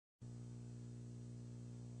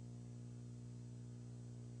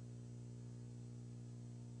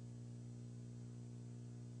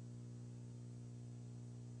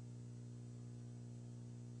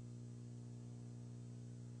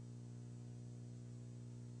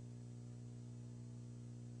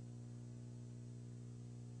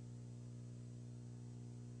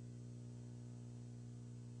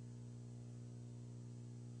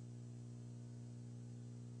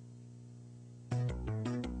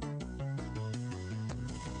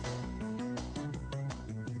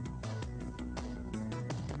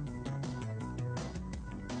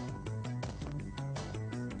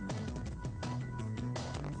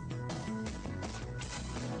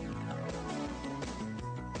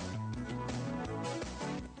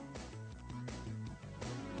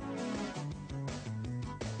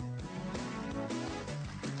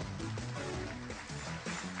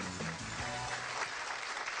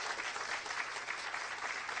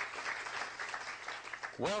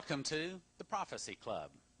Welcome to the Prophecy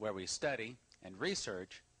Club, where we study and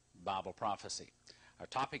research Bible prophecy. Our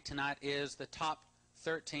topic tonight is the top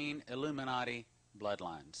 13 Illuminati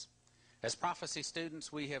bloodlines. As prophecy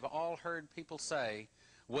students, we have all heard people say,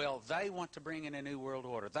 well, they want to bring in a new world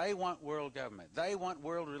order. They want world government. They want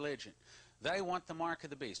world religion. They want the mark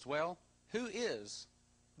of the beast. Well, who is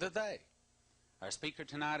the they? Our speaker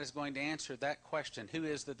tonight is going to answer that question. Who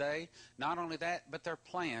is the they? Not only that, but their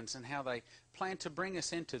plans and how they plan to bring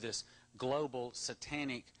us into this global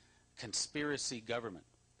satanic conspiracy government,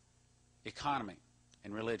 economy,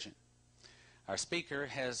 and religion. Our speaker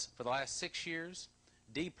has, for the last 6 years,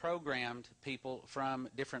 deprogrammed people from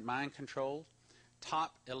different mind control,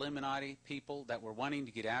 top Illuminati people that were wanting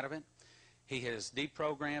to get out of it. He has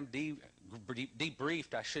deprogrammed,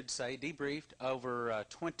 debriefed over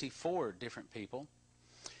 24 different people.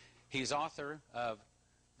 He's author of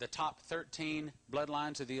the top 13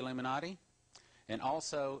 bloodlines of the Illuminati, and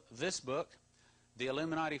also this book, The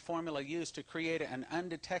Illuminati Formula Used to Create an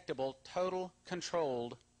Undetectable, Total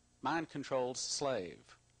Controlled, Mind-Controlled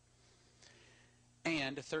Slave,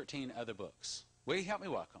 and 13 other books. Will you help me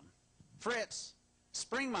welcome Fritz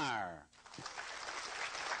Springmeier.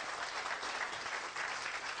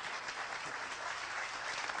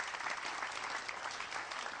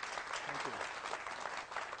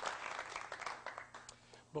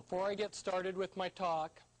 Before I get started with my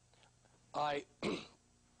talk, I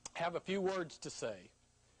have a few words to say.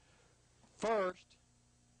 First,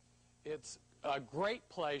 it's a great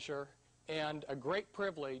pleasure and a great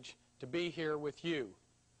privilege to be here with you.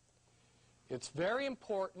 It's very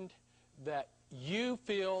important that you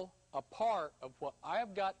feel a part of what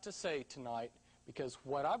I've got to say tonight, because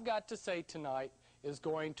what I've got to say tonight is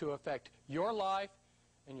going to affect your life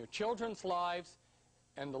and your children's lives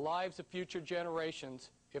and the lives of future generations,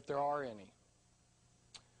 if there are any.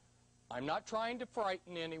 I'm not trying to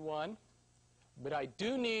frighten anyone, but I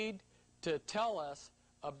do need to tell us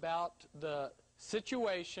about the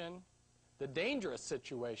situation, the dangerous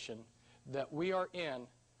situation that we are in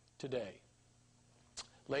today.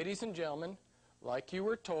 Ladies and gentlemen, like you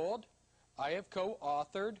were told, I have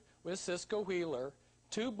co-authored with Cisco Wheeler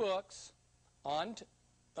 2 books on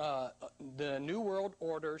the New World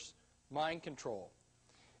Order's mind control.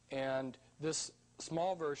 And this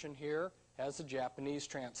small version here has a Japanese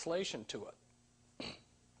translation to it.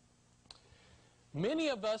 Many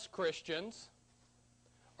of us Christians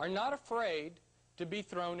are not afraid to be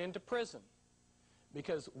thrown into prison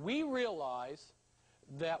because we realize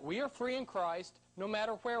that we are free in Christ no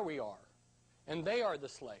matter where we are, and they are the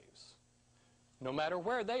slaves, no matter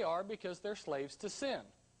where they are, because they're slaves to sin.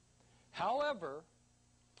 However,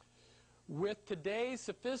 with today's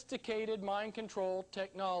sophisticated mind control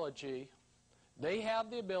technology, they have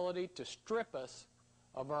the ability to strip us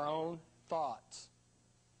of our own thoughts.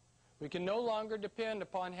 We can no longer depend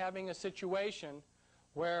upon having a situation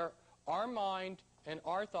where our mind and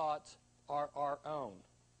our thoughts are our own.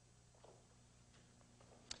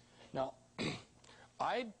 Now,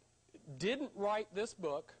 I didn't write this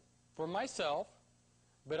book for myself,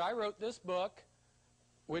 but I wrote this book,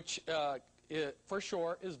 which for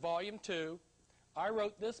short is Volume 2. I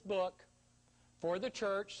wrote this book for the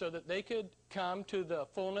church so that they could come to the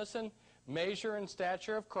fullness and measure and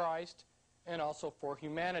stature of Christ, and also for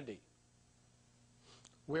humanity.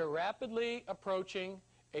 We're rapidly approaching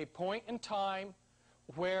a point in time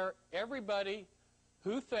where everybody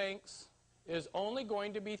who thinks is only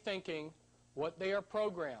going to be thinking what they are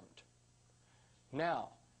programmed. Now,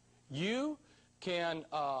 you can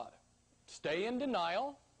stay in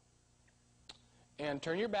denial and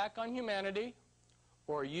turn your back on humanity,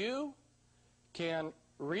 or you can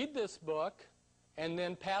read this book and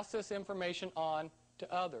then pass this information on to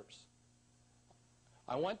others.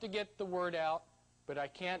 I want to get the word out, but I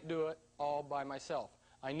can't do it all by myself.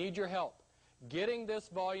 I need your help. Getting this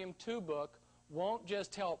Volume 2 book won't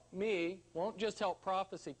just help me, won't just help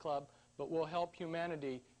Prophecy Club, but will help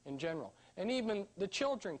humanity in general. And even the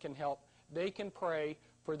children can help. They can pray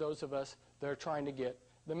for those of us that are trying to get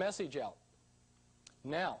the message out.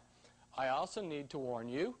 Now, I also need to warn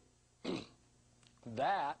you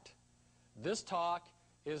that this talk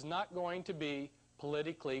is not going to be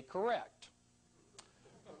politically correct.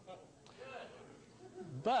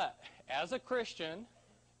 But as a Christian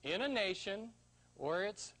in a nation where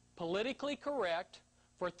it's politically correct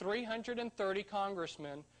for 330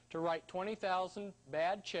 congressmen to write 20,000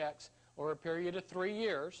 bad checks over a period of 3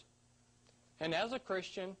 years, and as a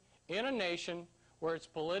Christian in a nation where it's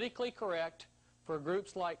politically correct for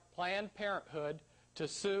groups like Planned Parenthood to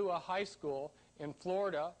sue a high school in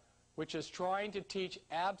Florida which is trying to teach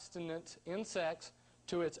abstinence in sex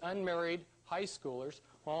to its unmarried high schoolers,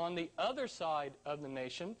 while on the other side of the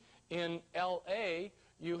nation, in L.A.,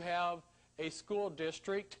 you have a school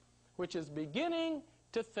district which is beginning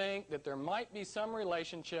to think that there might be some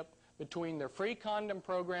relationship between their free condom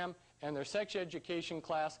program and their sex education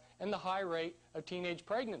class and the high rate of teenage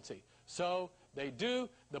pregnancy. So they do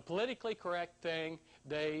the politically correct thing.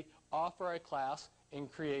 They offer a class in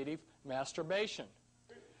creative masturbation.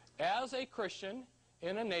 As a Christian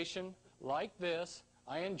in a nation like this,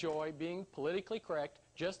 I enjoy being politically correct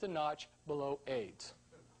just a notch below AIDS.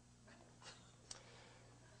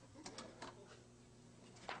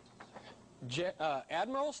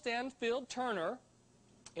 Admiral Stanfield Turner,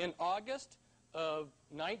 in August of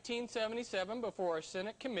 1977, before a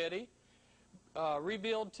Senate committee,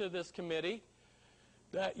 revealed to this committee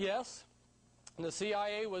that, yes, the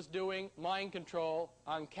CIA was doing mind control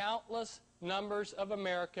on countless numbers of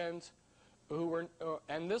Americans who were,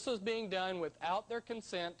 and this was being done without their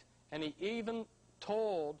consent, and he even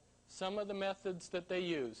told some of the methods that they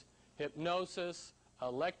use: hypnosis,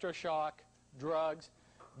 electroshock, drugs.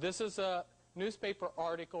 This is a newspaper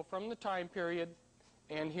article from the time period,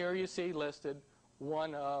 and here you see listed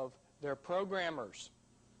one of their programmers.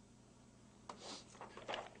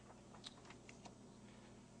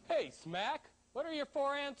 Hey, Smack, what are your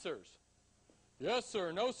 4 answers? Yes,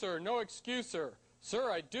 sir, no excuse, sir.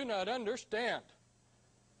 Sir, I do not understand.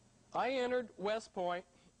 I entered West Point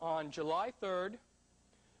on July 3rd,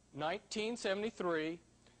 1973,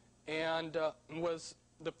 and was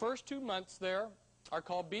the first 2 months there are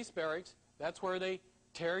called Beast Barracks. That's where they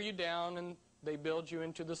tear you down and they build you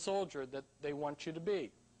into the soldier that they want you to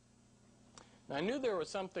be. Now, I knew there was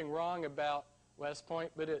something wrong about West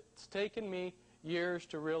Point, but it's taken me years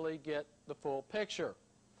to really get the full picture.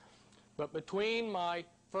 But between my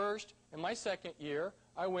first and my second year,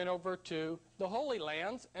 I went over to the Holy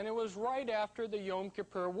Lands, and it was right after the Yom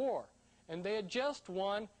Kippur War. And they had just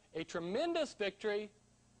won a tremendous victory,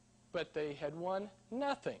 but they had won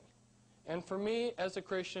nothing. And for me, as a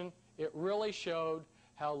Christian, it really showed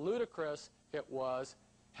how ludicrous it was,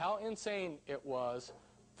 how insane it was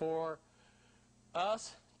for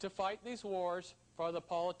us to fight these wars for the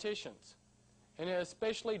politicians. And it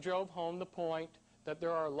especially drove home the point that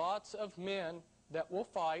there are lots of men that will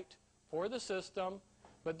fight for the system,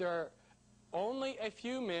 but there are only a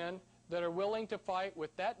few men that are willing to fight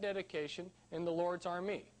with that dedication in the Lord's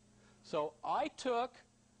army. So I took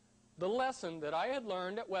the lesson that I had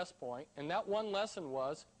learned at West Point, and that one lesson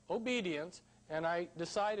was obedience, and I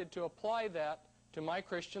decided to apply that to my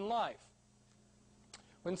Christian life.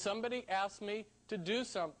 When somebody asked me to do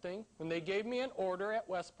something, when they gave me an order at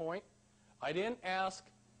West Point, I didn't ask,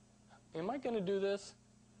 am I going to do this?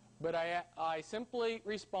 But I simply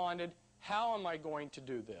responded, how am I going to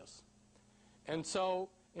do this? And so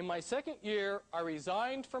in my second year, I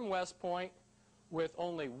resigned from West Point with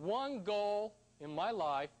only one goal in my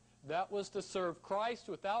life. That was to serve Christ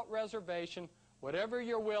without reservation. Whatever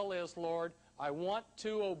your will is, Lord, I want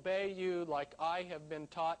to obey you like I have been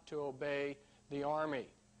taught to obey the army.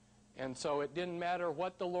 And so it didn't matter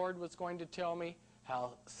what the Lord was going to tell me,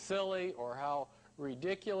 how silly or how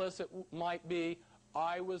ridiculous it might be,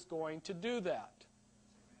 I was going to do that.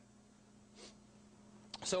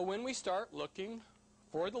 So when we start looking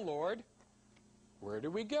for the Lord, where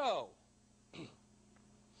do we go?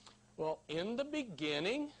 Well, in the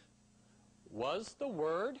beginning was the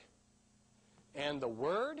Word, and the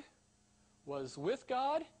Word was with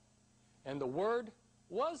God, and the Word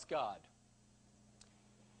was God.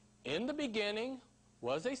 In the beginning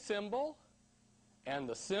was a symbol, and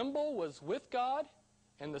the symbol was with God,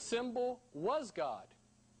 and the symbol was God.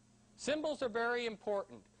 Symbols are very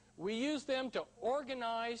important. We use them to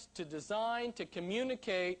organize, to design, to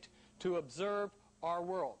communicate, to observe our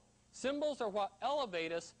world. Symbols are what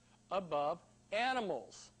elevate us above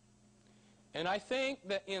animals. And I think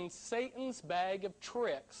that in Satan's bag of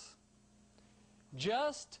tricks,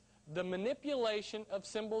 just the manipulation of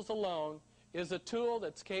symbols alone is a tool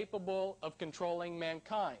that's capable of controlling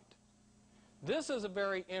mankind. This is a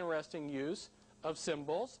very interesting use of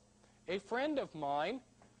symbols. A friend of mine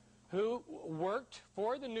who worked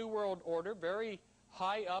for the New World Order, very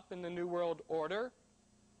high up in the New World Order,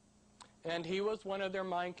 and he was one of their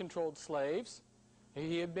mind-controlled slaves.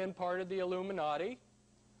 He had been part of the Illuminati,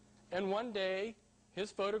 and one day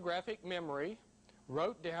his photographic memory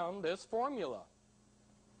wrote down this formula.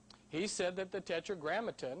 He said that the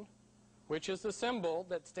tetragrammaton, which is the symbol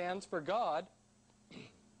that stands for God,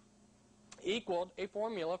 equaled a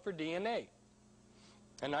formula for DNA.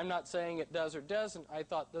 And I'm not saying it does or doesn't. I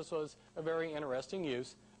thought this was a very interesting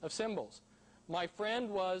use of symbols. My friend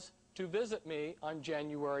was to visit me on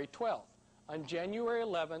January 12th. On January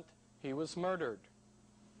 11th, he was murdered.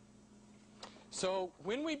 So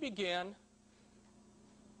when we begin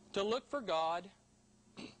to look for God,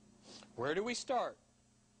 where do we start?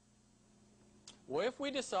 Well, if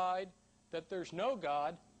we decide that there's no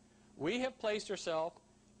God, we have placed ourselves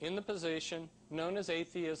in the position known as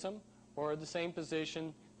atheism, or the same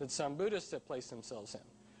position that some Buddhists have placed themselves in.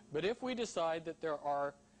 But if we decide that there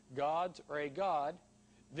are gods or a God,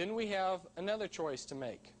 then we have another choice to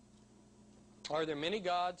make. Are there many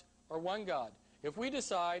gods or one God? If we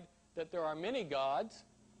decide that there are many gods,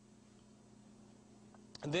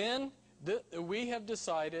 then we have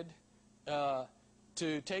decided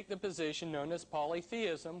to take the position known as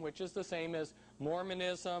polytheism, which is the same as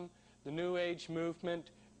Mormonism, the New Age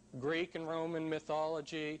movement, Greek and Roman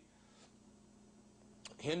mythology,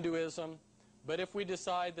 Hinduism. But if we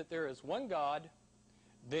decide that there is one God,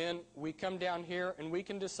 then we come down here and we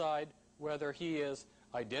can decide whether he is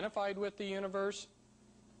identified with the universe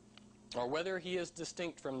or whether he is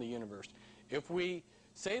distinct from the universe. If we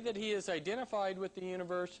say that he is identified with the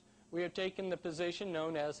universe, we have taken the position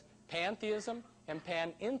known as pantheism and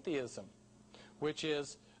panentheism, which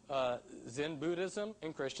is Zen Buddhism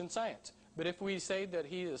and Christian Science. But if we say that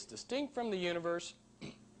he is distinct from the universe,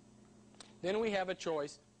 then we have a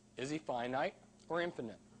choice. Is he finite or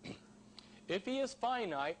infinite? If he is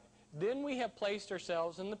finite, then we have placed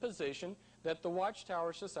ourselves in the position that the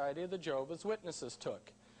Watchtower Society of the Jehovah's Witnesses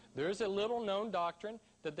took. There is a little-known doctrine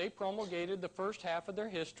that they promulgated the first half of their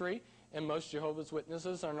history, and most Jehovah's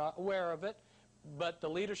Witnesses are not aware of it. But the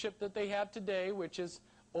leadership that they have today, which is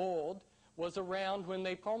old, was around when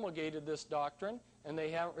they promulgated this doctrine, and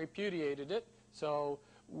they haven't repudiated it, so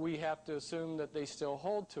we have to assume that they still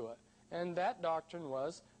hold to it. And that doctrine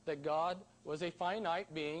was that God was a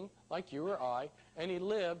finite being, like you or I, and he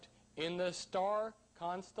lived in the star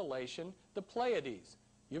constellation, the Pleiades.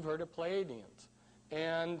 You've heard of Pleiadians.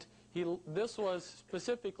 And this was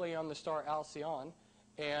specifically on the star Alcyon,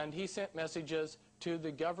 and he sent messages to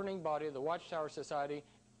the governing body of the Watchtower Society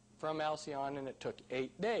from Alcyon, and it took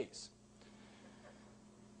 8 days.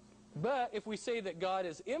 But if we say that God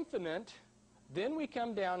is infinite, then we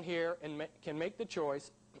come down here and can make the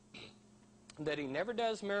choice that he never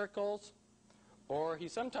does miracles, or he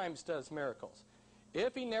sometimes does miracles.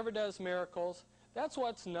 If he never does miracles, that's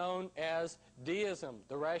what's known as deism.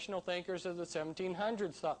 The rational thinkers of the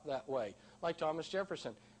 1700s thought that way, like Thomas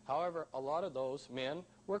Jefferson. However, a lot of those men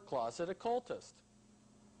were closet occultists.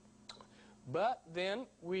 But then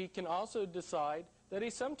we can also decide that he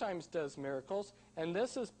sometimes does miracles, and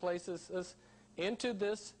this places us into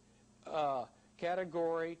this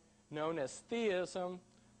category known as theism,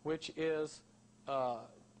 which is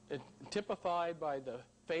typified by the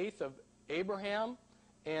faith of Abraham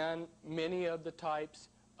and many of the types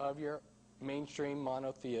of your mainstream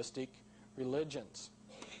monotheistic religions.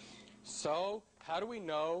 So, how do we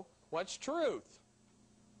know what's truth?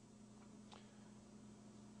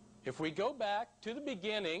 If we go back to the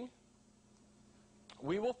beginning,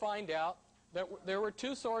 we will find out that there were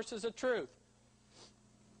two sources of truth.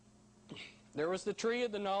 There was the tree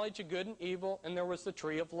of the knowledge of good and evil, and there was the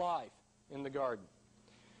tree of life in the garden.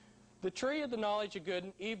 The tree of the knowledge of good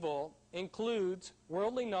and evil includes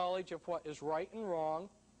worldly knowledge of what is right and wrong.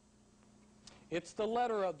 It's the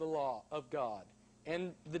letter of the law of God,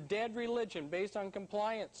 and the dead religion based on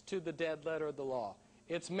compliance to the dead letter of the law.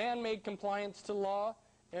 It's man-made compliance to law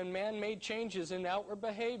and man-made changes in outward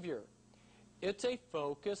behavior. It's a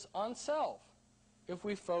focus on self. If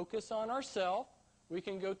we focus on ourself, we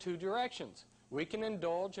can go two directions. We can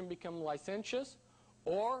indulge and become licentious,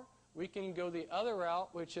 or we can go the other route,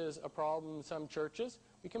 which is a problem in some churches.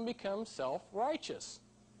 We can become self-righteous.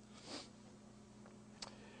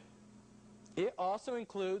 It also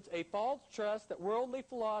includes a false trust that worldly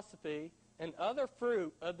philosophy and other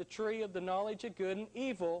fruit of the tree of the knowledge of good and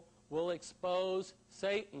evil will expose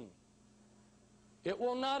Satan. It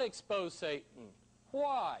will not expose Satan.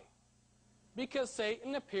 Why? Because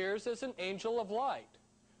Satan appears as an angel of light.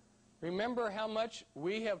 Remember how much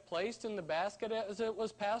we have placed in the basket as it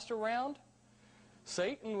was passed around?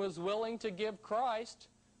 Satan was willing to give Christ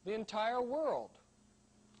the entire world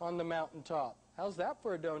on the mountaintop. How's that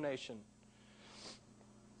for a donation?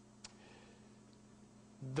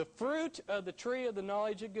 The fruit of the tree of the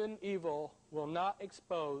knowledge of good and evil will not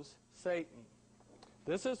expose Satan.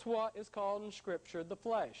 This is what is called in Scripture the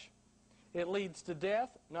flesh. It leads to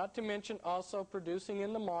death, not to mention also producing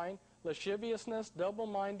in the mind lasciviousness,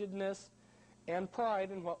 double-mindedness, and pride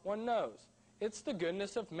in what one knows. It's the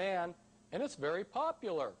goodness of man, and it's very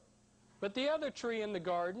popular. But the other tree in the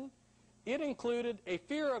garden, it included a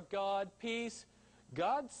fear of God, peace,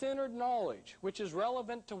 God-centered knowledge, which is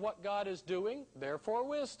relevant to what God is doing, therefore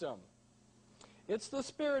wisdom. It's the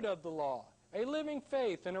spirit of the law, a living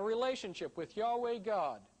faith and a relationship with Yahweh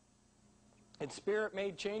God. Its spirit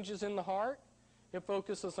made changes in the heart. It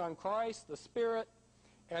focuses on Christ, the Spirit,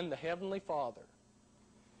 and the Heavenly Father.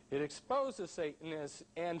 It exposes Satan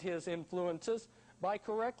and his influences by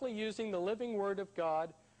correctly using the living Word of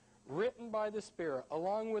God written by the Spirit,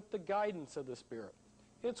 along with the guidance of the Spirit.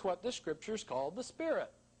 It's what the Scriptures call the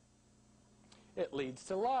Spirit. It leads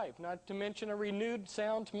to life, not to mention a renewed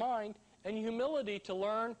sound mind and humility to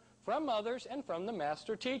learn from others and from the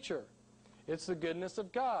Master Teacher. It's the goodness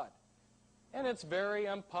of God. And it's very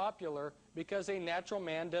unpopular because a natural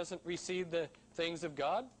man doesn't receive the things of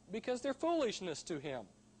God because they're foolishness to him.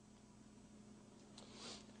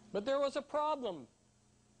 But there was a problem.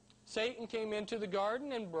 Satan came into the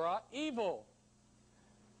garden and brought evil.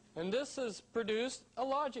 And this has produced a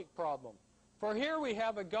logic problem. For here we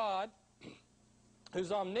have a God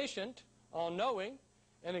who's omniscient, all-knowing,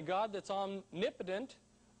 and a God that's omnipotent,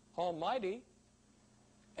 almighty,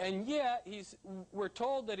 and yet we're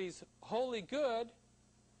told that he's wholly good,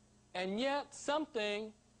 and yet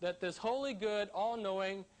something that this wholly good,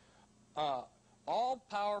 all-knowing,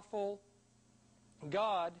 all-powerful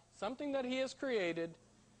God, something that he has created,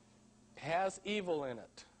 has evil in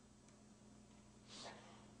it.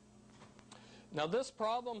 Now this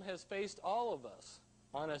problem has faced all of us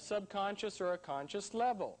on a subconscious or a conscious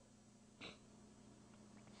level.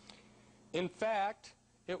 In fact,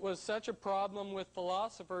 it was such a problem with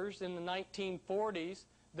philosophers in the 1940s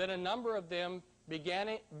that a number of them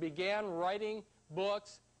began writing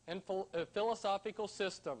books and philosophical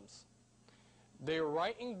systems. They were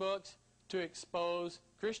writing books to expose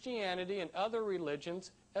Christianity and other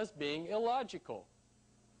religions as being illogical,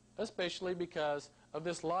 especially because of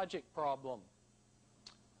this logic problem.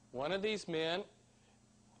 One of these men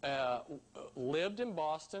lived in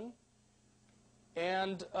Boston,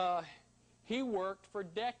 and he worked for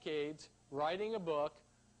decades writing a book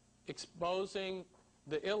exposing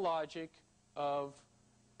the illogic of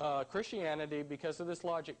Christianity because of this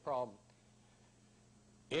logic problem.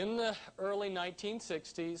 In the early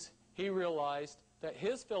 1960s, he realized that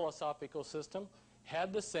his philosophical system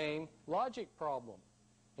had the same logic problem.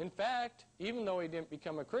 In fact, even though he didn't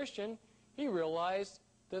become a Christian, he realized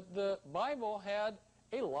that the Bible had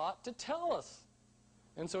a lot to tell us.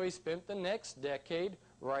 And so he spent the next decade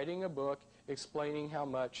writing a book explaining how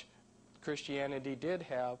much Christianity did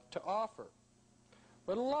have to offer.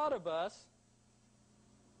 But a lot of us,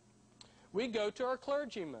 we go to our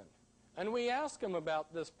clergyman and we ask him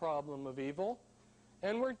about this problem of evil,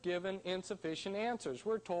 and we're given insufficient answers.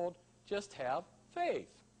 We're told, just have faith.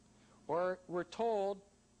 Or we're told,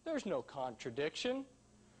 there's no contradiction.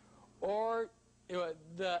 Or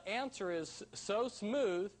the answer is so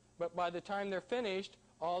smooth, but by the time they're finished,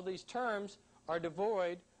 all these terms are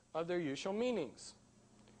devoid of their usual meanings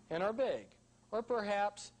and are vague. Or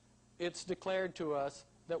perhaps it's declared to us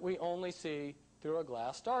that we only see through a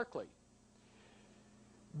glass darkly.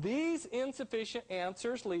 These insufficient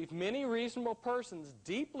answers leave many reasonable persons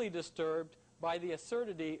deeply disturbed by the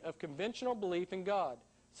absurdity of conventional belief in God.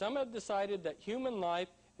 Some have decided that human life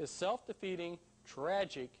is self-defeating,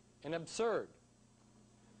 tragic, and absurd.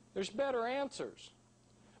 There's better answers.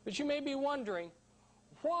 But you may be wondering,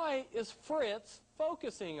 why is Fritz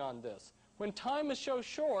focusing on this when time is so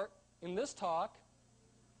short in this talk,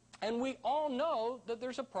 and we all know that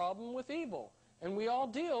there's a problem with evil, and we all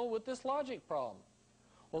deal with this logic problem?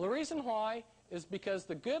 Well, the reason why is because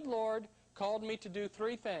the good Lord called me to do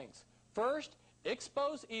three things. First,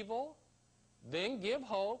 expose evil, then give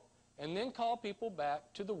hope, and then call people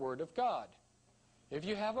back to the Word of God. If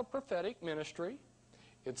you have a prophetic ministry,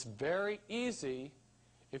 it's very easy,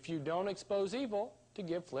 if you don't expose evil, to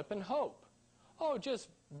give flippant hope. Oh, just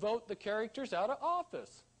vote the characters out of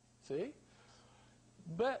office. See?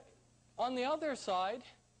 But on the other side,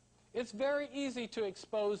 it's very easy to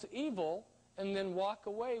expose evil and then walk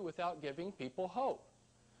away without giving people hope.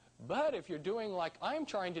 But if you're doing like I'm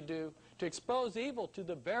trying to do, to expose evil to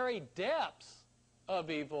the very depths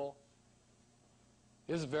of evil,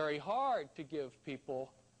 it's very hard to give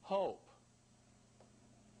people hope.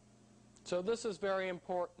 So this is very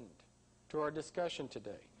important to our discussion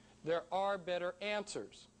today. There are better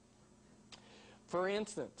answers. For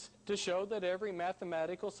instance, to show that every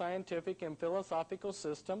mathematical, scientific, and philosophical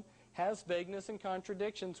system has vagueness and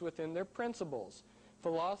contradictions within their principles.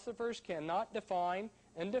 Philosophers cannot define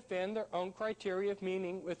and defend their own criteria of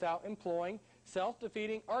meaning without employing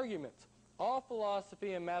self-defeating arguments. All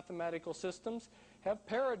philosophy and mathematical systems have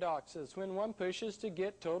paradoxes when one pushes to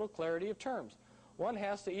get total clarity of terms. One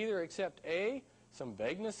has to either accept A some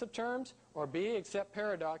vagueness of terms, or B, accept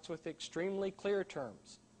paradox with extremely clear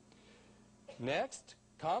terms. Next,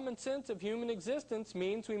 common sense of human existence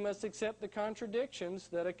means we must accept the contradictions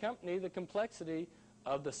that accompany the complexity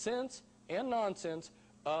of the sense and nonsense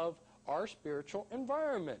of our spiritual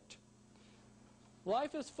environment.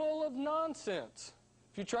 Life is full of nonsense.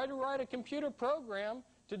 If you try to write a computer program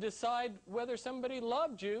to decide whether somebody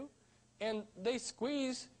loved you, and they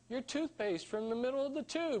squeeze your toothpaste from the middle of the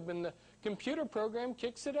tube, and the computer program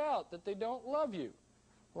kicks it out that they don't love you.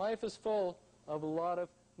 Life is full of a lot of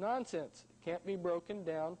nonsense. It can't be broken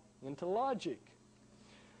down into logic.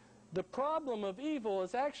 The problem of evil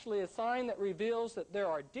is actually a sign that reveals that there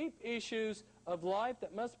are deep issues of life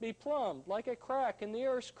that must be plumbed, like a crack in the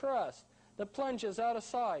Earth's crust that plunges out of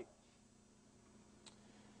sight.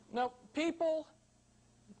 Now, people,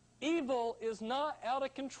 evil is not out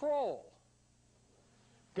of control.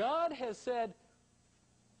 God has said,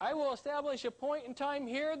 I will establish a point in time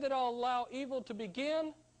here that I'll allow evil to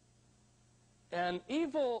begin, and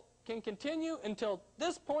evil can continue until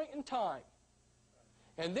this point in time.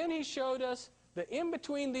 And then he showed us that in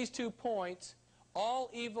between these 2 points, all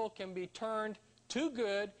evil can be turned to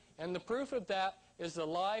good, and the proof of that is the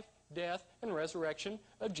life, death, and resurrection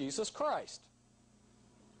of Jesus Christ.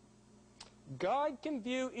 God can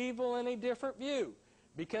view evil in a different view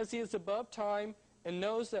because he is above time and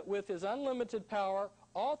knows that with his unlimited power,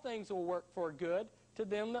 all things will work for good to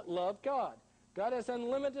them that love God. God has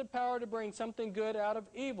unlimited power to bring something good out of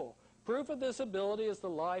evil. Proof of this ability is the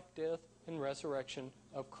life, death, and resurrection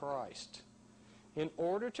of Christ. In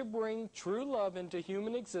order to bring true love into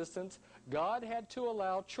human existence, God had to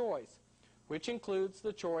allow choice, which includes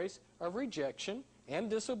the choice of rejection and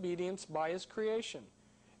disobedience by his creation.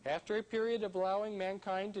 After a period of allowing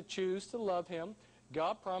mankind to choose to love him,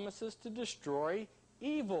 God promises to destroy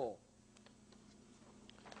evil.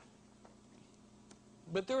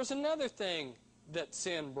 But there was another thing that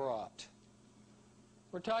sin brought.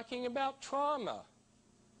 We're talking about trauma.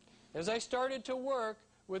 As I started to work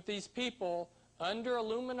with these people under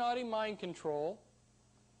Illuminati mind control,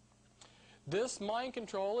 this mind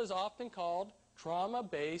control is often called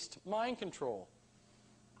trauma-based mind control.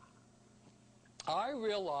 I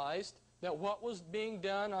realized that what was being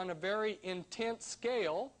done on a very intense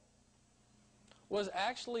scale was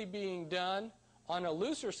actually being done on a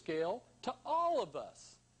looser scale to all of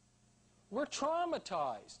us. We're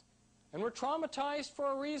traumatized. And we're traumatized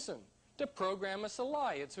for a reason, to program us a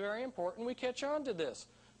lie. It's very important we catch on to this.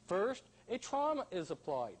 First, a trauma is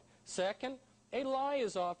applied. Second, a lie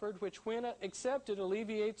is offered which, when accepted,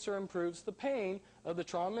 alleviates or improves the pain of the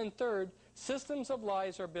trauma. And third, systems of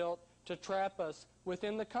lies are built to trap us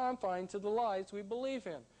within the confines of the lies we believe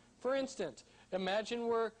in. For instance, imagine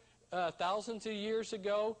we're thousands of years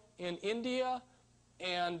ago in India,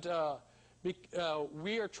 and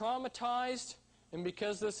we are traumatized, and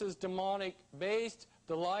because this is demonic based,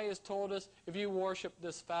 the lie has told us, if you worship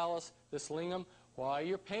this phallus, this lingam, why,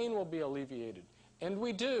 your pain will be alleviated. And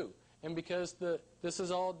we do. And because this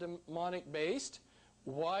is all demonic based,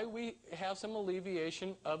 why, we have some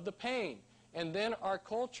alleviation of the pain. And then our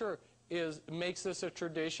culture makes this a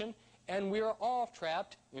tradition, and we are all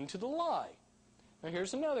trapped into the lie. Now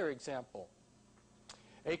here's another example.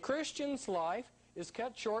 A Christian's life is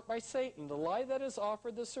cut short by Satan. The lie that is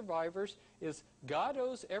offered the survivors is God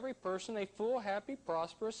owes every person a full, happy,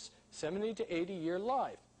 prosperous 70 to 80-year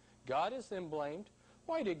life. God is then blamed.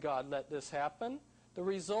 Why did God let this happen? The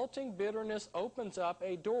resulting bitterness opens up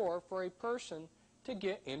a door for a person to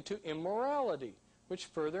get into immorality, which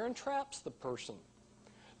further entraps the person.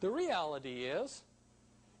 The reality is,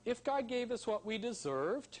 if God gave us what we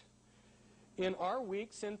deserved, in our weak,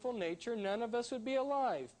 sinful nature, none of us would be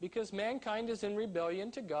alive, because mankind is in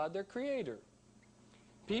rebellion to God, their Creator.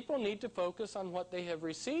 People need to focus on what they have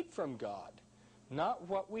received from God, not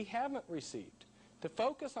what we haven't received. To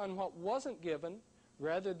focus on what wasn't given,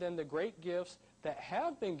 rather than the great gifts that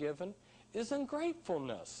have been given, is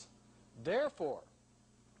ungratefulness. Therefore,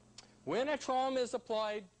 when a trauma is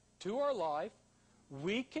applied to our life,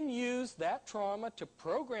 we can use that trauma to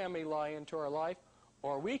program a lie into our life,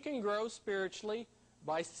 or we can grow spiritually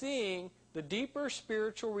by seeing the deeper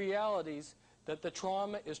spiritual realities that the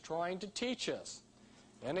trauma is trying to teach us.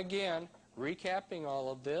 And again, recapping all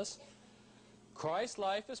of this, Christ's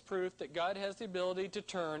life is proof that God has the ability to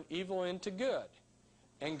turn evil into good.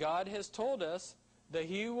 And God has told us that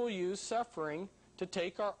He will use suffering to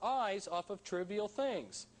take our eyes off of trivial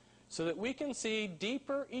things, so that we can see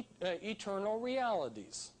deeper eternal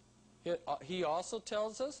realities. He also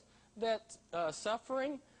tells us that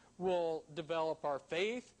suffering will develop our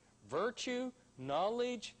faith, virtue,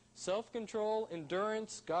 knowledge, self-control,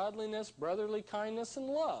 endurance, godliness, brotherly kindness, and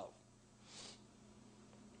love.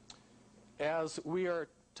 As we are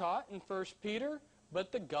taught in 1 Peter,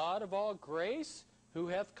 but the God of all grace, who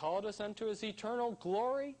hath called us unto his eternal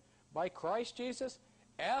glory by Christ Jesus,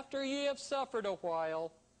 after ye have suffered a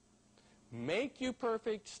while, make you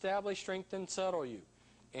perfect, establish, strengthen, settle you.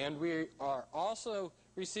 And we are also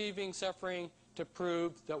receiving suffering to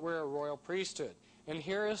prove that we're a royal priesthood. And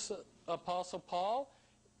here is Apostle Paul,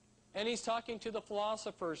 and he's talking to the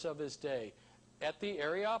philosophers of his day at the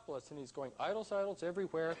Areopagus, and he's going, idols, idols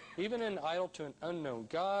everywhere, even an idol to an unknown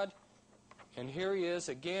God. And here he is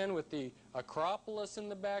again with the Acropolis in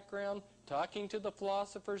the background, talking to the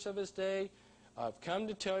philosophers of his day. I've come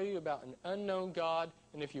to tell you about an unknown God,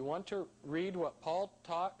 and if you want to read what Paul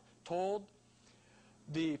told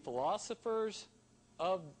the philosophers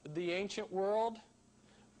of the ancient world,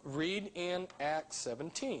 read in Acts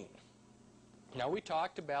 17. Now we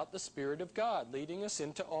talked about the Spirit of God leading us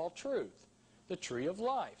into all truth, the tree of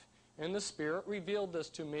life. And the Spirit revealed this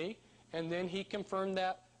to me, and then he confirmed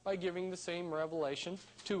that by giving the same revelation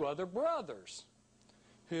to other brothers,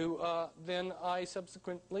 who then I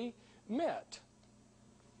subsequently met.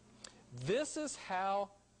 This is how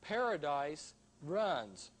paradise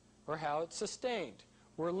runs, or how it's sustained.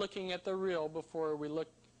 We're looking at the real before we look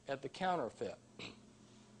at the counterfeit.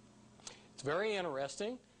 It's very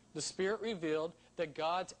interesting. The Spirit revealed that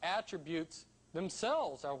God's attributes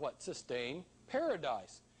themselves are what sustain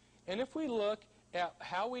paradise. And if we look at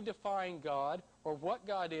how we define God, or what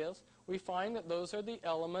God is, we find that those are the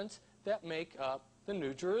elements that make up the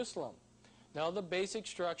New Jerusalem. Now, the basic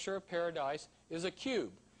structure of paradise is a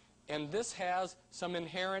cube, and this has some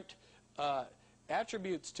inherent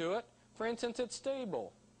attributes to it. For instance, it's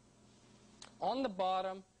stable. On the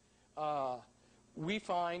bottom, we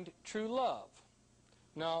find true love.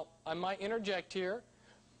 Now, I might interject here.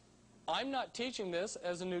 I'm not teaching this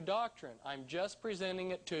as a new doctrine. I'm just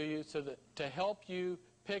presenting it to you so that to help you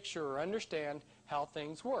picture or understand how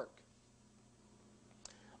things work.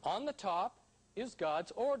 On the top is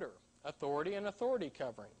God's order, authority and authority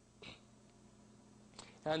covering.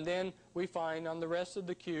 And then we find on the rest of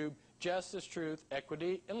the cube justice, truth,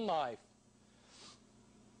 equity, and life.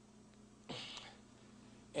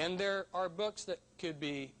 And there are books that could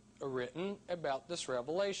be written about this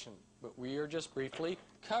revelation, but we are just briefly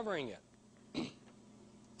covering it.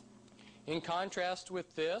 In contrast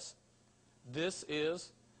with this, this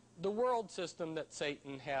is the world system that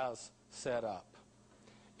Satan has set up.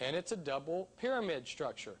 And it's a double pyramid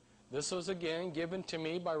structure. This was again given to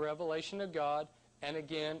me by revelation of God, and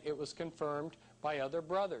again it was confirmed by other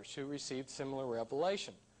brothers who received similar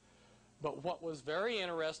revelation. But what was very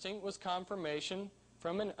interesting was confirmation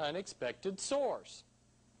from an unexpected source.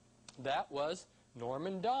 That was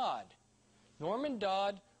Norman Dodd. Norman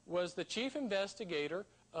Dodd was the chief investigator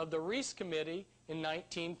of the Reese Committee in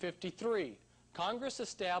 1953. Congress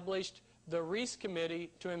established the Reese Committee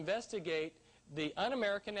to investigate the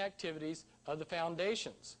un-American activities of the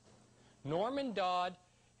foundations. Norman Dodd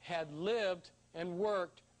had lived and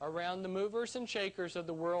worked around the movers and shakers of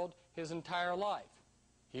the world his entire life.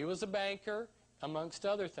 He was a banker, amongst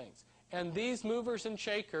other things. And these movers and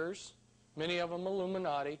shakers, many of them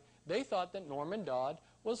Illuminati, they thought that Norman Dodd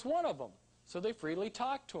was one of them. So they freely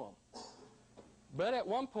talked to him. But at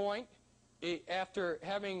one point, after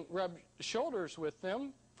having rubbed shoulders with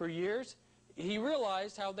them for years, he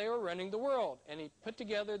realized how they were running the world. And he put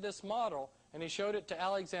together this model, and he showed it to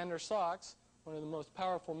Alexander Sachs, one of the most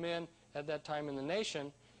powerful men at that time in the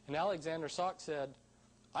nation. And Alexander Sachs said,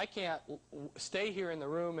 I can't stay here in the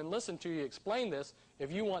room and listen to you explain this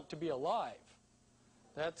if you want to be alive.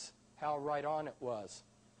 That's how right on it was.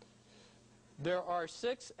 There are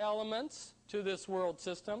 6 elements to this world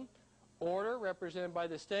system. Order, represented by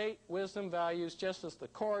the state, wisdom, values, justice, the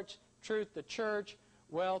courts, truth, the church,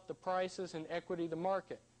 wealth, the prices, and equity, the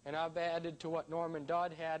market. And I've added to what Norman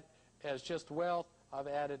Dodd had as just wealth, I've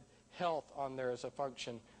added health on there as a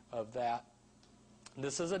function of that.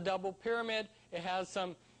 This is a double pyramid. It has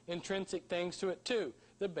some intrinsic things to it too.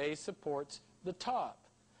 The base supports the top.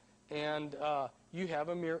 And you have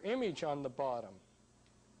a mirror image on the bottom.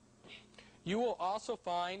 You will also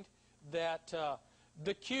find that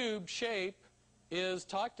the cube shape is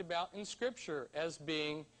talked about in Scripture as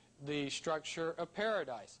being the structure of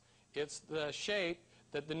paradise. It's the shape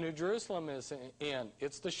that the New Jerusalem is in.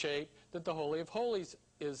 It's the shape that the Holy of Holies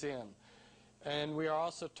is in. And we are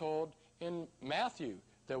also told in Matthew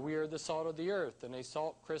that we are the salt of the earth, and a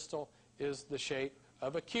salt crystal is the shape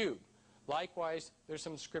of a cube. Likewise, there's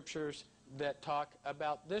some scriptures that talk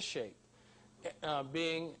about this shape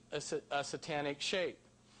being a satanic shape.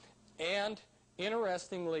 And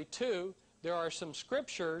interestingly, too, there are some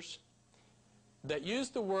scriptures that use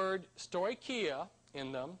the word stoicheia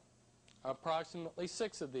in them, approximately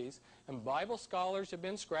 6 of these, and Bible scholars have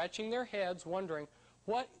been scratching their heads wondering,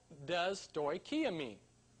 what does stoicheia mean?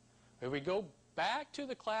 If we go back to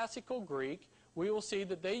the classical Greek, we will see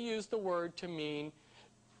that they use the word to mean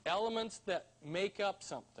elements that make up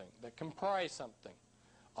something, that comprise something.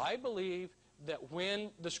 I believe that when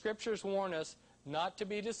the scriptures warn us not to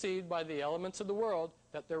be deceived by the elements of the world,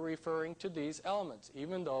 that they're referring to these elements,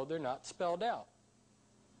 even though they're not spelled out.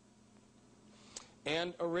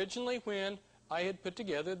 And originally when I had put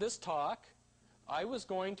together this talk, I was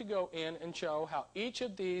going to go in and show how each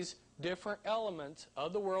of these different elements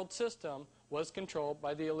of the world system was controlled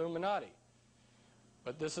by the Illuminati.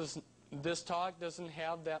 But this talk doesn't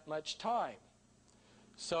have that much time.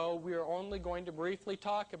 So we are only going to briefly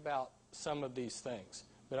talk about some of these things.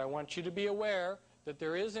 But I want you to be aware that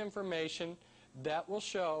there is information that will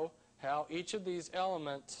show how each of these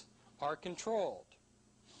elements are controlled.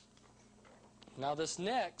 Now this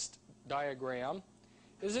next diagram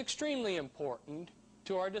is extremely important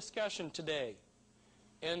to our discussion today.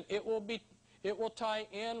 And it will tie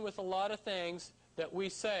in with a lot of things that we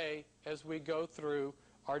say as we go through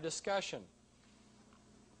our discussion.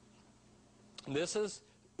 This is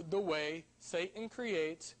the way Satan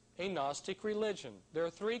creates a Gnostic religion. There are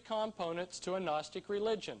 3 components to a Gnostic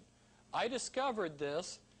religion. I discovered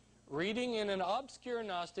this reading in an obscure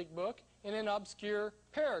Gnostic book in an obscure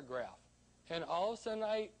paragraph. And all of a sudden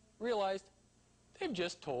I realized they've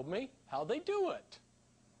just told me how they do it.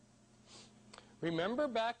 Remember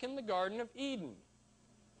back in the Garden of Eden,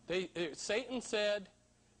 Satan said,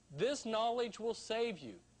 this knowledge will save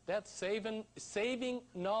you. That's saving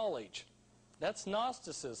knowledge. That's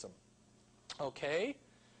Gnosticism. Okay?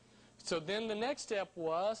 So then the next step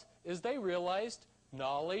is they realized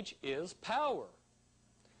knowledge is power.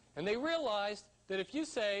 And they realized that if you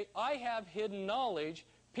say, I have hidden knowledge,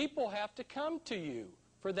 people have to come to you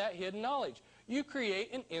for that hidden knowledge. You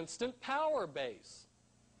create an instant power base.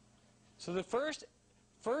 So the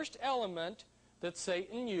first element that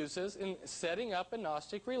Satan uses in setting up a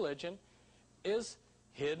Gnostic religion is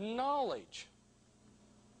hidden knowledge.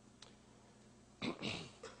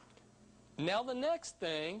 Now the next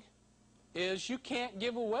thing is you can't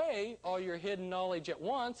give away all your hidden knowledge at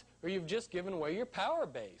once, or you've just given away your power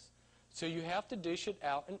base. So you have to dish it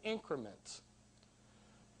out in increments.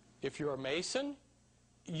 If you're a Mason,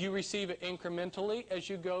 you receive it incrementally as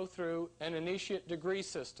you go through an initiate degree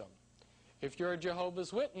system. If you're a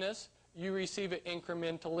Jehovah's Witness, you receive it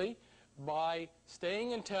incrementally by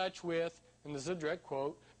staying in touch with, and this is a direct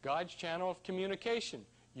quote, God's channel of communication.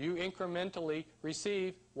 You incrementally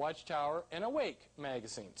receive Watchtower and Awake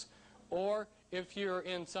magazines. Or if you're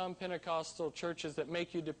in some Pentecostal churches that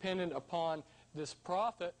make you dependent upon this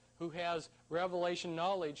prophet who has revelation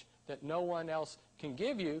knowledge that no one else can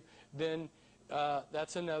give you, then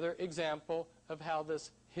that's another example of how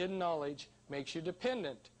this hidden knowledge makes you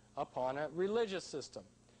dependent upon a religious system.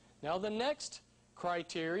 Now the next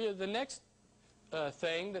criteria, the next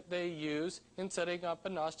thing that they use in setting up a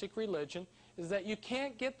Gnostic religion is that you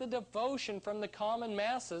can't get the devotion from the common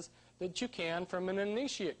masses that you can from an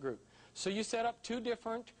initiate group. So you set up 2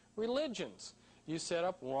 different religions. You set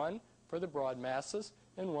up one for the broad masses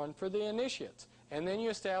and one for the initiates. And then you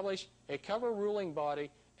establish a cover ruling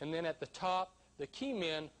body, and then at the top, the key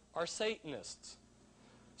men are Satanists.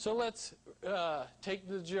 So let's take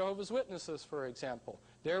the Jehovah's Witnesses, for example.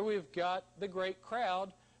 There we've got the great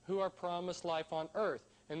crowd who are promised life on earth.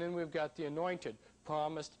 And then we've got the anointed,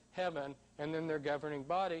 promised heaven, and then their governing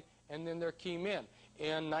body, and then their key men.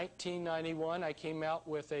 In 1991, I came out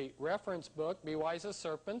with a reference book, Be Wise as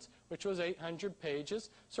Serpents, which was 800 pages,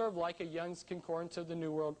 sort of like a Young's Concordance of the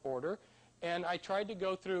New World Order. And I tried to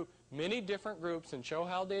go through many different groups and show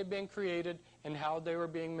how they had been created and how they were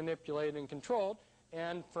being manipulated and controlled.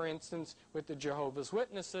 And, for instance, with the Jehovah's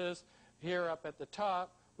Witnesses, here up at the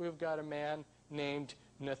top, we've got a man named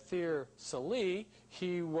Nathir Salih.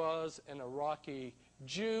 He was an Iraqi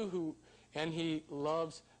Jew and he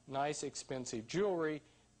loves nice, expensive jewelry.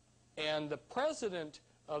 And the president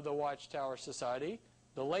of the Watchtower Society,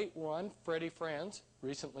 the late one, Freddie Franz,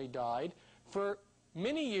 recently died, for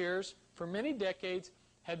many years, for many decades,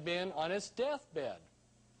 had been on his deathbed.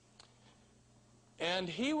 And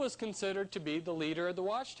he was considered to be the leader of the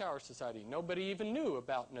Watchtower Society. Nobody even knew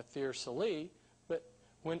about Nathir Salih, but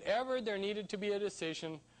whenever there needed to be a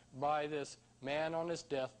decision by this man on his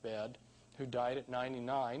deathbed, who died at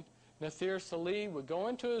 99, Nathir Salih would go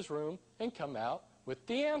into his room and come out with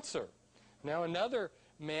the answer. Now another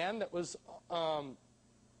man that was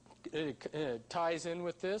ties in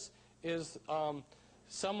with this is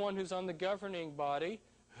someone who's on the governing body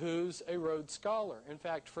who's a Rhodes Scholar. In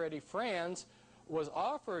fact, Freddie Franz was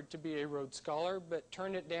offered to be a Rhodes Scholar, but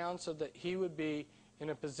turned it down so that he would be in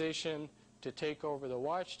a position to take over the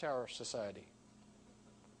Watchtower Society.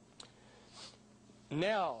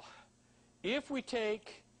 Now, if we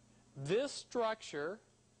take this structure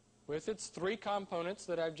with its three components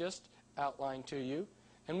that I've just outlined to you,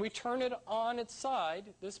 and we turn it on its side,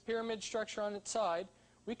 this pyramid structure on its side,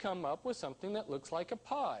 we come up with something that looks like a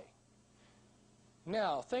pie.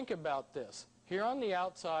 Now, think about this. Here on the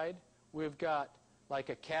outside, we've got like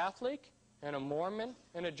a Catholic and a Mormon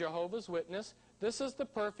and a Jehovah's Witness. This is the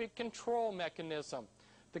perfect control mechanism.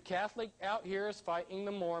 The Catholic out here is fighting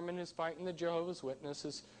the Mormon, who's fighting the Jehovah's Witness,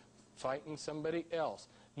 who's fighting somebody else.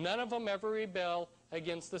 None of them ever rebel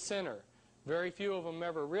against the sinner. Very few of them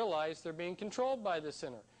ever realize they're being controlled by the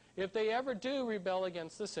sinner. If they ever do rebel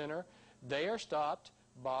against the sinner, they are stopped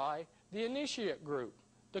by the initiate group,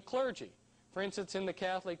 the clergy. For instance, in the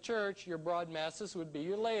Catholic Church, your broad masses would be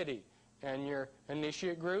your laity, and your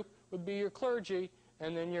initiate group would be your clergy,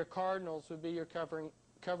 and then your cardinals would be your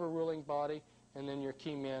cover ruling body, and then your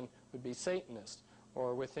key men would be Satanists.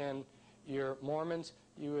 Or within your Mormons,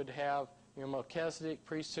 you would have your Melchizedek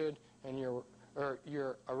priesthood and your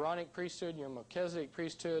Aaronic priesthood, your Melchizedek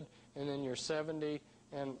priesthood, and then your 70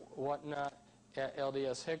 and whatnot at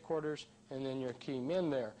LDS headquarters, and then your key men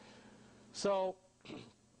there. So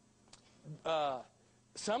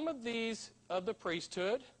some of these of the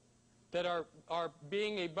priesthood that are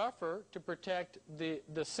being a buffer to protect the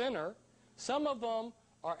sinner, some of them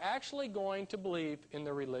are actually going to believe in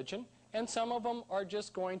the religion, and some of them are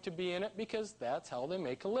just going to be in it because that's how they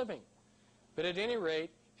make a living. But at any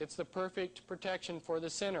rate, it's the perfect protection for the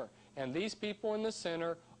sinner. And these people in the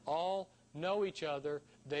sinner all know each other.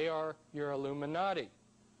 They are your Illuminati.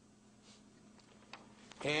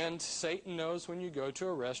 And Satan knows when you go to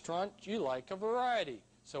a restaurant, you like a variety.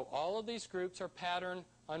 So all of these groups are patterned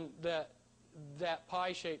on that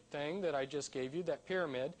pie-shaped thing that I just gave you, that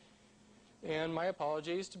pyramid. And my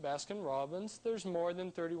apologies to Baskin-Robbins, there's more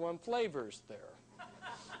than 31 flavors there.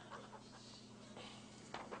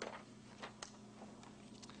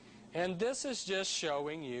 And this is just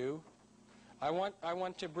showing you, I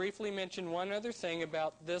want to briefly mention one other thing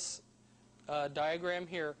about this diagram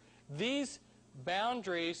here. These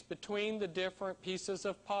boundaries between the different pieces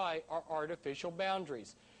of pie are artificial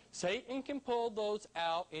boundaries. Satan can pull those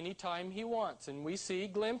out anytime he wants, and we see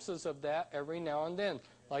glimpses of that every now and then,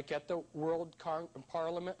 like at the World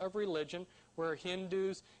Parliament of Religion, where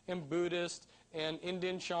Hindus and Buddhists and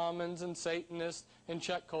Indian shamans and Satanists and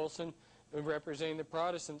Chuck Colson, representing the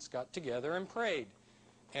Protestants, got together and prayed.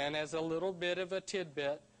 And as a little bit of a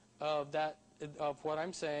tidbit of what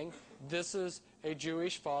I'm saying, this is a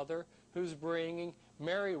Jewish father who's bringing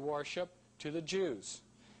Mary worship to the Jews.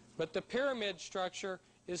 But the pyramid structure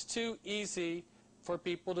is too easy for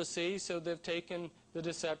people to see, so they've taken the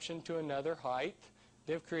deception to another height.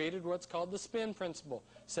 They've created what's called the spin principle,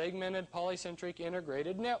 segmented polycentric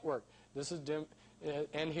integrated network. This is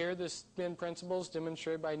and here the spin principle is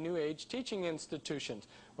demonstrated by New Age teaching institutions.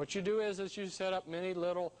 What you do is you set up many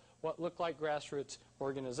little what look like grassroots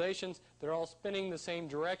organizations. They're all spinning the same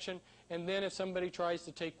direction, and then if somebody tries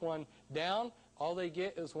to take one down, all they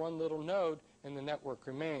get is one little node, and the network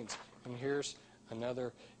remains. And here's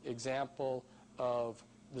another example of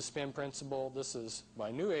the spin principle. This is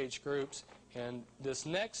by New Age groups, and this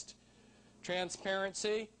next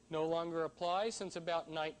transparency no longer applies since about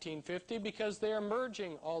 1950 because they are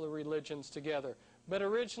merging all the religions together. But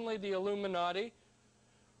originally the Illuminati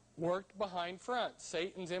worked behind fronts.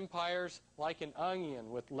 Satan's empire's like an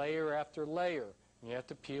onion with layer after layer, and you have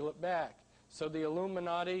to peel it back. So the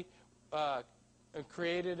Illuminati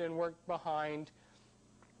created and worked behind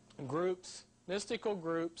groups, mystical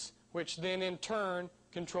groups, which then in turn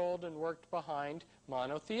controlled and worked behind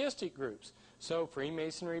monotheistic groups. So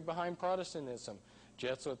Freemasonry behind Protestantism,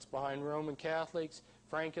 Jesuits behind Roman Catholics,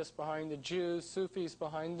 Frankists behind the Jews, Sufis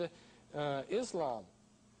behind the Islam.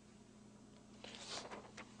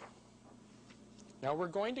 Now we're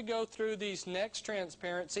going to go through these next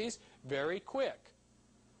transparencies very quickly.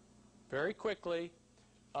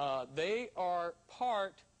 They are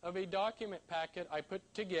part of a document packet I put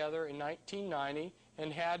together in 1990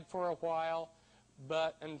 and had for a while,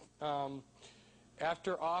 but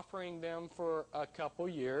after offering them for a couple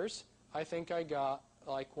years, I think I got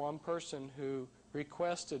like one person who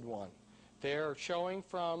requested one. They're showing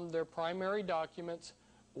from their primary documents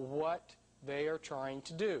what they are trying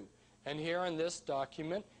to do. And here in this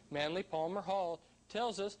document, Manly Palmer Hall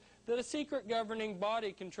tells us that a secret governing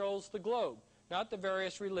body controls the globe, not the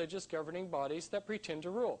various religious governing bodies that pretend to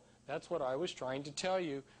rule. That's what I was trying to tell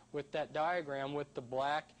you with that diagram with the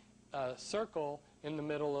black circle in the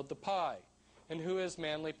middle of the pie. And who is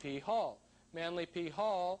Manly P. Hall? Manly P.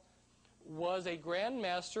 Hall was a Grand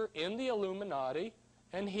Master in the Illuminati,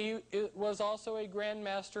 and he was also a Grand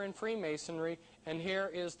Master in Freemasonry. And here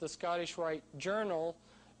is the Scottish Rite Journal's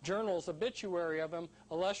obituary of him: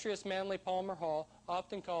 illustrious Manly Palmer Hall,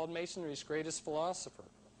 often called Masonry's greatest philosopher.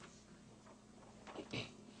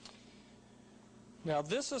 Now,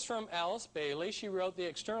 this is from Alice Bailey. She wrote The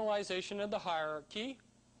Externalization of the Hierarchy,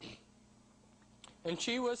 and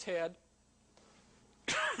she was head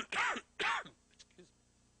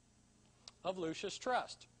of Lucius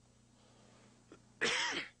Trust. And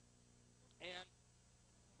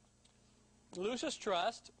Lucius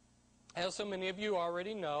Trust, as so many of you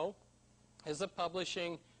already know, is a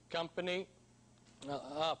publishing company.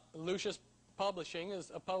 Lucius Publishing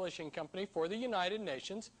is a publishing company for the United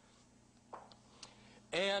Nations.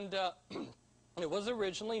 And it was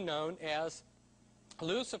originally known as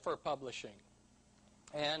Lucifer Publishing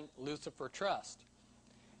and Lucifer Trust.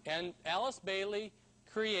 And Alice Bailey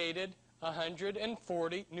created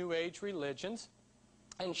 140 New Age religions.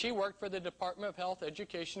 And she worked for the Department of Health,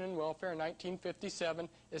 Education, and Welfare in 1957,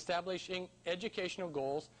 establishing educational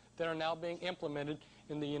goals that are now being implemented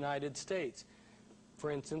in the United States.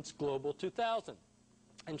 For instance, Global 2000.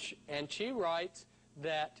 And she writes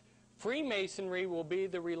that Freemasonry will be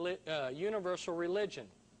the universal religion.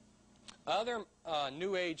 Other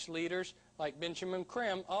New Age leaders, like Benjamin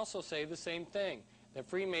Krim, also say the same thing, that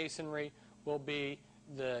Freemasonry will be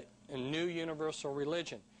the new universal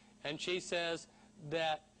religion. And she says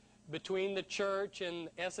that between the church and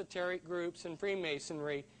esoteric groups and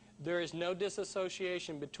Freemasonry, there is no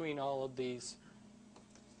disassociation between all of these.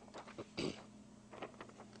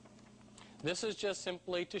 This is just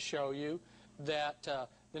simply to show you that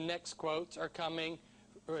the next quotes are coming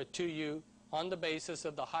to you on the basis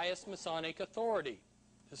of the highest Masonic authority.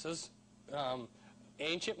 This is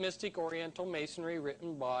Ancient Mystic Oriental Masonry,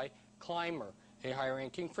 written by Clymer, a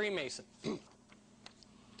high-ranking Freemason.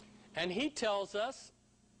 And he tells us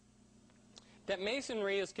that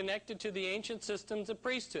Masonry is connected to the ancient systems of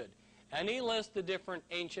priesthood. And he lists the different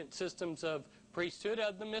ancient systems of priesthood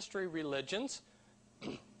of the mystery religions.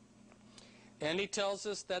 And he tells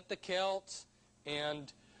us that the Celts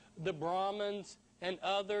and the Brahmins and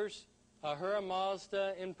others, Ahura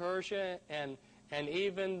Mazda in Persia, and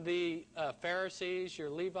even the Pharisees, your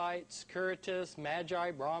Levites, Curites,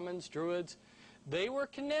 Magi, Brahmins, Druids, they were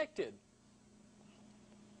connected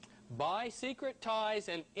by secret ties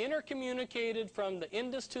and intercommunicated from the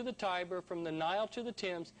Indus to the Tiber, from the Nile to the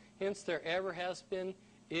Thames. Hence there ever has been,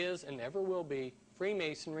 is, and ever will be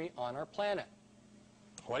Freemasonry on our planet.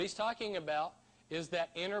 What he's talking about is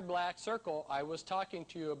that inner black circle I was talking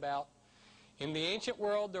to you about. In the ancient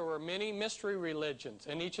world, there were many mystery religions,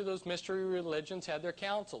 and each of those mystery religions had their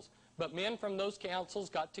councils. But men from those councils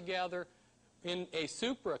got together in a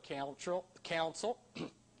supra-council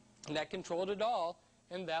that controlled it all,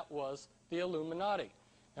 and that was the Illuminati.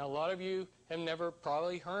 Now, a lot of you have never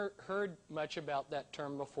probably heard much about that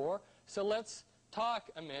term before, so let's talk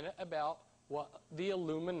a minute about what the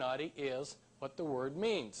Illuminati is, what the word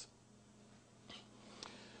means.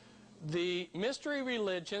 The mystery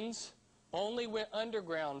religions only went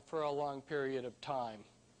underground for a long period of time.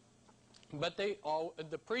 But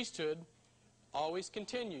the priesthood always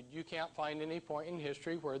continued. You can't find any point in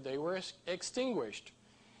history where they were extinguished.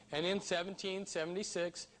 And in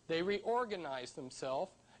 1776, they reorganized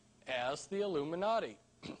themselves as the Illuminati.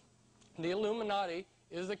 The Illuminati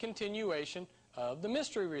is a continuation of the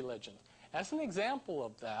mystery religions. As an example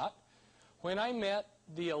of that, when I met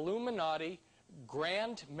the Illuminati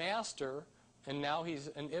Grand Master, and now he's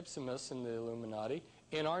an Ipsimus in the Illuminati,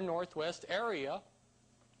 in our Northwest area,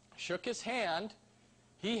 shook his hand,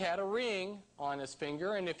 he had a ring on his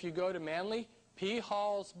finger, and if you go to Manly P.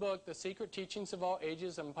 Hall's book, The Secret Teachings of All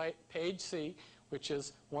Ages, on page C, which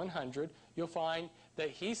is 100, you'll find that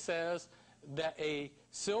he says that a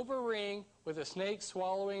silver ring with a snake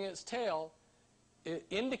swallowing its tail, it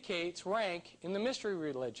indicates rank in the mystery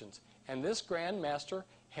religions. And this Grand Master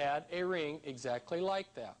had a ring exactly like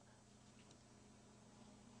that.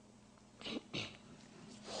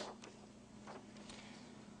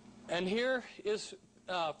 And here is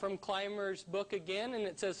from Clymer's book again, and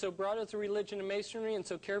it says, so broad is the religion of Masonry, and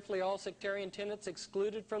so carefully all sectarian tenets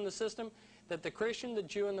excluded from the system, that the Christian, the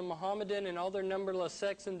Jew, and the Mohammedan, and all their numberless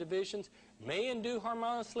sects and divisions, may and do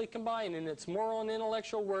harmoniously combine in its moral and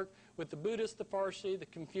intellectual work with the Buddhist, the Parsi, the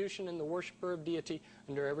Confucian, and the worshiper of deity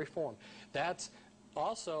under every form. That's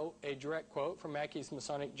also a direct quote from Mackey's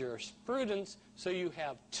Masonic Jurisprudence. So you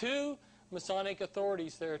have two Masonic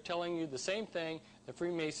authorities that are telling you the same thing, that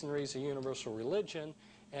Freemasonry is a universal religion.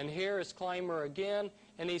 And here is Clymer again,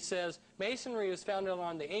 and he says, Masonry was founded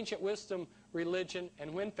on the ancient wisdom religion,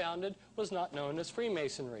 and when founded was not known as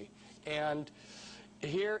Freemasonry. And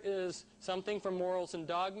here is something from Morals and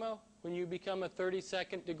Dogma. When you become a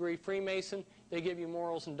 32nd degree Freemason, they give you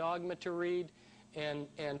Morals and Dogma to read and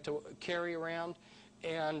to carry around.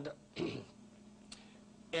 And,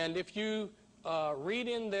 and if you read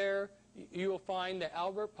in there, you will find that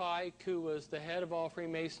Albert Pike, who was the head of all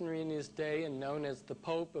Freemasonry in his day and known as the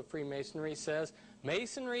Pope of Freemasonry, says,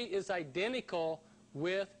 Masonry is identical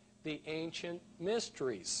with the ancient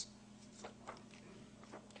mysteries.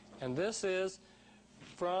 And this is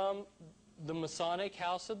from the Masonic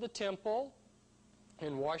House of the Temple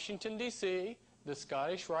in Washington, D.C., the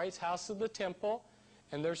Scottish Rites House of the Temple.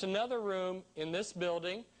 And there's another room in this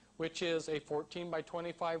building, which is a 14 by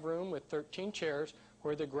 25 room with 13 chairs,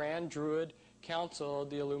 where the Grand Druid Council of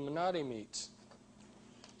the Illuminati meets.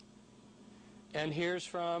 And here's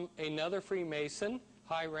from another Freemason,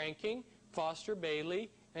 high-ranking, Foster Bailey,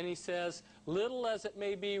 and he says, little as it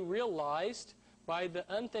may be realized by the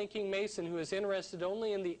unthinking Mason who is interested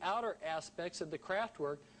only in the outer aspects of the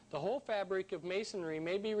craftwork, the whole fabric of Masonry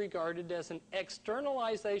may be regarded as an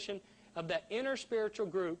externalization of that inner spiritual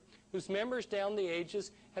group whose members down the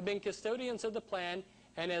ages have been custodians of the plan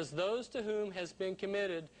and as those to whom has been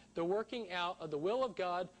committed the working out of the will of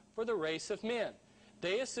God for the race of men.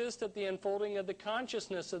 They assist at the unfolding of the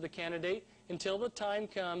consciousness of the candidate until the time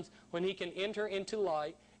comes when he can enter into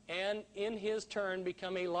light and in his turn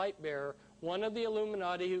become a light bearer, one of the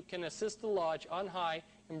Illuminati who can assist the lodge on high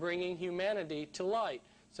in bringing humanity to light.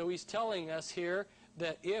 So he's telling us here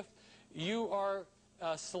that if you are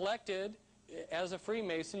selected as a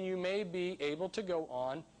Freemason, you may be able to go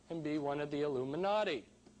on and be one of the Illuminati.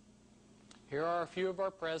 Here are a few of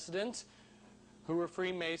our presidents who were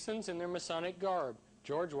Freemasons in their Masonic garb.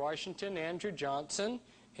 George Washington, Andrew Johnson,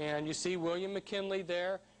 and you see William McKinley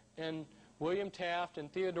there, and William Taft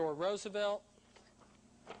and Theodore Roosevelt,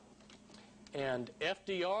 and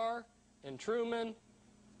FDR, and Truman,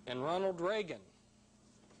 and Ronald Reagan.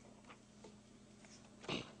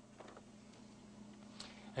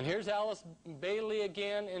 And here's Alice Bailey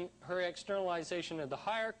again in her externalization of the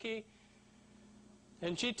hierarchy.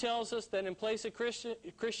 And she tells us that in place of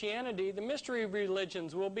Christianity, the mystery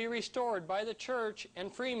religions will be restored by the church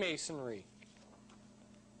and Freemasonry.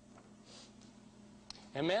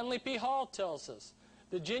 And Manly P. Hall tells us,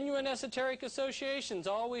 the genuine esoteric associations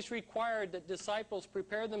always required that disciples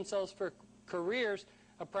prepare themselves for careers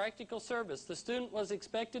of practical service. The student was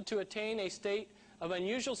expected to attain a state of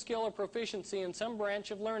unusual skill or proficiency in some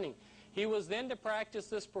branch of learning. He was then to practice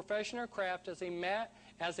this profession or craft as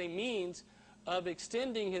a means of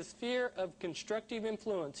extending his sphere of constructive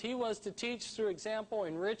influence. He was to teach through example,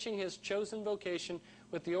 enriching his chosen vocation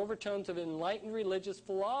with the overtones of enlightened religious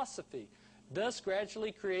philosophy, thus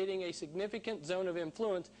gradually creating a significant zone of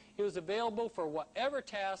influence. He was available for whatever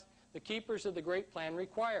task the keepers of the great plan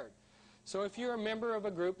required. So if you're a member of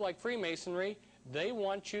a group like Freemasonry, they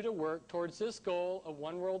want you to work towards this goal of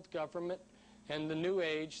one world government and the New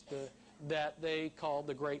Age that they call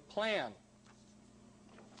the Great Plan.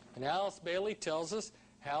 And Alice Bailey tells us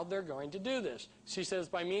how they're going to do this. She says,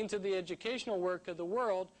 by means of the educational work of the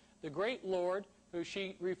world, the great Lord, who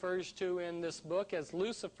she refers to in this book as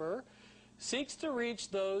Lucifer, seeks to reach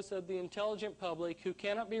those of the intelligent public who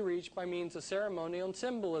cannot be reached by means of ceremonial and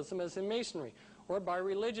symbolism as in Masonry, or by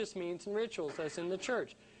religious means and rituals as in the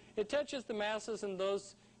church. It touches the masses and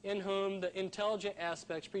those in whom the intelligent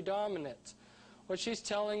aspects predominate. What she's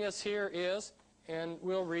telling us here is, and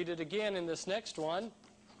we'll read it again in this next one,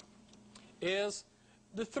 is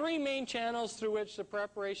the three main channels through which the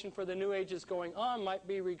preparation for the New Age is going on might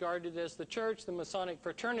be regarded as the church, the Masonic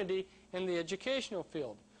fraternity, and the educational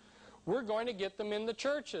field. We're going to get them in the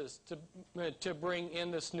churches to bring in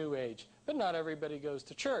this New Age. But not everybody goes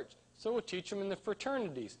to church. So we'll teach them in the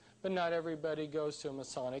fraternities. But not everybody goes to a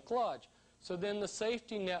Masonic lodge. So then the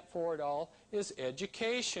safety net for it all is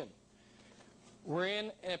education. We're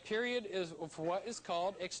in a period of what is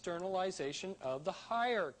called externalization of the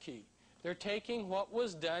hierarchy. They're taking what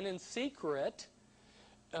was done in secret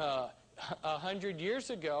 100 years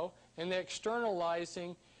ago, and they're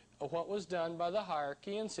externalizing what was done by the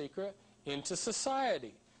hierarchy in secret into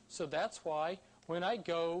society. So that's why when I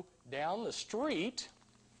go down the street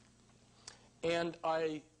and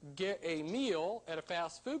I get a meal at a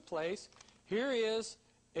fast food place, here is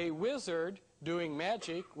a wizard doing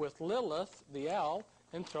magic with Lilith, the owl,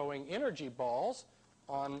 and throwing energy balls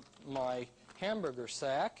on my hamburger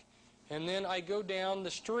sack. And then I go down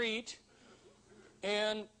the street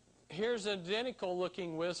and here's an identical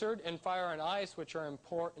looking wizard, and fire and ice, which are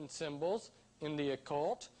important symbols in the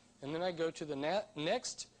occult. And then I go to the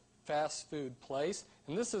next fast food place,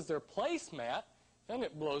 and this is their placemat, and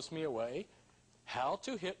it blows me away. How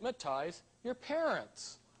to hypnotize your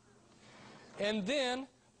parents. And then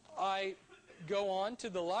I go on to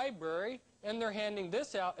the library, and they're handing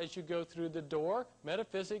this out as you go through the door,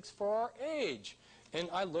 Metaphysics for Our Age. And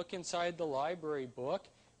I look inside the library book,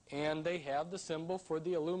 and they have the symbol for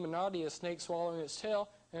the Illuminati, a snake swallowing its tail,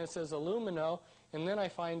 and it says Illumino. And then I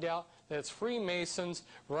find out that it's Freemasons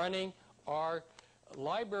running our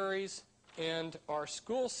libraries and our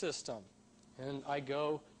school system. And I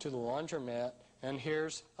go to the laundromat, and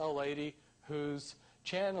here's a lady who's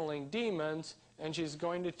channeling demons, and she's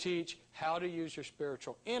going to teach how to use your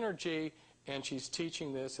spiritual energy, and she's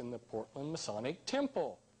teaching this in the Portland Masonic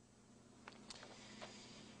Temple.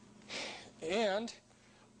 And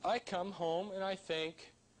I come home and I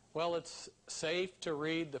think, well, it's safe to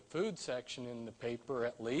read the food section in the paper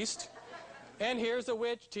at least. And here's a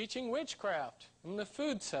witch teaching witchcraft in the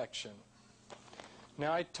food section.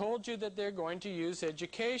 Now, I told you that they're going to use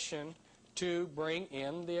education to bring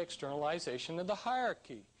in the externalization of the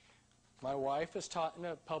hierarchy. My wife is taught in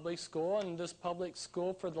a public school, and this public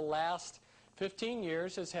school for the last 15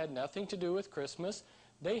 years has had nothing to do with Christmas.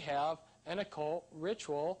 They have an occult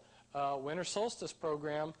ritual winter solstice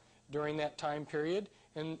program during that time period.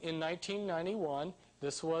 And in 1991,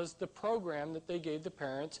 this was the program that they gave the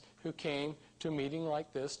parents who came to a meeting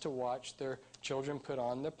like this to watch their children put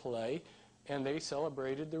on the play. And they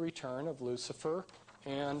celebrated the return of Lucifer.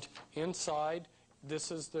 And inside,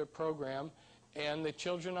 this is the program. And the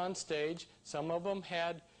children on stage, some of them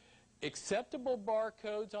had acceptable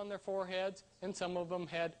barcodes on their foreheads, and some of them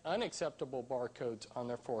had unacceptable barcodes on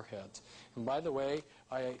their foreheads. And by the way,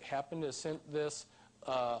 I happened to send this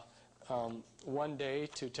one day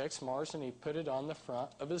to Tex Mars, and he put it on the front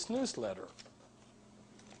of his newsletter.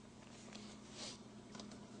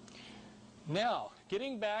 Now,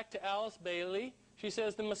 getting back to Alice Bailey, she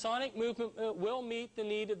says, the Masonic movement will meet the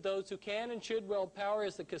need of those who can and should wield power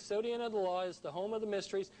as the custodian of the law, as the home of the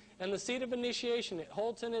mysteries, and the seat of initiation. It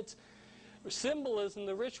holds in its symbolism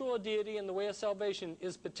the ritual of deity, and the way of salvation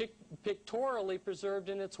is pictorially preserved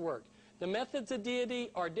in its work. The methods of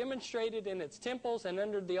deity are demonstrated in its temples, and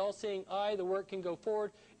under the all-seeing eye, the work can go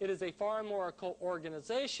forward. It is a far more occult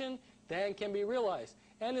organization than can be realized,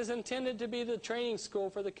 and is intended to be the training school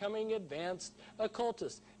for the coming advanced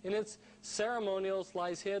occultists. In its ceremonials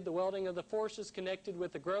lies hid the welding of the forces connected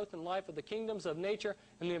with the growth and life of the kingdoms of nature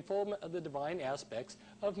and the unfoldment of the divine aspects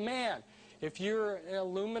of man. If you're an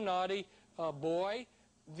Illuminati boy,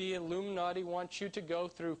 the Illuminati wants you to go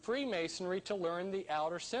through Freemasonry to learn the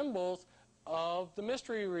outer symbols of the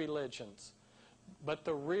mystery religions. But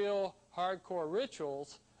the real hardcore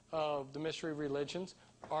rituals of the mystery religions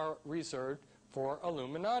are reserved for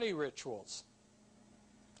Illuminati rituals,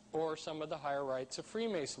 or some of the higher rites of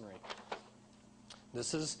Freemasonry.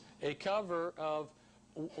 This is a cover of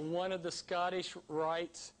one of the Scottish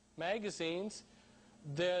Rites magazines.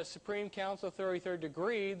 The Supreme Council of 33rd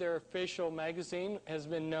Degree, their official magazine, has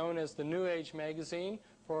been known as the New Age magazine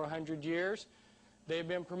for 100 years. They've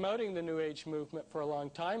been promoting the New Age movement for a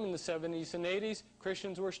long time. In the 70s and 80s,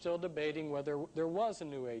 Christians were still debating whether there was a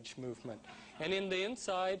New Age movement. And in the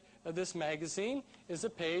inside of this magazine is a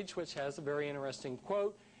page which has a very interesting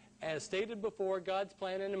quote. As stated before, God's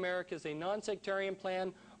plan in America is a non-sectarian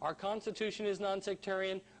plan. Our Constitution is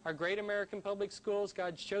non-sectarian. Our great American public schools,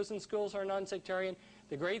 God's chosen schools, are non-sectarian.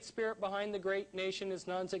 The great spirit behind the great nation is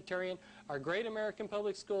non-sectarian. Our great American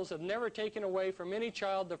public schools have never taken away from any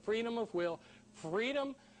child the freedom of will,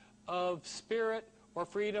 freedom of spirit, or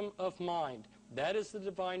freedom of mind. That is the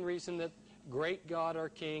divine reason that great God, our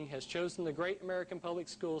King, has chosen the great American public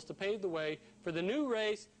schools to pave the way for the new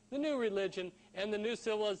race, the new religion, and the new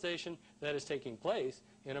civilization that is taking place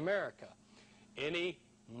in America. Any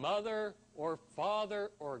mother or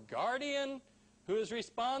father or guardian who is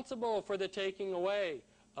responsible for the taking away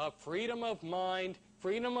of freedom of mind,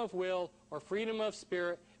 freedom of will, or freedom of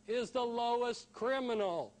spirit is the lowest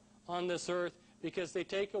criminal on this earth, because they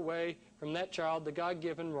take away from that child the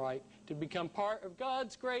God-given right to become part of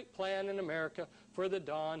God's great plan in America for the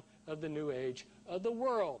dawn of the new age of the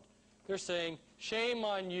world. They're saying, shame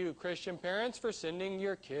on you, Christian parents, for sending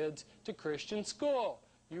your kids to Christian school.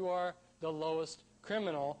 You are the lowest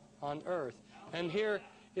criminal on earth. And here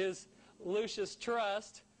is Lucius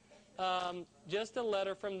Trust, just a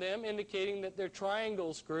letter from them indicating that their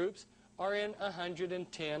triangles groups are in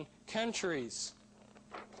 110 countries.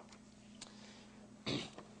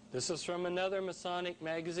 This is from another Masonic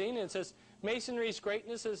magazine. It says, Masonry's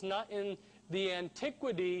greatness is not in the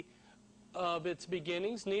antiquity of its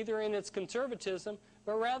beginnings, neither in its conservatism,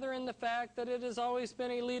 but rather in the fact that it has always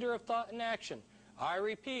been a leader of thought and action. I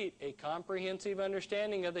repeat, a comprehensive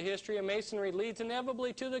understanding of the history of Masonry leads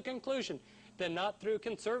inevitably to the conclusion that not through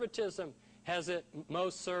conservatism has it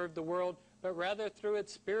most served the world, but rather through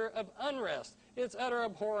its spirit of unrest, its utter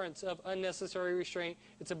abhorrence of unnecessary restraint,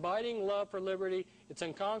 its abiding love for liberty, its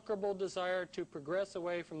unconquerable desire to progress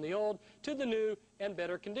away from the old to the new and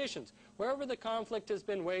better conditions. Wherever the conflict has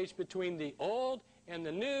been waged between the old and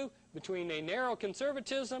the new, between a narrow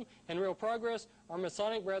conservatism and real progress, our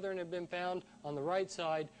Masonic brethren have been found on the right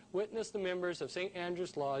side. Witness the members of St.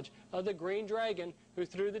 Andrew's Lodge of the Green Dragon who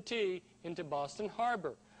threw the tea into Boston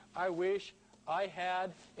Harbor. I wish I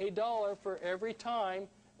had $1 for every time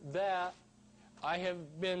that I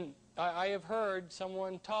have heard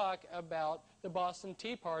someone talk about the Boston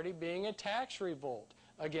Tea Party being a tax revolt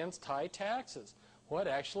against high taxes. What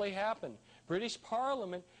actually happened? British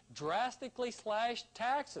Parliament drastically slashed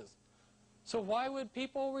taxes. So why would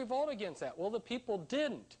people revolt against that? Well, the people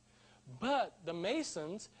didn't. But the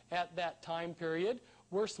Masons at that time period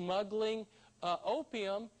were smuggling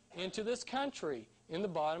opium into this country in the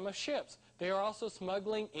bottom of ships. They are also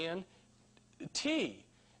smuggling in tea.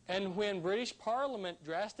 And when British Parliament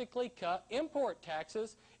drastically cut import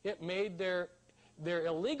taxes, it made their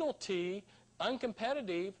illegal tea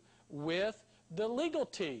uncompetitive with the legal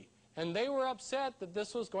tea. And they were upset that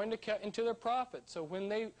this was going to cut into their profit. So when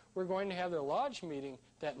they were going to have their lodge meeting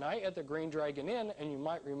that night at the Green Dragon Inn, and you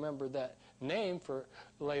might remember that name for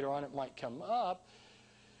later on it might come up,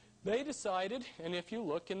 they decided, and if you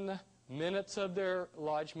look in the minutes of their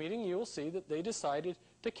lodge meeting, you will see that they decided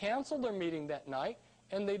to cancel their meeting that night,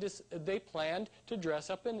 and they planned to dress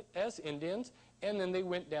up as Indians, and then they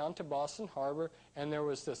went down to Boston Harbor, and there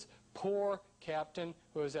was this poor captain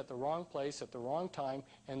who was at the wrong place at the wrong time,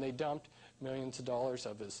 and they dumped millions of dollars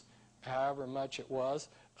of his, however much it was,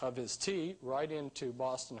 of his tea right into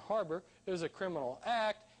Boston Harbor. It was a criminal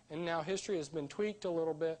act, and now history has been tweaked a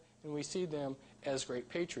little bit, and we see them as great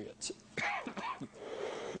patriots.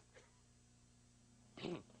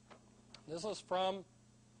 This is from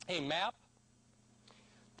a map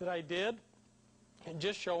that I did,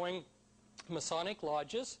 just showing Masonic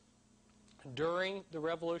lodges during the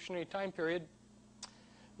Revolutionary time period.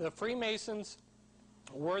 The Freemasons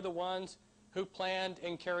were the ones who planned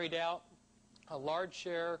and carried out a large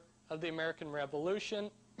share of the American Revolution,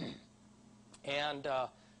 and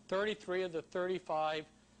 33 of the 35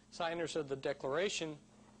 signers of the Declaration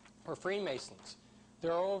were Freemasons.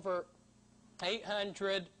 There are over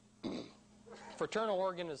 800 fraternal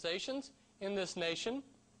organizations in this nation.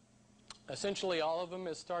 Essentially all of them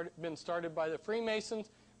have been started by the Freemasons.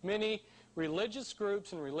 Many religious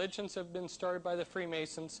groups and religions have been started by the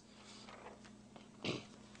Freemasons.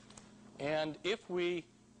 And if we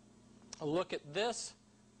look at this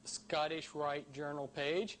Scottish Rite Journal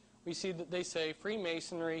page, we see that they say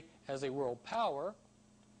Freemasonry as a world power.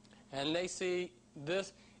 And they see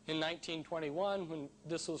this in 1921, when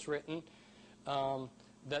this was written,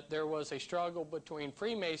 that there was a struggle between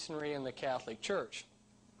Freemasonry and the Catholic Church.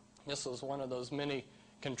 This was one of those many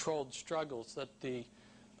controlled struggles that the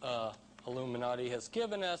Illuminati has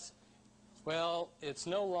given us. Well, it's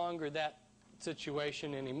no longer that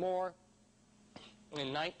situation anymore.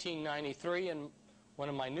 In 1993, in one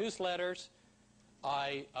of my newsletters,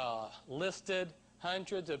 I listed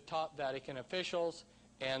hundreds of top Vatican officials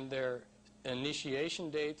and their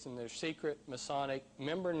initiation dates and their secret Masonic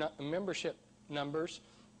membership numbers.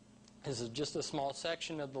 This is just a small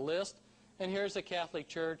section of the list. And here's the Catholic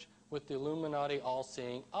Church with the Illuminati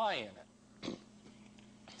all-seeing eye in it.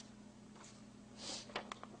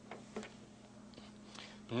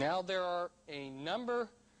 Now there are a number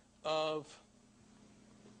of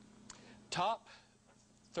top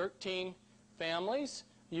 13 families.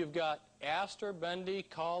 You've got Astor, Bundy,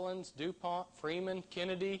 Collins, DuPont, Freeman,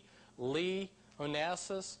 Kennedy, Lee,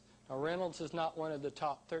 Onassis. Now Reynolds is not one of the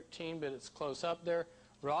top 13, but it's close up there.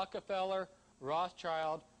 Rockefeller,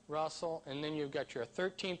 Rothschild, Russell, and then you've got your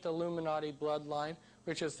 13th Illuminati bloodline,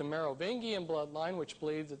 which is the Merovingian bloodline, which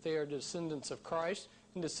believes that they are descendants of Christ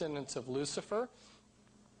and descendants of Lucifer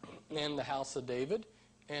and the House of David.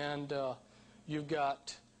 And you've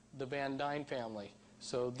got the Van Dyne family.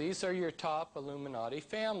 So these are your top Illuminati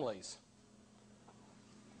families.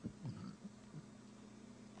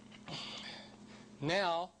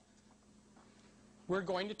 Now, we're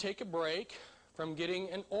going to take a break from getting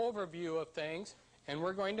an overview of things, and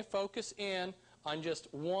we're going to focus in on just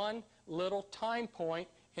one little time point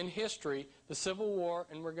in history, the Civil War,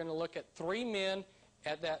 and we're going to look at 3 men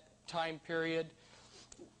at that time period.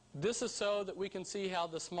 This is so that we can see how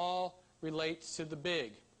the small relates to the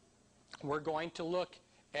big. we're going to look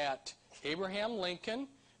at Abraham Lincoln,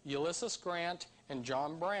 Ulysses Grant, and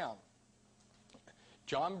John Brown.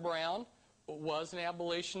 John Brown was an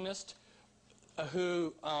abolitionist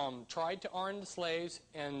who tried to arm the slaves,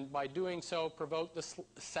 and by doing so provoked the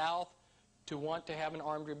South to want to have an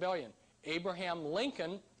armed rebellion. Abraham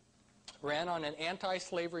Lincoln ran on an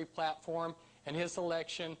anti-slavery platform, and his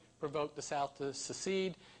election provoked the South to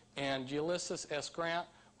secede, and Ulysses S. Grant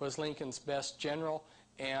was Lincoln's best general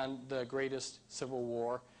and the greatest Civil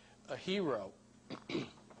War hero.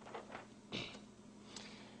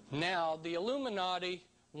 Now, the Illuminati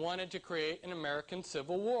wanted to create an American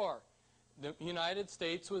Civil War. The United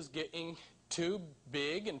States was getting too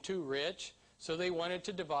big and too rich, so they wanted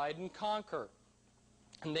to divide and conquer.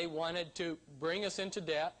 And they wanted to bring us into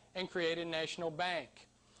debt and create a national bank.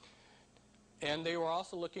 And they were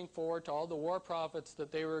also looking forward to all the war profits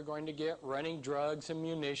that they were going to get running drugs and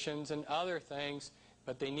munitions and other things,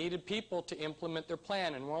 but they needed people to implement their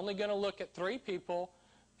plan. And we're only going to look at 3 people,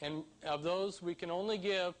 and of those we can only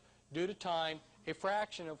give, due to time, a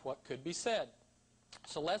fraction of what could be said.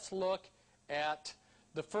 So let's look at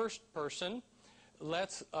the first person.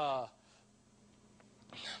 Let's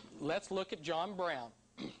look at John Brown.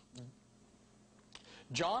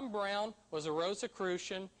 John Brown was a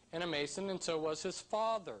Rosicrucian and a Mason, and so was his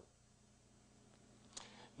father.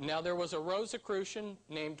 Now, there was a Rosicrucian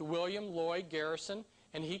named William Lloyd Garrison,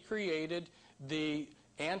 and he created the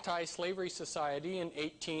Anti-Slavery Society in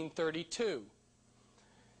 1832.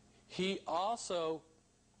 He also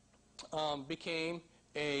became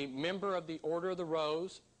a member of the Order of the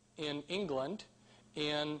Rose in England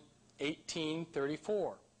in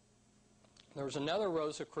 1834. There was another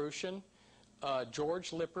Rosicrucian,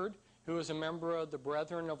 George Lippard, who was a member of the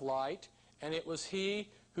Brethren of Light, and it was he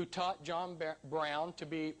who taught John Brown to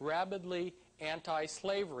be rabidly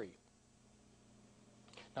anti-slavery.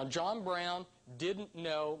 Now, John Brown didn't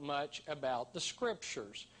know much about the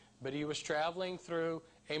Scriptures, but he was traveling through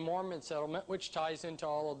a Mormon settlement, which ties into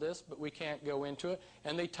all of this, but we can't go into it,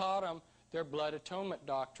 and they taught him their blood atonement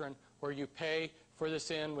doctrine, where you pay for the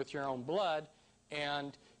sin with your own blood.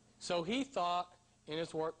 And so he thought in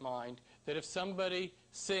his warped mind that if somebody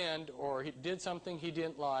sinned or he did something he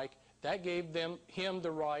didn't like, that gave him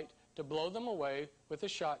the right to blow them away with a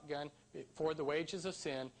shotgun, for the wages of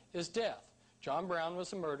sin is death. John Brown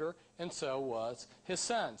was a murderer, and so was his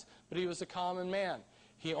sons. But he was a common man.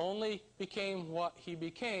 He only became what he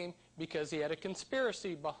became because he had a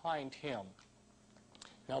conspiracy behind him.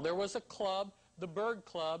 Now, there was a club, the Bird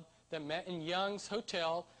Club, that met in Young's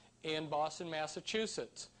Hotel in Boston,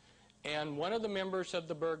 Massachusetts. And one of the members of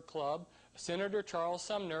the Bird Club, Senator Charles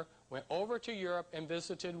Sumner, went over to Europe and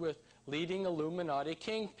visited with leading Illuminati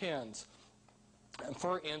kingpins.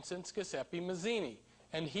 For instance, Giuseppe Mazzini.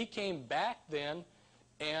 And he came back then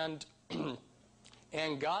and,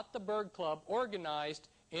 and got the Bird Club organized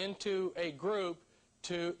into a group,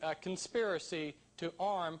 to a conspiracy to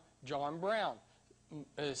arm John Brown.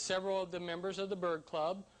 Several of the members of the Bird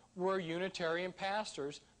Club were Unitarian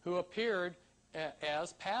pastors who appeared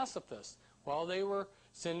as pacifists while they were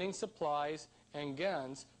sending supplies and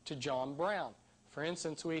guns to John Brown. For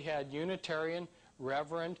instance, we had Unitarian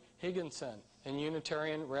Reverend Higginson and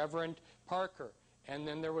Unitarian Reverend Parker. And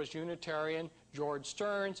then there was Unitarian George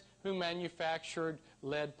Stearns, who manufactured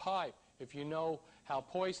lead pipe. If you know how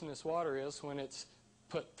poisonous water is when it's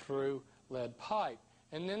put through lead pipe.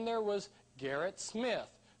 And then there was Garrett Smith,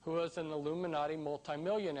 who was an Illuminati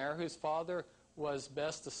multimillionaire whose father was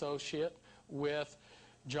best associate with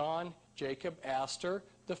John Jacob Astor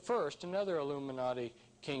I, another Illuminati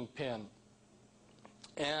kingpin.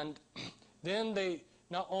 And then they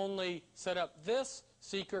not only set up this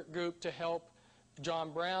secret group to help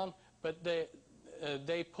John Brown, but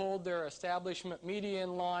they pulled their establishment media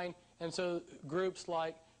in line, and so groups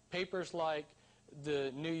like, papers like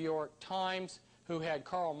the New York Times, who had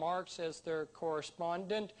Karl Marx as their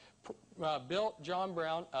correspondent, built John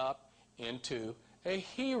Brown up into a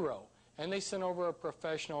hero. And they sent over a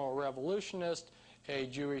professional revolutionist, a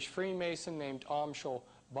Jewish Freemason named Amschel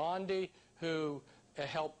Bondi, who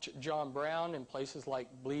helped John Brown in places like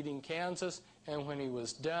Bleeding, Kansas, and when he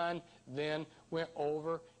was done, then went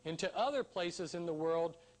over into other places in the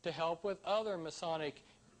world to help with other Masonic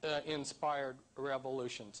inspired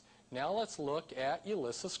revolutions. Now let's look at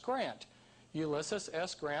Ulysses Grant. Ulysses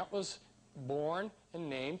S. Grant was born and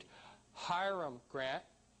named Hiram Grant.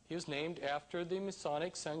 He was named after the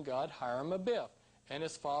Masonic sun god Hiram Abiff, and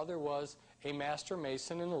his father was a master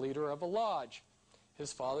mason and a leader of a lodge.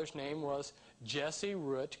 His father's name was Jesse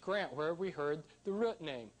Root Grant, where we heard the Root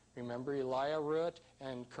name. Remember Elijah Root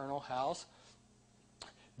and Colonel House?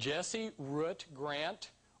 Jesse Root Grant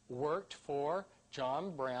worked for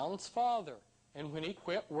John Brown's father. And when he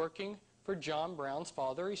quit working for John Brown's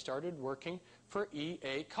father, he started working for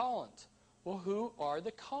E.A. Collins. Well, who are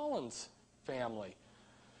the Collins family?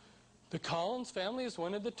 The Collins family is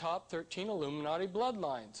one of the top 13 Illuminati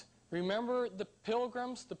bloodlines. Remember the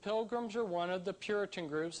Pilgrims? The Pilgrims are one of the Puritan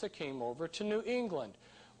groups that came over to New England.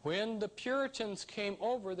 When the Puritans came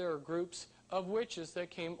over, there were groups of witches that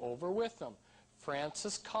came over with them.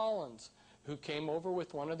 Frances Collins, who came over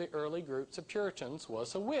with one of the early groups of Puritans,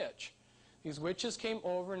 was a witch. These witches came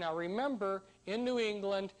over. Now remember, in New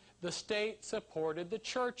England, the state supported the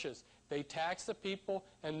churches. They taxed the people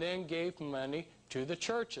and then gave money to the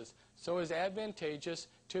churches. So it was advantageous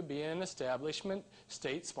to be an establishment,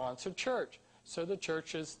 state-sponsored church. So the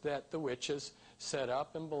churches that the witches set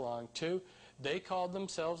up and belonged to, they called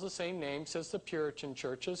themselves the same names as the Puritan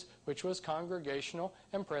churches, which was Congregational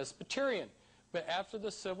and Presbyterian. But after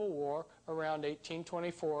the Civil War, around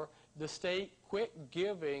 1824, the state quit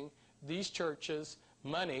giving these churches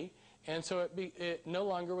money, and so it no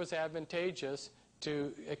longer was advantageous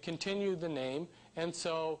to continue the name, and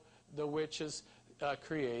so the witches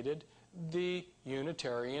created the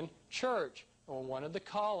Unitarian Church. Well, one of the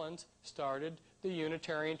Collins started the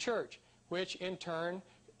Unitarian Church, which in turn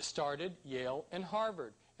started Yale and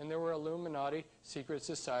Harvard. And there were Illuminati secret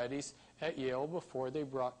societies at Yale before they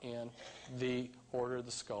brought in the Order of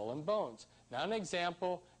the Skull and Bones. Now an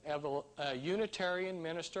example of a Unitarian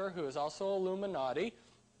minister who is also Illuminati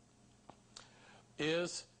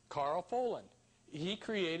is Karl Fohlen. He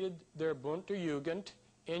created their Bunte Jugend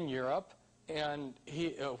in Europe, and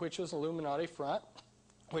which was Illuminati front,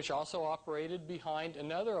 which also operated behind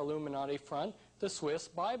another Illuminati front, the Swiss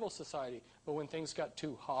Bible Society. But when things got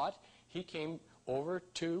too hot, he came over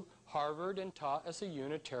to Harvard and taught as a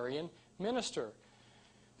Unitarian minister.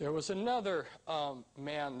 There was another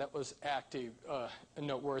man that was active,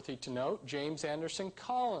 noteworthy to note, James Anderson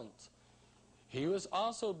Collins. He was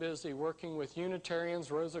also busy working with Unitarians,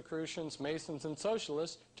 Rosicrucians, Masons, and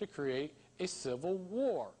Socialists to create a civil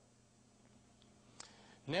war.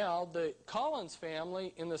 Now, the Collins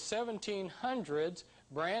family in the 1700s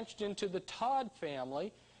branched into the Todd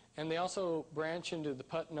family, and they also branched into the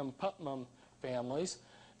Putnam families,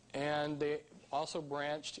 and they also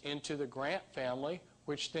branched into the Grant family,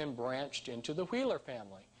 which then branched into the Wheeler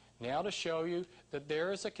family. Now to show you that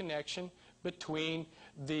there is a connection between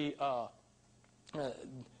the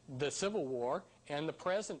Civil War and the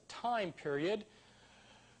present time period.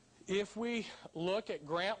 If we look at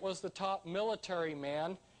Grant was the top military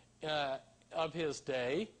man of his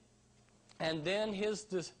day, and then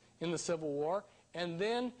in the Civil War, and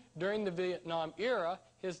then during the Vietnam era,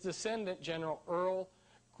 his descendant, General Earl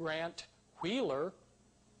Grant Wheeler,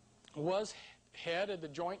 was head of the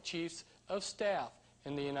Joint Chiefs of Staff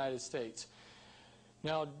in the United States.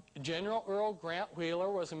 Now, General Earl Grant Wheeler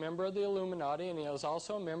was a member of the Illuminati, and he was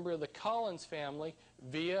also a member of the Collins family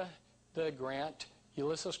via the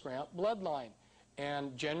Ulysses Grant bloodline.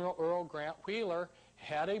 And General Earl Grant Wheeler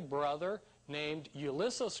had a brother named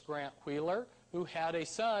Ulysses Grant Wheeler, who had a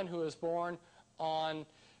son who was born on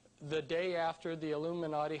the day after the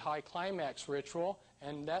Illuminati High Climax ritual,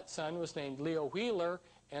 and that son was named Leo Wheeler,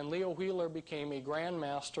 and Leo Wheeler became a Grand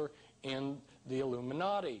Master in the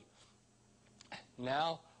Illuminati.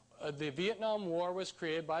 Now, the Vietnam War was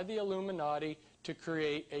created by the Illuminati to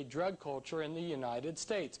create a drug culture in the United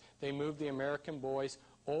States. They moved the American boys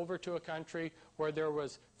over to a country where there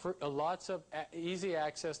was lots of easy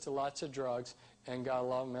access to lots of drugs, and got a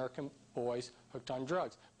lot of American boys hooked on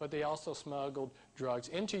drugs. But they also smuggled drugs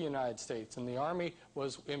into the United States, and the Army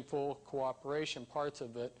was in full cooperation, parts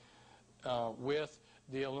of it, with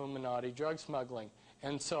the Illuminati drug smuggling.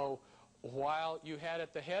 And so while you had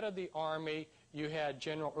at the head of the Army, you had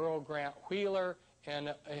General Earl Grant Wheeler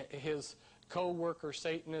and his co-worker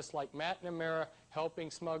Satanists like McNamara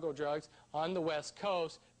helping smuggle drugs on the West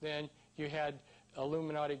Coast, then you had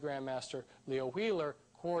Illuminati Grandmaster Leo Wheeler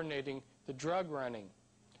coordinating the drug running.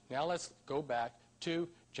 Now let's go back to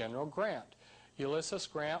General Grant. Ulysses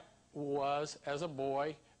Grant was, as a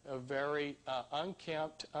boy, a very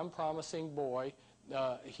unkempt, unpromising boy.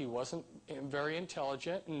 He wasn't very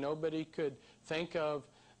intelligent, and nobody could think of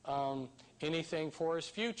anything for his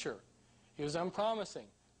future. He was unpromising,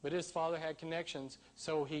 but his father had connections,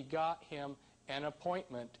 so he got him an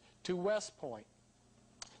appointment to West Point.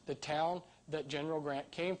 The town that General Grant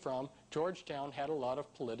came from, Georgetown, had a lot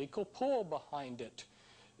of political pull behind it.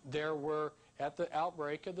 There were, at the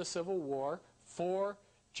outbreak of the Civil War, 4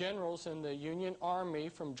 generals in the Union Army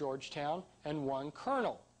from Georgetown and 1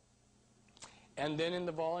 colonel. And then in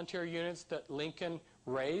the volunteer units that Lincoln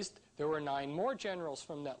raised, there were 9 more generals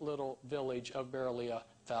from that little village of barely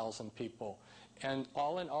 1,000 people. And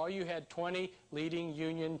all in all, you had 20 leading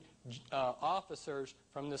Union officers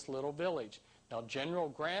from this little village. Now, General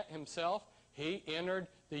Grant himself, he entered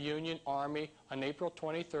the Union Army on April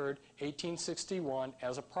 23rd, 1861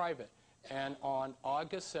 as a private. And on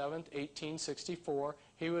August 7th, 1864,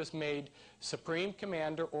 he was made Supreme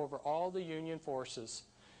Commander over all the Union forces.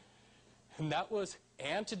 And that was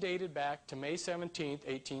antedated back to May 17th,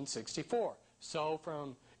 1864. So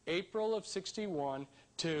from April of 61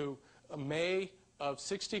 to May of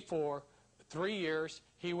 64, 3 years,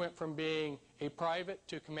 he went from being a private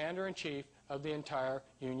to Commander-in-Chief of the entire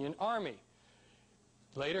Union Army.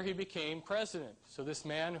 Later he became president. So this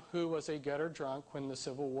man who was a gutter drunk when the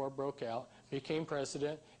Civil War broke out became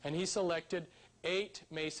president, and he selected 8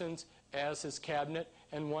 Masons as his cabinet,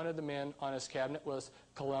 and one of the men on his cabinet was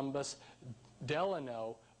Columbus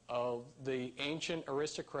Delano of the ancient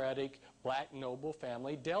aristocratic black noble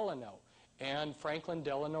family Delano. And Franklin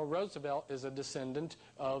Delano Roosevelt is a descendant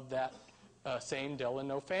of that same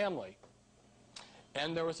Delano family.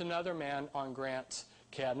 And there was another man on Grant's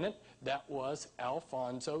cabinet, that was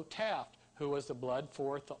Alphonso Taft, who was the blood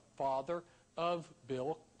father of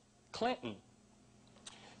Bill Clinton.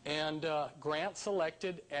 And Grant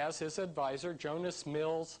selected as his advisor Jonas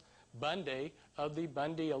Mills Bundy of the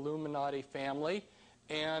Bundy Illuminati family.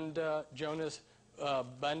 And Jonas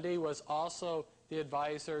Bundy was also the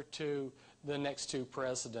advisor to the next 2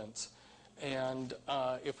 presidents. And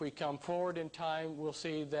if we come forward in time, we'll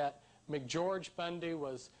see that McGeorge Bundy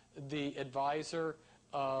was the advisor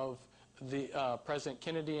of the President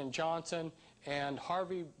Kennedy and Johnson, and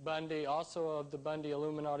Harvey Bundy, also of the Bundy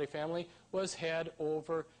Illuminati family, was head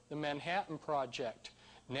over the Manhattan Project.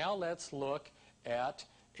 Now let's look at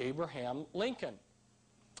Abraham Lincoln.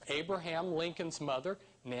 Abraham Lincoln's mother,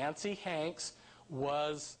 Nancy Hanks,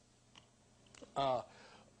 was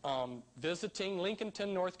visiting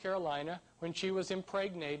Lincolnton, North Carolina, when she was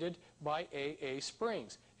impregnated by A.A.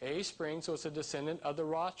 Springs. A.A. Springs was a descendant of the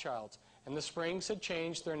Rothschilds, and the Springs had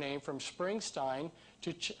changed their name from Springstein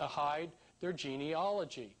to hide their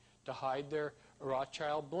genealogy, to hide their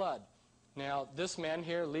Rothschild blood. Now, this man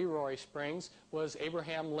here, Leroy Springs, was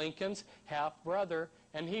Abraham Lincoln's half-brother,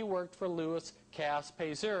 and he worked for Louis Cass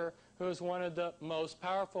Pasteur, who was one of the most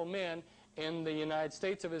powerful men in the United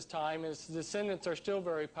States of his time. His descendants are still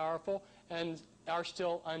very powerful and are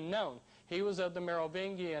still unknown. He was of the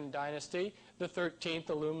Merovingian dynasty, the 13th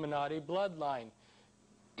Illuminati bloodline.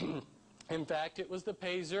 In fact, it was the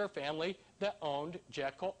Pasteur family that owned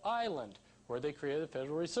Jekyll Island, where they created the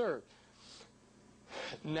Federal Reserve.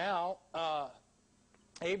 Now,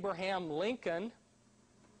 Abraham Lincoln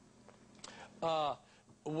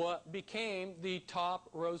became the top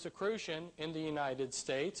Rosicrucian in the United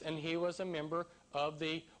States, and he was a member of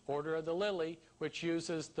the Order of the Lily, which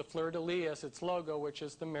uses the fleur-de-lis as its logo, which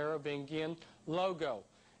is the Merovingian logo.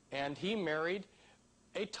 And he married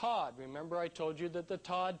a Todd. Remember, I told you that the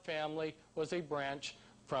Todd family was a branch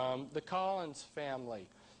from the Collins family.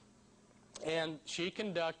 And she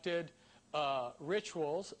conducted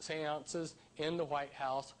rituals, seances, in the White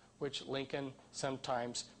House, which Lincoln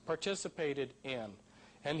sometimes participated in.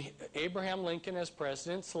 And Abraham Lincoln, as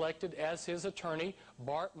president, selected as his attorney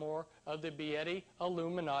Bart Moore of the Beatty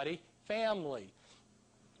Illuminati family.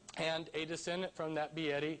 And a descendant from that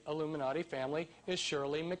Beatty Illuminati family is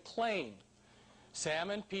Shirley MacLaine.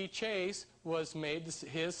 Salmon P. Chase was made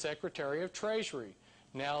his Secretary of Treasury.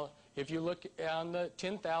 Now, if you look on the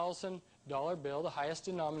 $10,000 bill, the highest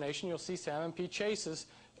denomination, you'll see Salmon P. Chase's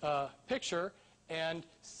picture. And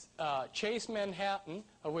Chase Manhattan,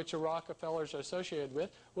 of which the Rockefellers are associated with,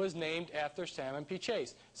 was named after Salmon P.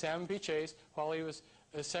 Chase. Salmon P. Chase, while he was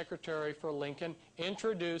a secretary for Lincoln,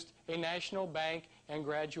 introduced a national bank and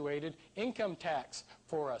graduated income tax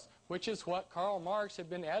for us, which is what Karl Marx had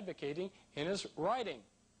been advocating in his writing.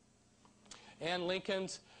 And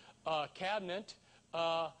Lincoln's cabinet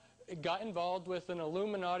got involved with an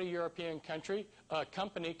Illuminati European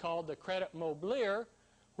company called the Credit Mobilier,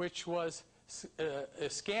 which was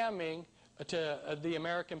scamming to the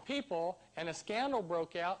American people, and a scandal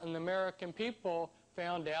broke out, and the American people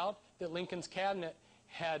found out that Lincoln's cabinet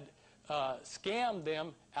had scammed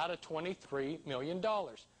them out of $23 million.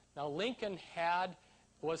 Now, Lincoln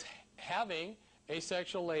was having a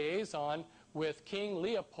sexual liaison with King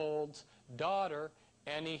Leopold's daughter,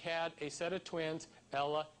 and he had a set of twins,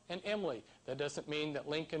 Ella and Emily. That doesn't mean that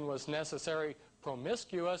Lincoln was necessarily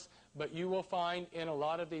promiscuous, but you will find in a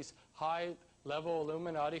lot of these high-level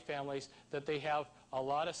Illuminati families that they have a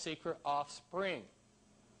lot of secret offspring.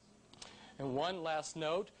 And one last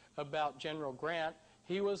note about General Grant,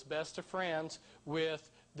 he was best of friends with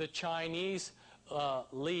the Chinese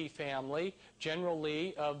Li family. General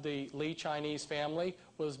Li of the Li Chinese family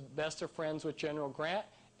was best of friends with General Grant,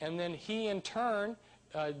 and then he in turn,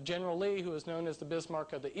 General Li, who is known as the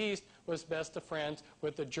Bismarck of the East, was best of friends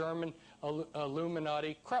with the German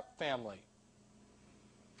Illuminati Krupp family.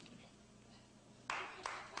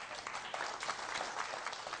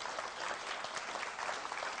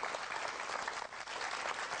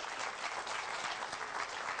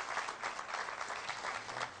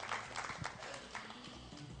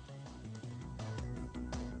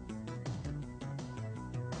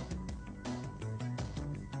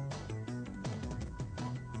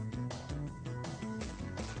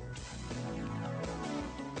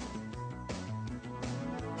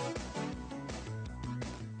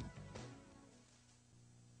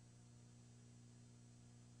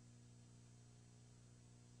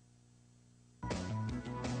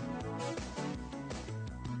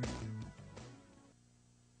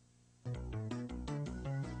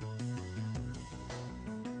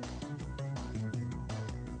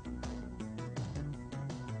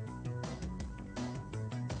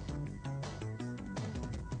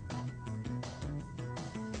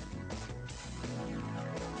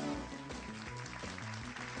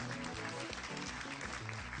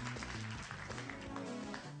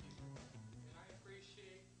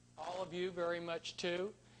 You very much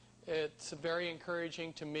too. It's very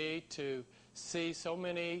encouraging to me to see so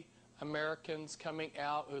many Americans coming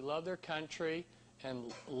out who love their country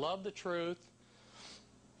and love the truth.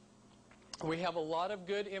 We have a lot of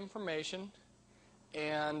good information,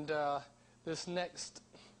 and this next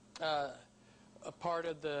part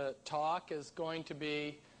of the talk is going to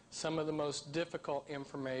be some of the most difficult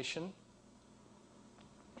information.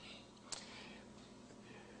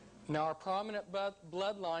 Now, our prominent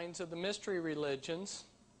bloodlines of the mystery religions,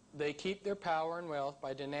 they keep their power and wealth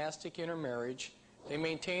by dynastic intermarriage. They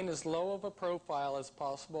maintain as low of a profile as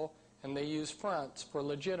possible, and they use fronts for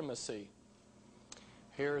legitimacy.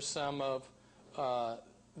 Here's some of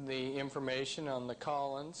the information on the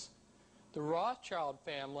Collins. The Rothschild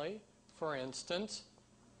family, for instance,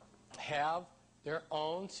 have their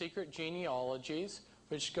own secret genealogies,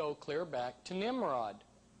 which go clear back to Nimrod.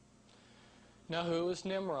 Now, who is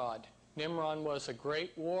Nimrod? Nimrod was a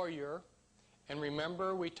great warrior, and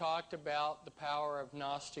remember we talked about the power of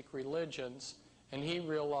Gnostic religions, and he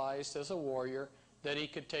realized as a warrior that he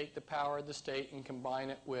could take the power of the state and combine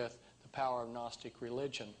it with the power of Gnostic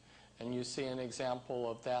religion. And you see an example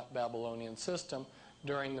of that Babylonian system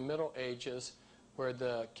during the Middle Ages, where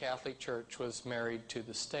the Catholic Church was married to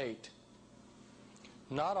the state.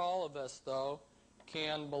 Not all of us, though,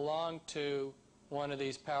 can belong to one of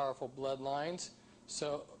these powerful bloodlines.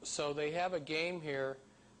 So they have a game here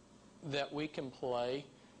that we can play,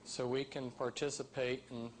 so we can participate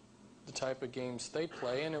in the type of games they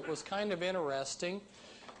play. And it was kind of interesting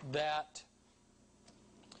that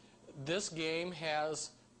this game has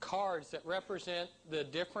cards that represent the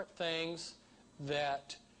different things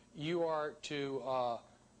that you are to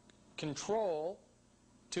control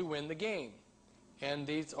to win the game. And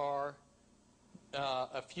these are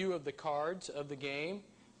a few of the cards of the game,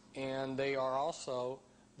 and they are also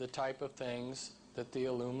the type of things that the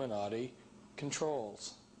Illuminati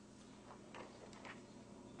controls.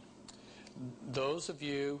 Those of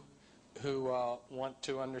you who want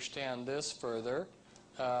to understand this further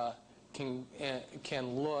can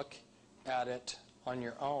look at it on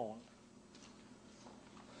your own.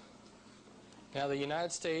 Now, the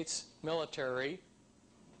United States military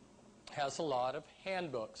has a lot of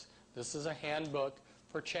handbooks. This is a handbook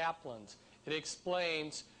for chaplains. It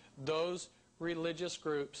explains those religious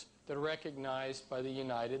groups that are recognized by the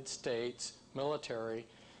United States military.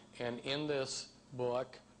 And in this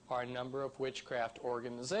book are a number of witchcraft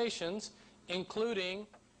organizations, including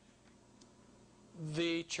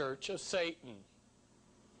the Church of Satan.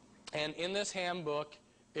 And in this handbook,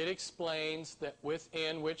 it explains that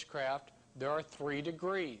within witchcraft there are 3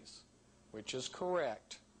 degrees, which is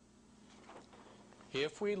correct.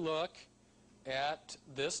 If we look at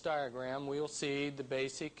this diagram, we'll see the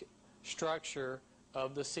basic structure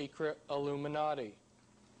of the secret Illuminati.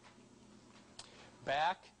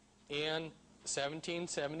 Back in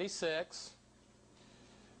 1776,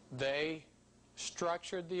 they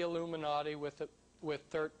structured the Illuminati with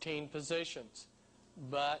 13 positions.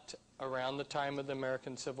 But around the time of the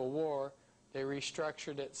American Civil War, they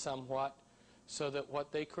restructured it somewhat so that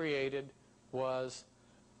what they created was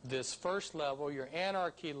this first level, your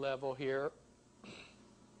anarchy level here,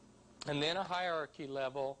 and then a hierarchy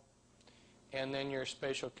level, and then your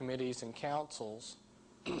special committees and councils.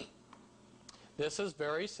 This is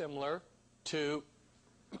very similar to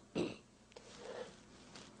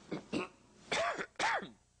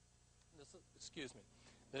excuse me.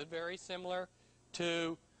 This is very similar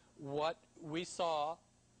to what we saw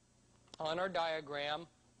on our diagram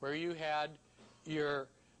where you had your,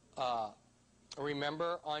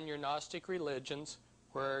 remember on your Gnostic religions,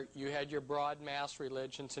 where you had your broad mass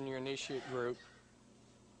religions and your initiate group.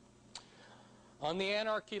 On the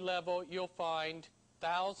anarchy level, you'll find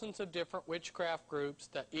thousands of different witchcraft groups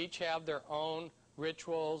that each have their own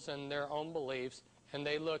rituals and their own beliefs, and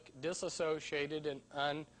they look disassociated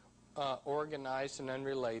and unorganized and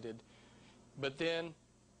unrelated. But then,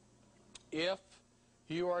 if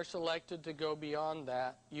you are selected to go beyond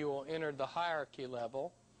that, you will enter the hierarchy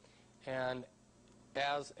level, and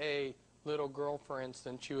as a little girl, for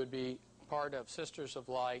instance, you would be part of Sisters of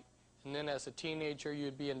Light, and then as a teenager you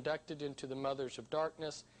would be inducted into the Mothers of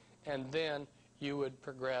Darkness, and then you would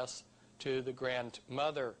progress to the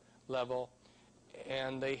Grandmother level.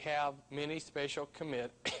 And they have many special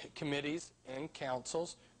committees and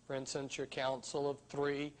councils. For instance, your Council of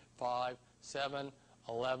 3, 5, 7,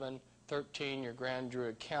 11, 13, your Grand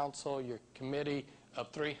Druid Council, your Committee of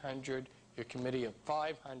 300, your Committee of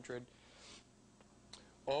 500.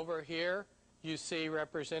 Over here, you see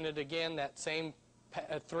represented again that same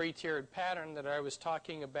three-tiered pattern that I was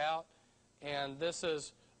talking about, and this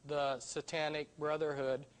is the Satanic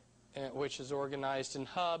Brotherhood, which is organized in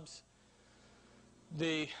hubs.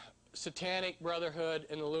 The Satanic Brotherhood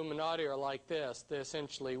and Illuminati are like this. They're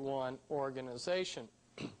essentially one organization,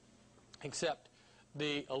 except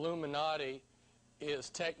the Illuminati is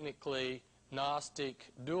technically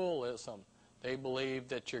Gnostic dualism. They believe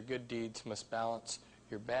that your good deeds must balance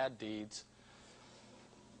your bad deeds.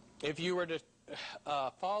 If you were to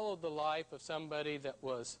follow the life of somebody that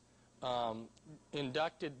was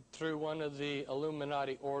inducted through one of the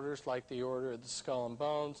Illuminati orders, like the Order of the Skull and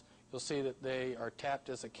Bones, you'll see that they are tapped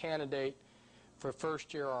as a candidate for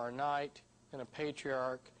first year or night, and a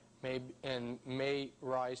patriarch may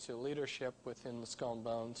rise to leadership within the Skull and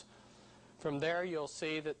Bones. From there, you'll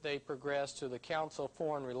see that they progress to the Council of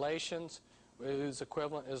Foreign Relations, whose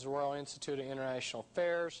equivalent is the Royal Institute of International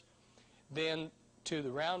Affairs, then to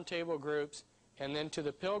the Round Table groups, and then to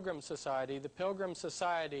the Pilgrim Society. The Pilgrim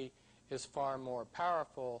Society is far more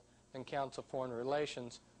powerful than Council of Foreign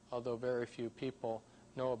Relations, although very few people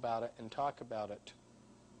know about it and talk about it.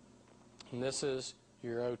 And this is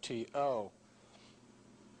your OTO.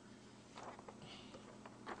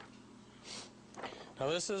 Now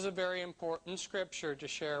this is a very important scripture to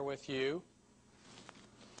share with you.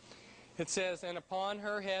 It says, "And upon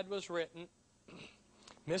her head was written,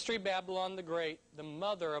 Mystery Babylon the Great, the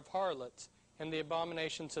mother of harlots and the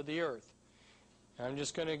abominations of the earth." And I'm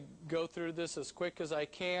just going to go through this as quick as I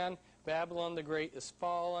can. Babylon the Great is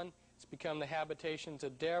fallen. It's become the habitations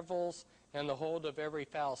of devils and the hold of every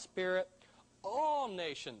foul spirit. All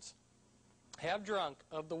nations have drunk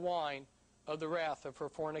of the wine of the wrath of her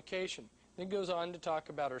fornication. Then it goes on to talk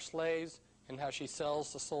about her slaves and how she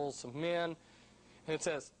sells the souls of men. And it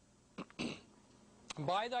says,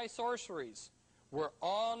 "By thy sorceries were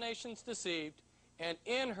all nations deceived, and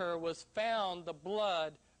in her was found the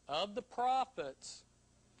blood of the prophets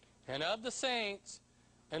and of the saints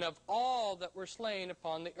and of all that were slain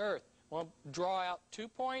upon the earth." I want to draw out 2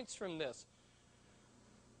 points from this.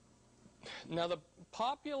 Now, the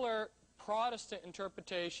popular Protestant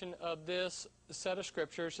interpretation of this set of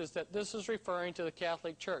scriptures is that this is referring to the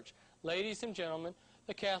Catholic Church. Ladies and gentlemen,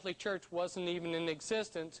 the Catholic Church wasn't even in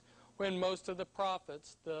existence when most of the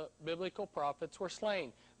prophets, the biblical prophets, were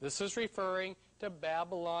slain. This is referring to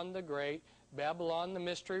Babylon the Great, Babylon the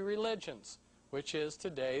mystery religions, which is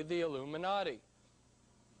today the Illuminati.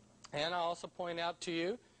 And I'll also point out to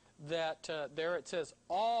you that there it says,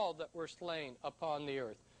 all that were slain upon the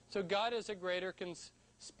earth. So God is a greater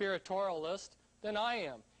conspiratorialist than I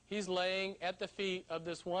am. He's laying at the feet of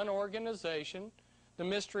this one organization, the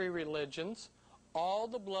mystery religions, all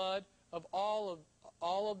the blood of all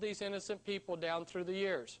of these innocent people down through the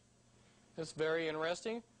years. It's very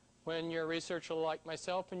interesting when you're a researcher like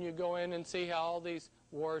myself and you go in and see how all these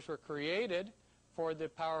wars were created for the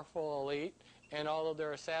powerful elite and all of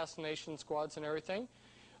their assassination squads and everything.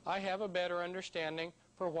 I have a better understanding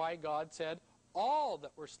for why God said all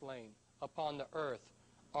that were slain upon the earth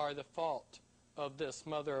are the fault of this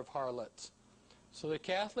mother of harlots. So the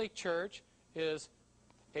Catholic Church is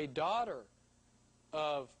a daughter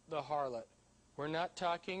of the harlot. We're not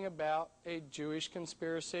talking about a Jewish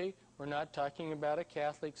conspiracy. We're not talking about a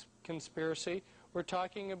Catholic conspiracy. We're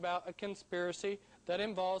talking about a conspiracy that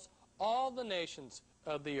involves all the nations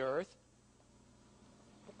of the earth.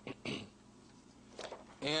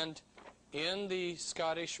 And in the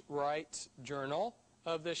Scottish Rites Journal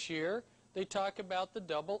of this year, they talk about the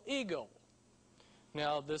double eagle.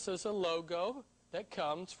 Now, this is a logo that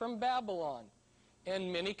comes from Babylon.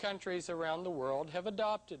 And many countries around the world have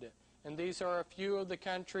adopted it. And these are a few of the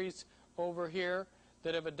countries over here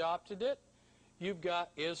that have adopted it. You've got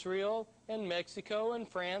Israel and Mexico and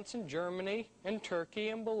France and Germany and Turkey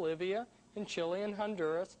and Bolivia and Chile and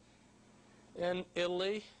Honduras and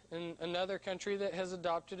Italy, and another country that has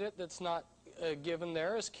adopted it that's not given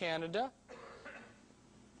there is Canada.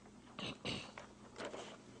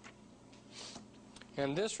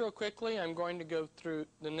 And this real quickly, I'm going to go through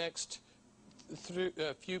the next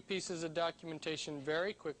a few pieces of documentation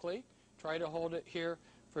very quickly. Try to hold it here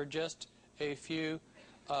for just a few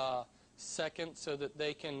seconds so that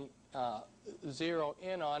they can zero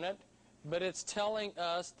in on it. But it's telling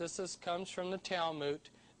us, comes from the Talmud,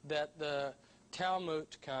 that the Talmud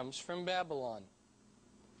comes from Babylon.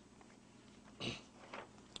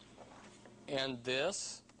 And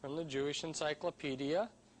this, from the Jewish Encyclopedia,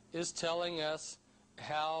 is telling us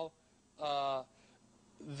how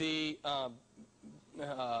the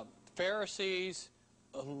Pharisees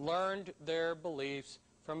learned their beliefs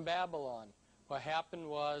from Babylon. What happened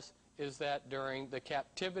is that during the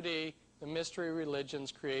captivity, the mystery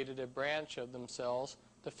religions created a branch of themselves,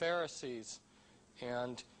 the Pharisees.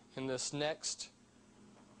 And in this next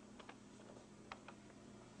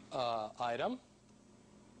item,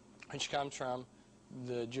 which comes from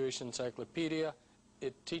the Jewish Encyclopedia,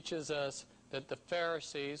 it teaches us that the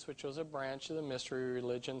Pharisees, which was a branch of the mystery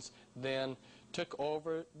religions, then took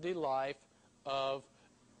over the life of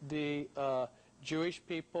the Jewish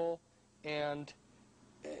people, and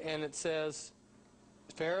it says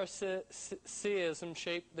Phariseeism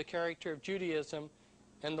shaped the character of Judaism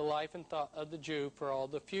and the life and thought of the Jew for all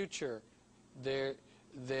the future.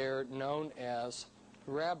 They're known as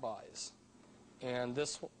rabbis. And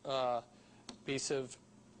this piece of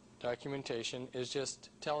documentation is just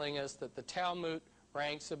telling us that the Talmud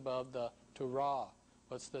ranks above the Torah.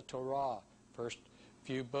 What's the Torah? First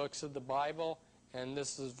few books of the Bible, and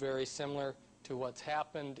this is very similar to what's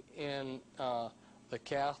happened in the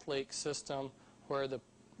Catholic system, where the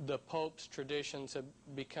Pope's traditions have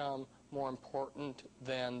become more important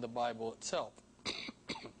than the Bible itself.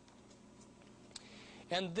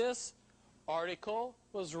 And this article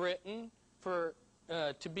was written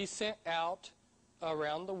to be sent out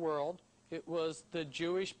around the world. It was the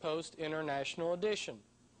Jewish Post International Edition.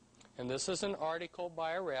 And this is an article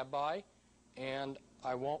by a rabbi, and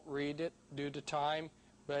I won't read it due to time,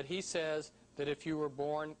 but he says that if you were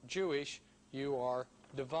born Jewish, you are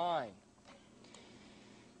divine.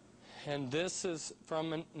 And this is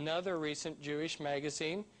from another recent Jewish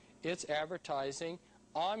magazine. It's advertising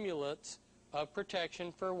amulets of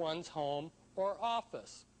protection for one's home or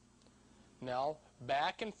office. Now,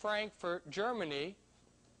 back in Frankfurt, Germany,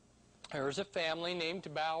 there was a family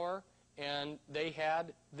named Bauer, and they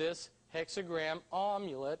had this hexagram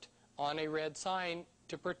amulet on a red sign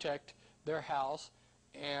to protect their house,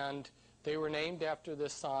 and they were named after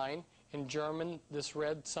this sign. In German, this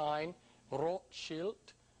red sign, Rothschild,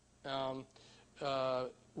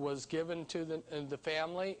 was given to the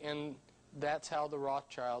family, and that's how the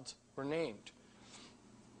Rothschilds were named.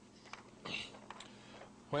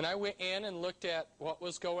 When I went in and looked at what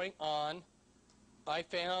was going on, I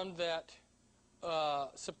found that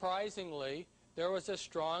surprisingly there was just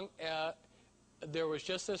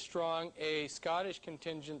as strong a Scottish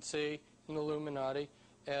contingency in the Illuminati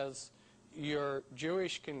as your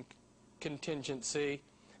Jewish contingency,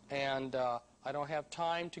 and I don't have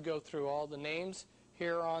time to go through all the names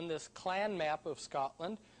here on this clan map of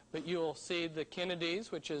Scotland, but you'll see the Kennedys,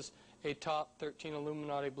 which is a top 13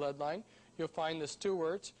 Illuminati bloodline. You'll find the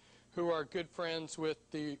Stewarts, who are good friends with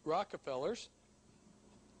the Rockefellers.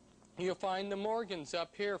 You'll find the Morgans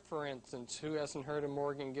up here, for instance. Who hasn't heard of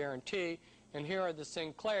Morgan Guarantee? And here are the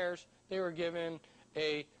Sinclairs. They were given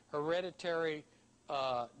a hereditary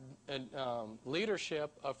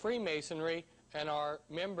leadership of Freemasonry and are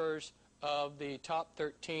members of the top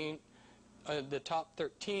 13, the top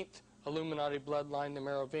 13th Illuminati bloodline, the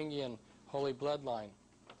Merovingian Holy Bloodline.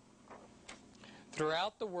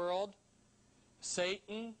 Throughout the world,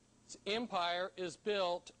 Satan's empire is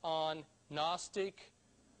built on Gnostic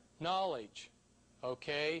knowledge.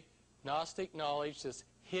 Okay? Gnostic knowledge, this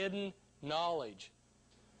hidden knowledge.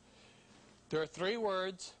 There are three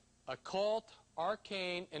words: occult,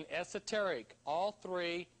 arcane, and esoteric. All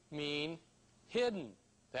three mean hidden.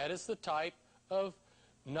 That is the type of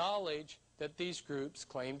knowledge that these groups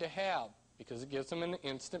claim to have, because it gives them an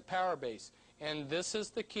instant power base. And this is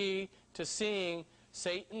the key to seeing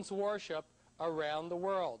Satan's worship around the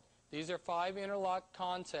world. These are 5 interlocked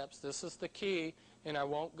concepts. This is the key, and I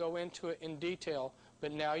won't go into it in detail,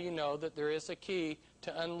 but now you know that there is a key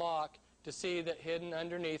to unlock to see that hidden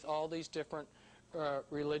underneath all these different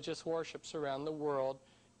religious worships around the world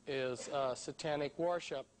is satanic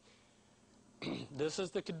worship. This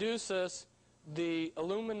is the caduceus. The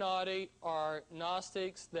Illuminati are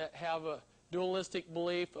Gnostics that have a dualistic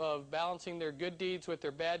belief of balancing their good deeds with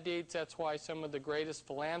their bad deeds. That's why some of the greatest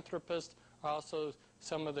philanthropists are also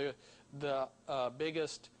some of the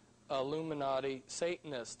biggest Illuminati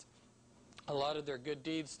Satanists. A lot of their good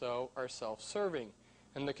deeds, though, are self-serving.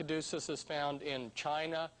 And the caduceus is found in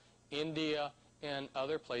China, India, and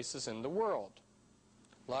other places in the world.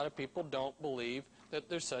 A lot of people don't believe that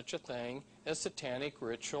there's such a thing as satanic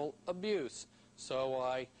ritual abuse. So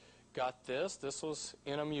I got this. This was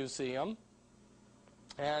in a museum.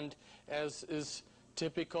 And as is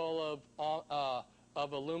typical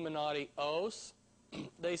of Illuminati oaths,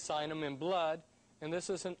 they sign them in blood. And this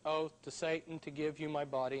is an oath to Satan to give you my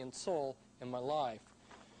body and soul in my life.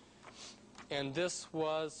 And this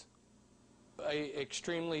was an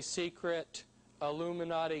extremely secret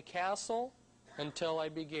Illuminati castle until I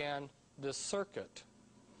began this circuit.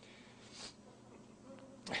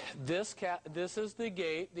 This is the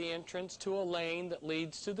gate, the entrance to a lane that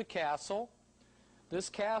leads to the castle. This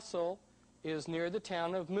castle is near the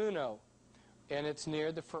town of Muno, and it's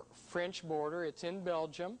near the French border. It's in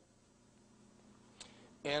Belgium.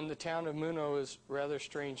 And the town of Muno is rather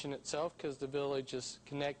strange in itself because the village is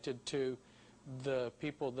connected to the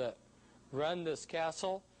people that run this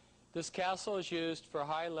castle. This castle is used for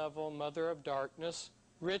high-level Mother of Darkness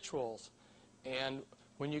rituals. And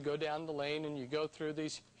when you go down the lane and you go through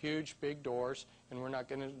these huge big doors, and we're not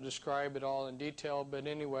going to describe it all in detail, but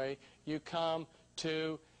anyway, you come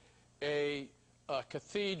to a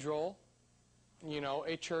cathedral, you know,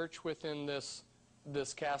 a church within this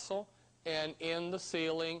castle, and in the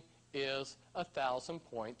ceiling is 1,000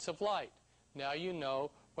 points of light. Now you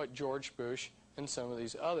know what George Bush and some of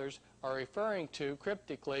these others are referring to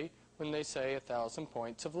cryptically when they say 1,000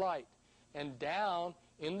 points of light. And down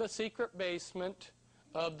in the secret basement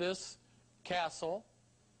of this castle,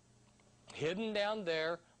 hidden down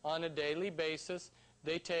there on a daily basis,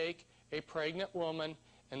 they take a pregnant woman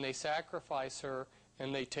and they sacrifice her,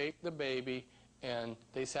 and they take the baby and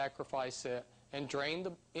they sacrifice it and drain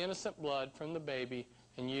the innocent blood from the baby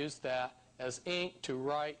and use that as ink to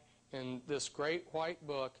write in this great white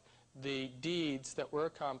book the deeds that were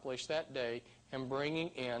accomplished that day and bringing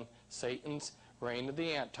in Satan's reign of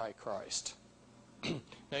the Antichrist.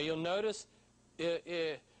 Now you'll notice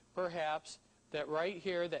perhaps that right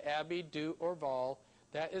here, the Abbey du Orval,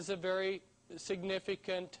 that is a very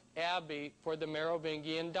significant abbey for the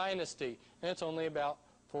Merovingian dynasty. And it's only about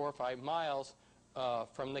 4 or 5 miles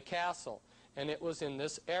from the castle. And it was in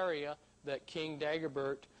this area that King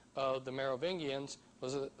Dagobert of the Merovingians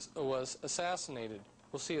was assassinated.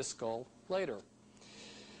 We'll see a skull later.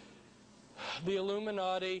 The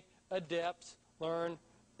Illuminati adepts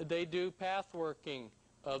they do path working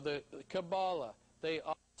of the Kabbalah. They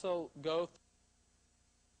also go through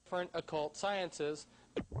different occult sciences.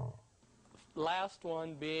 Last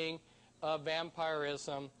one being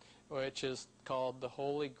vampirism, which is called the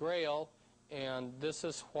Holy Grail. And this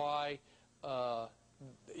is why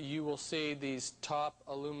you will see these top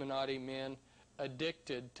Illuminati men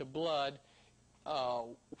addicted to blood.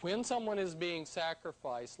 When someone is being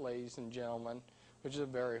sacrificed, ladies and gentlemen, which is a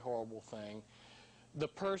very horrible thing, the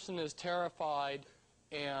person is terrified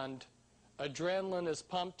and adrenaline is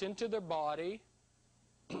pumped into their body.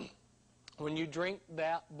 When you drink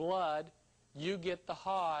that blood, you get the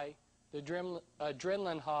high, the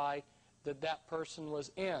adrenaline high that person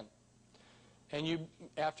was in. And you,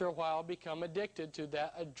 after a while, become addicted to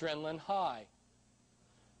that adrenaline high.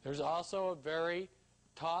 There's also a very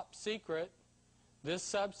top secret. This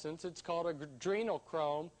substance, it's called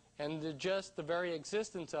adrenochrome, and just the very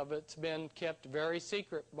existence of it's been kept very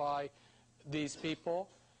secret by these people.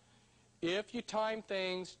 If you time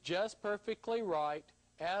things just perfectly right,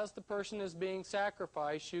 as the person is being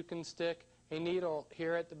sacrificed, you can stick a needle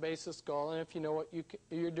here at the base of the skull, and if you know what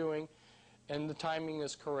you're doing and the timing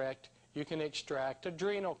is correct, you can extract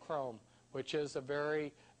adrenochrome, which is a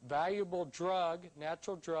very valuable drug,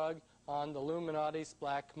 natural drug, on the Illuminati's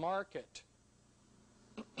black market.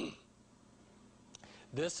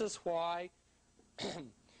 This is why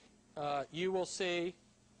you will see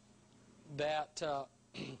that,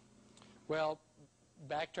 well,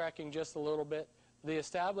 backtracking just a little bit, the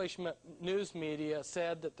establishment news media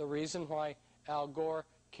said that the reason why Al Gore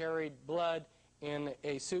carried blood in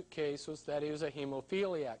a suitcase was that he was a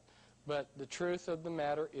hemophiliac. But the truth of the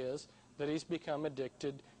matter is that he's become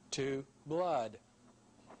addicted to blood.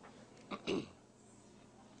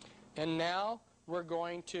 And now we're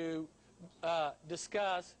going to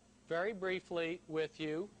discuss very briefly with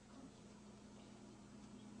you.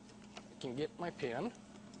 I can get my pen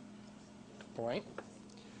to point.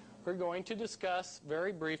 We're going to discuss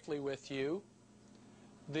very briefly with you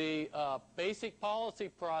the basic policy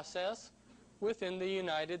process within the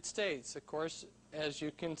United States. Of course, as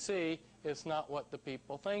you can see, it's not what the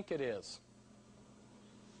people think it is.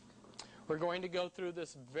 We're going to go through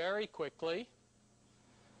this very quickly.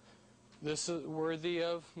 This is worthy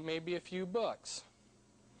of maybe a few books.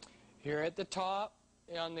 Here at the top,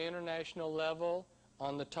 on the international level,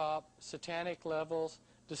 on the top satanic levels,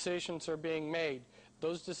 decisions are being made.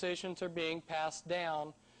 Those decisions are being passed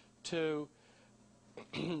down to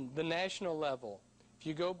the national level. If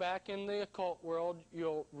you go back in the occult world,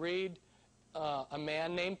 you'll read a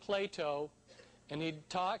man named Plato, and he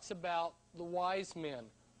talks about the wise men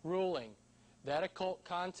ruling. That occult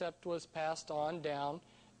concept was passed on down,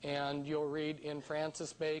 and you'll read in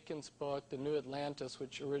Francis Bacon's book, The New Atlantis,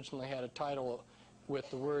 which originally had a title with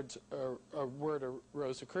the word of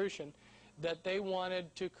Rosicrucian, that they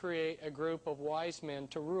wanted to create a group of wise men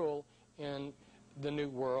to rule in the New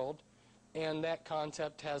World, and that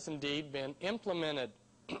concept has indeed been implemented.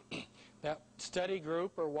 That study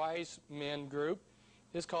group or wise men group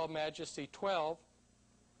is called Majesty 12,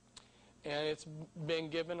 and it's been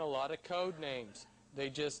given a lot of code names. They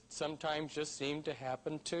just sometimes just seem to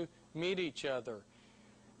happen to meet each other.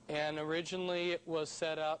 And originally it was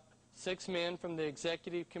set up 6 men from the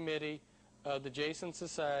executive committee of the Jason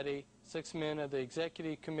Society, 6 men of the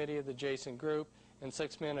executive committee of the Jason Group, and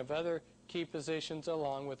 6 men of other key positions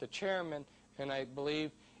along with a chairman. And I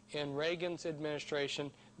believe in Reagan's administration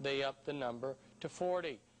they upped the number to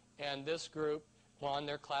 40. And this group on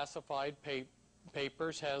their classified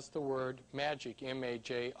papers has the word magic,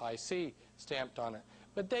 M-A-J-I-C, stamped on it.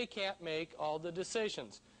 But they can't make all the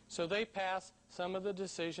decisions. So they pass some of the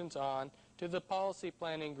decisions on to the policy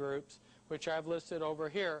planning groups, which I've listed over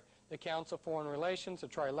here: the Council of Foreign Relations, the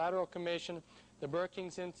Trilateral Commission, the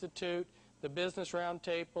Brookings Institute, the Business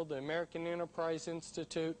Roundtable, the American Enterprise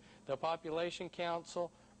Institute, the Population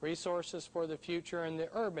Council, Resources for the Future, and the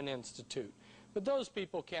Urban Institute. But those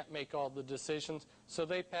people can't make all the decisions, so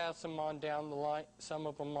they pass them on down the line, some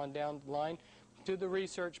of them on down the line, to the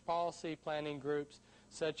research policy planning groups,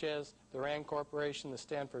 such as the RAND Corporation, the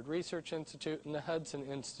Stanford Research Institute, and the Hudson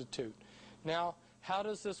Institute. Now, how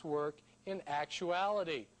does this work in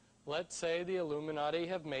actuality? Let's say the Illuminati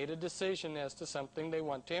have made a decision as to something they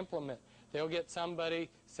want to implement. They'll get somebody,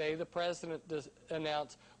 say the president,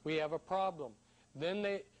 announce, we have a problem. Then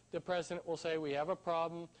the president will say, we have a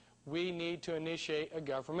problem. We need to initiate a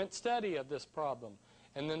government study of this problem.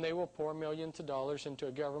 And then they will pour millions of dollars into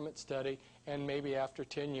a government study, and maybe after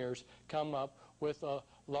 10 years come up with a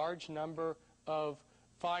large number of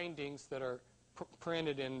findings that are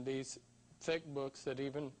printed in these thick books that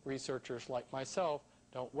even researchers like myself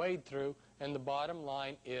don't wade through. And the bottom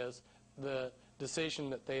line is the decision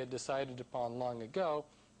that they had decided upon long ago.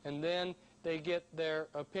 And then they get their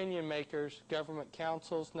opinion makers, government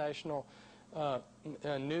councils, national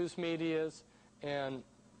news medias, and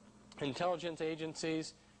intelligence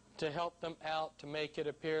agencies to help them out to make it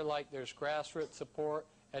appear like there's grassroots support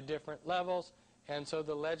at different levels. And so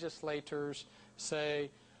the legislators say,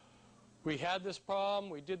 we had this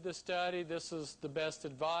problem, we did this study, this is the best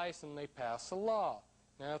advice, and they pass a law.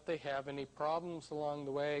 Now, if they have any problems along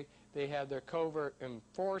the way, they have their covert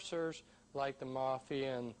enforcers like the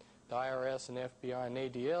Mafia and the IRS and FBI and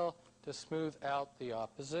ADL to smooth out the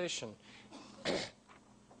opposition.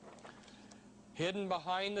 Hidden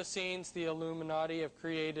behind the scenes, the Illuminati have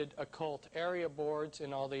created occult area boards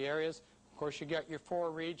in all the areas. Of course, you got your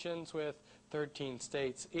 4 regions with 13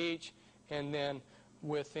 states each, and then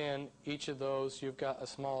within each of those you've got a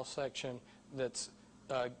small section that's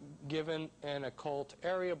given an occult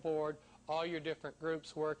area board. All your different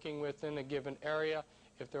groups working within a given area,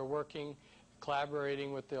 if they're working,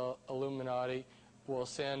 collaborating with the Illuminati, will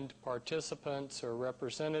send participants or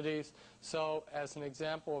representatives. So as an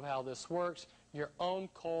example of how this works, your own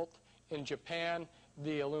cult in Japan,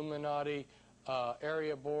 the Illuminati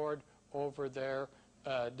area board over there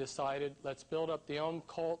decided, let's build up the own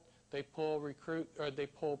cult. They pull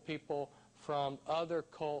people from other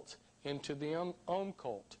cults into the own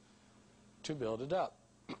cult to build it up.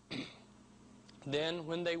 Then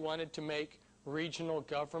when they wanted to make regional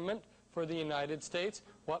government for the United States,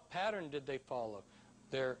 what pattern did they follow?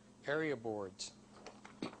 Their area boards.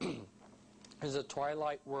 There's a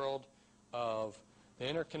twilight world of the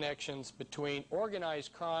interconnections between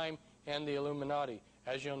organized crime and the Illuminati.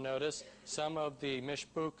 As you'll notice, some of the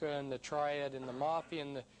Mishpucha and the Triad and the Mafia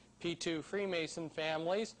and the P2 Freemason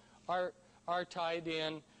families are tied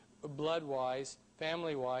in blood-wise,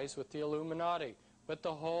 family-wise with the Illuminati. But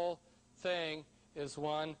the whole thing is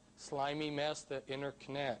one slimy mess that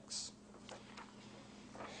interconnects.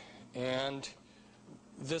 And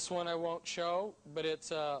this one I won't show, but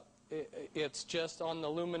it's just on the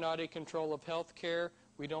Illuminati control of healthcare.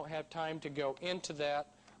 We don't have time to go into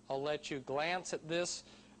that. I'll let you glance at this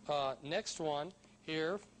next one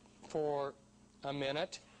here for a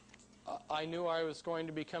minute. I knew I was going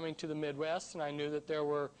to be coming to the Midwest, and I knew that there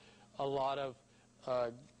were a lot of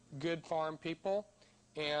good farm people.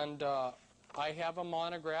 And I have a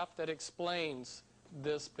monograph that explains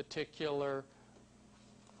this particular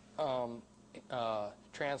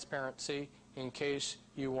transparency in case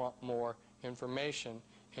you want more information.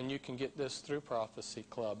 And you can get this through Prophecy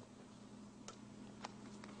Club.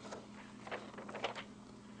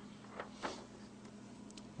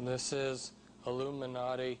 This is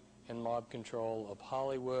Illuminati and mob control of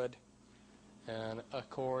Hollywood. And of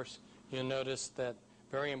course, you'll notice that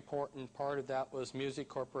very important part of that was Music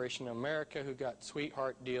Corporation of America, who got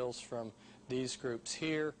sweetheart deals from these groups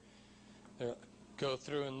here. Go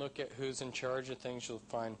through and look at who's in charge of things. You'll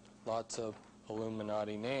find lots of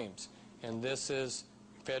Illuminati names. And this is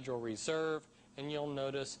Federal Reserve, and you'll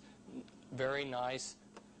notice very nice,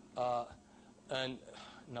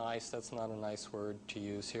 nice, that's not a nice word to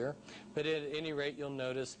use here, but at any rate you'll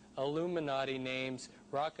notice Illuminati names: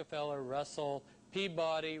 Rockefeller, Russell,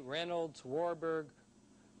 Peabody, Reynolds, Warburg,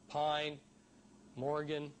 Pine,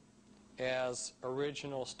 Morgan as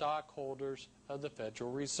original stockholders of the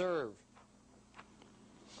Federal Reserve.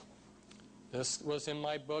 This was in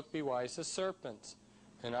my book, Be Wise as Serpents,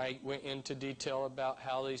 and I went into detail about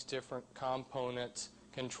how these different components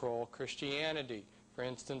control Christianity. For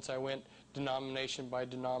instance, I went denomination by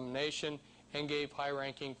denomination and gave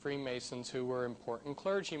high-ranking Freemasons who were important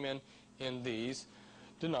clergymen in these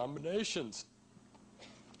denominations.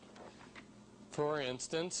 For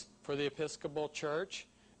instance, for the Episcopal Church,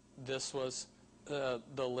 this was the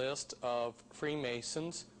list of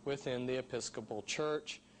Freemasons within the Episcopal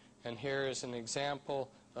Church. And here is an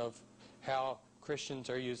example of how Christians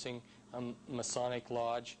are using a Masonic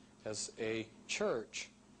Lodge as a church.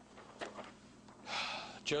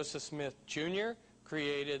 Joseph Smith Jr.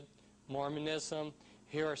 created Mormonism.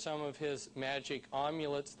 Here are some of his magic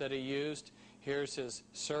amulets that he used. Here's his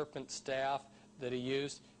serpent staff that he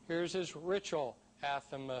used. Here's his ritual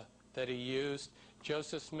anathema that he used.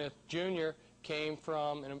 Joseph Smith Jr. came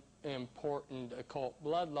from an important occult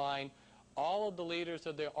bloodline. All of the leaders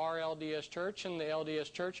of the RLDS Church and the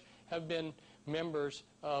LDS Church have been members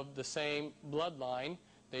of the same bloodline.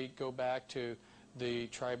 They go back to the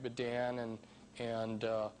tribe of Dan and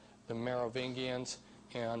the Merovingians,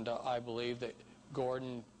 and I believe that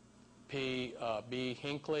Gordon B.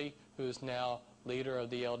 Hinckley, who is now leader of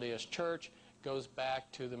the LDS Church, goes back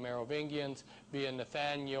to the Merovingians via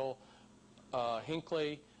Nathaniel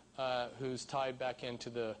Hinckley, who's tied back into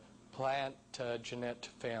the Plantagenet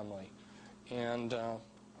family. And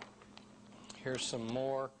here's some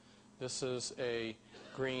more. This is a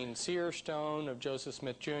green seer stone of Joseph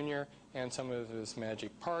Smith Jr. and some of his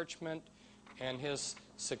magic parchment. And his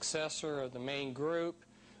successor of the main group,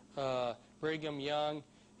 Brigham Young,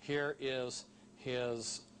 here is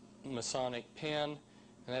his Masonic pin,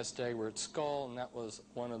 and that's Dagwood's skull, and that was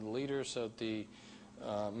one of the leaders of the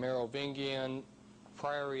Merovingian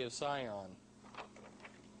Priory of Zion.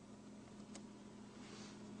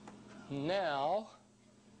 Now,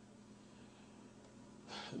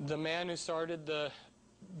 the man who started the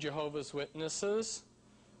Jehovah's Witnesses,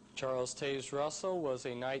 Charles Taze Russell, was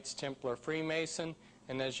a Knights Templar Freemason,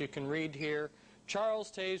 and as you can read here,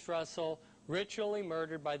 Charles Taze Russell, ritually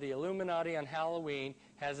murdered by the Illuminati on Halloween,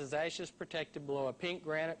 has his ashes protected below a pink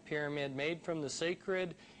granite pyramid made from the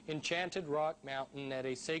sacred Enchanted Rock Mountain at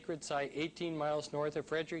a sacred site 18 miles north of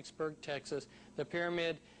Fredericksburg, Texas. The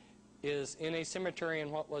pyramid is in a cemetery in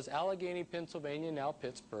what was Allegheny, Pennsylvania, now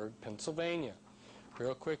Pittsburgh, Pennsylvania.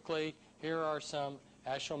 Real quickly, here are some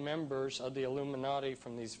actual members of the Illuminati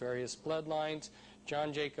from these various bloodlines.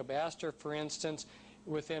 John Jacob Astor, for instance,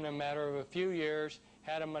 within a matter of a few years,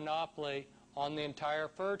 had a monopoly on the entire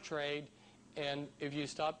fur trade, and if you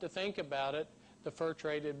stop to think about it, the fur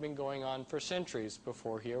trade had been going on for centuries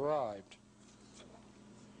before he arrived.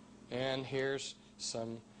 And here's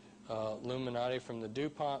some Illuminati from the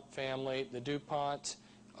DuPont family. The DuPonts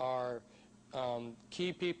are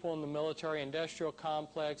key people in the military-industrial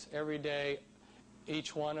complex. Every day,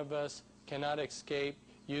 each one of us cannot escape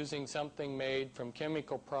using something made from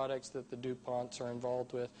chemical products that the DuPonts are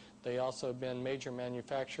involved with. They also have been major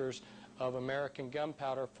manufacturers of American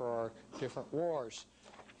gunpowder for our different wars.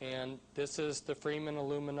 And this is the Freeman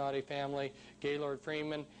Illuminati family. Gaylord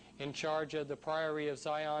Freeman in charge of the Priory of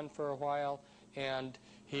Zion for a while, and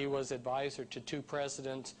he was advisor to 2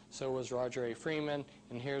 presidents. So was Roger A. Freeman,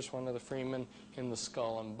 and here's one of the Freemen in the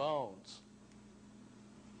Skull and Bones.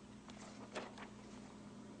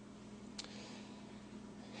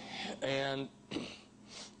 And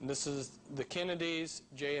this is the Kennedys.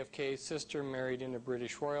 JFK's sister married into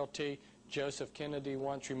British royalty. Joseph Kennedy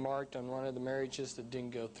once remarked on one of the marriages that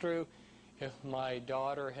didn't go through, if my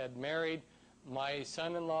daughter had married, my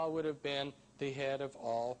son-in-law would have been the head of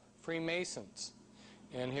all Freemasons.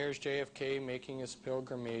 And here's JFK making his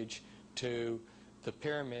pilgrimage to the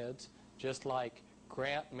pyramids, just like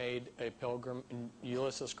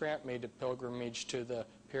Ulysses Grant made a pilgrimage to the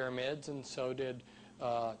pyramids, and so did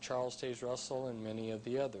Charles Taze Russell and many of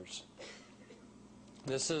the others.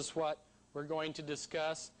 This is what we're going to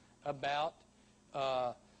discuss about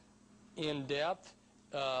in depth.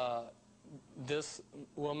 This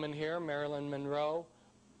woman here, Marilyn Monroe,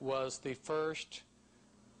 was the first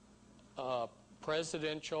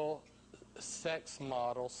presidential sex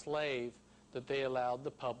model slave that they allowed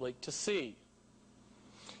the public to see.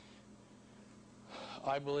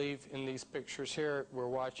 I believe in these pictures here we're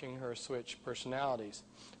watching her switch personalities.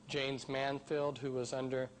 James Mansfield, who was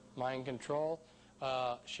under mind control,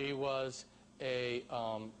 she was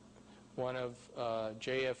one of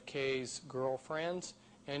JFK's girlfriends,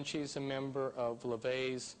 and she's a member of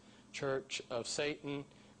LaVey's Church of Satan,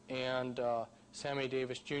 and Sammy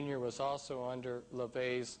Davis Jr. was also under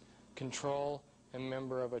LaVey's control, a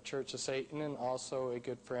member of a Church of Satan, and also a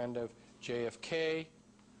good friend of JFK.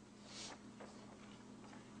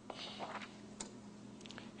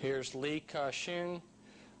 Here's Li Ka-shing,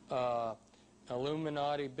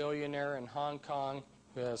 Illuminati billionaire in Hong Kong,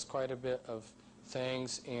 who has quite a bit of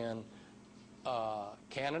things in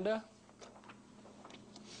Canada.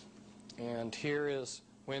 And here is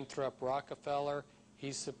Winthrop Rockefeller.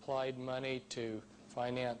 He supplied money to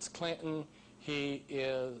finance Clinton. He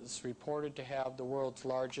is reported to have the world's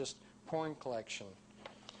largest porn collection.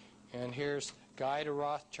 And here's Guy de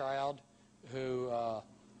Rothschild, who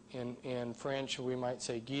in French we might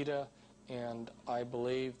say Guida, and I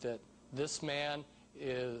believe that this man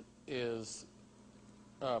is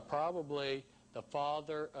probably the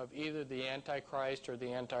father of either the Antichrist or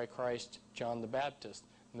the Antichrist John the Baptist.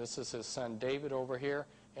 And this is his son David over here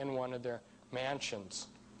in one of their mansions.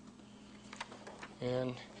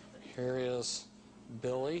 And here is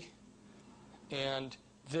Billy. And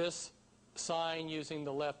this sign using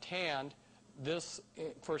the left hand, this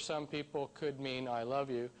for some people could mean I love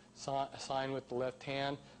you. Sign with the left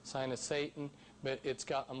hand, sign of Satan, but it's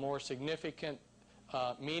got a more significant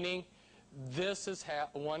meaning. This is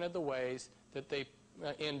one of the ways that they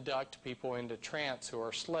induct people into trance who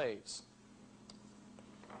are slaves.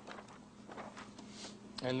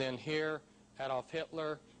 And then here, Adolf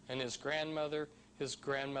Hitler and his grandmother. His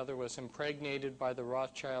grandmother was impregnated by the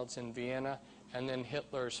Rothschilds in Vienna, and then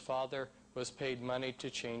Hitler's father was paid money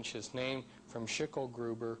to change his name from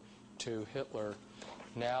Schicklgruber to Hitler.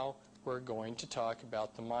 Now we're going to talk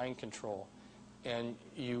about the mind control. And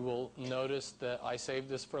you will notice that I saved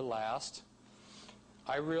this for last.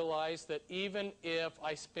 I realized that even if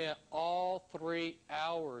I spent all 3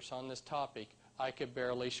 hours on this topic, I could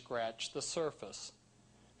barely scratch the surface.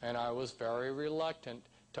 And I was very reluctant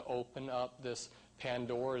to open up this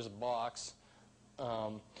Pandora's box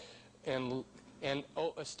and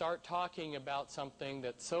start talking about something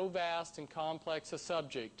that's so vast and complex a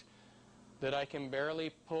subject that I can barely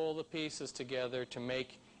pull the pieces together to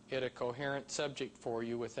make it a coherent subject for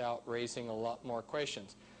you without raising a lot more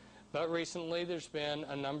questions. But recently there's been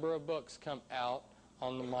a number of books come out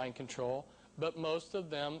on the mind control, but most of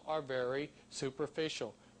them are very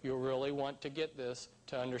superficial. You'll really want to get this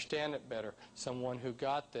to understand it better. Someone who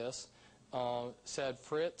got this said,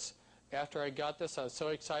 Fritz, after I got this, I was so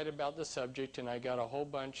excited about the subject, and I got a whole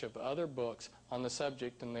bunch of other books on the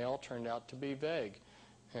subject, and they all turned out to be vague.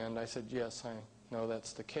 And I said, yes, I know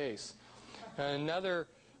that's the case. Another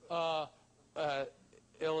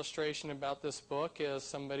illustration about this book is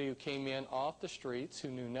somebody who came in off the streets, who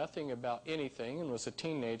knew nothing about anything and was a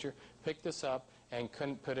teenager, picked this up and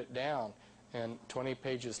couldn't put it down. And 20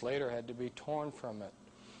 pages later had to be torn from it.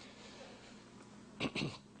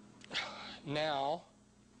 Now,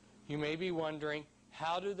 you may be wondering,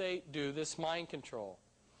 how do they do this mind control?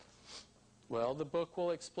 Well, the book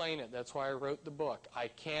will explain it. That's why I wrote the book. I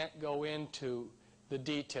can't go into the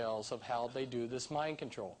details of how they do this mind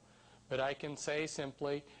control. But I can say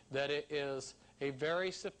simply that it is a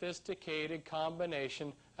very sophisticated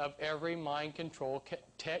combination of every mind control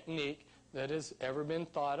technique that has ever been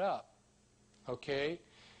thought up. Okay?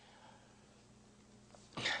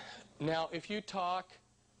 Now, if you talk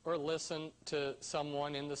or listen to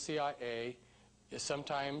someone in the CIA,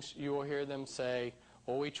 sometimes you will hear them say,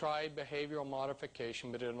 well, we tried behavioral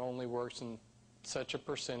modification, but it only works in such a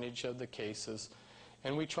percentage of the cases.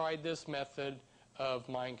 And we tried this method of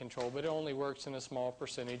mind control, but it only works in a small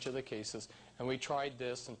percentage of the cases. And we tried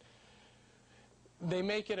this, and they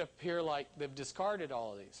make it appear like they've discarded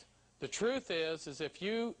all of these. The truth is if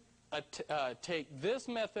you take this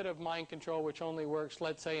method of mind control, which only works,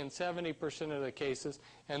 let's say, in 70% of the cases,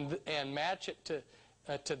 and match it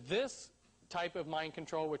to this type of mind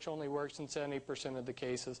control, which only works in 70% of the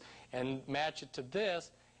cases, and match it to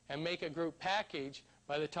this, and make a group package,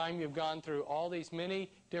 by the time you've gone through all these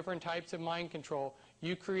many different types of mind control,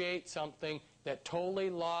 you create something that totally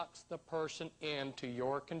locks the person into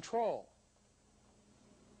your control.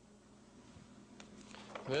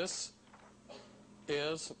 This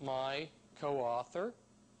is my co-author.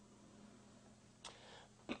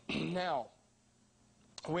 Now,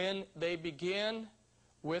 when they begin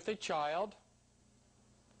with a child,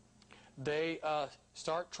 they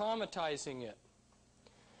start traumatizing it.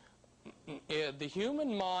 The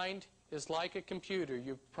human mind is like a computer.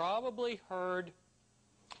 You've probably heard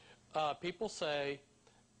people say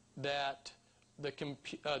that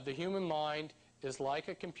the human mind is like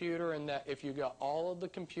a computer, and that if you got all of the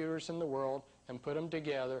computers in the world and put them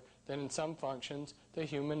together, then in some functions the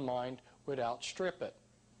human mind would outstrip it.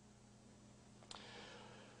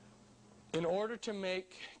 In order to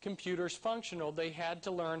make computers functional, they had to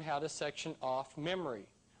learn how to section off memory.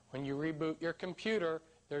 When you reboot your computer,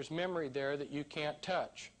 there's memory there that you can't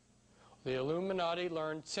touch. The Illuminati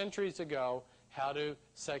learned centuries ago how to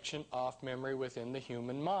section off memory within the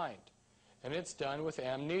human mind. And it's done with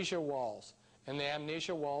amnesia walls. And the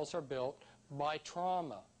amnesia walls are built by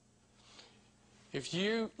trauma. If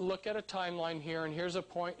you look at a timeline here, and here's a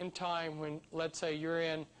point in time when, let's say, you're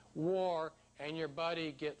in war and your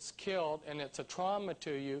buddy gets killed and it's a trauma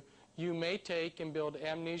to you, you may take and build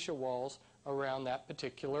amnesia walls around that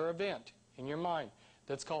particular event in your mind.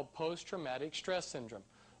 That's called post-traumatic stress syndrome.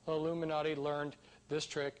 The Illuminati learned this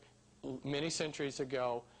trick many centuries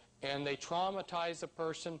ago, and they traumatize a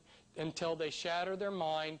person until they shatter their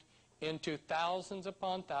mind into thousands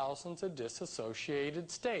upon thousands of disassociated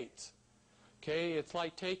states. Okay, it's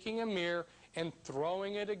like taking a mirror and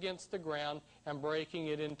throwing it against the ground and breaking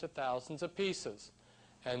it into thousands of pieces.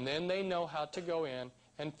 And then they know how to go in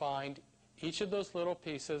and find each of those little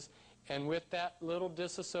pieces, and with that little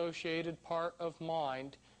disassociated part of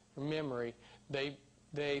mind, memory, they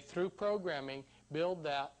through programming, build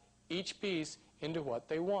that, each piece, into what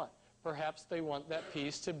they want. Perhaps they want that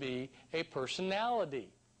piece to be a personality.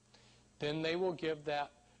 Then they will give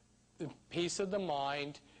that piece of the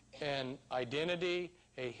mind an identity,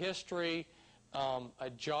 a history, a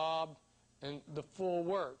job, and the full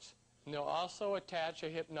works. And they'll also attach a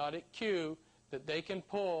hypnotic cue that they can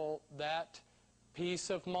pull that piece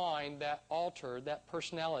of mind, that alter, that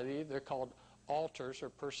personality, they're called alters or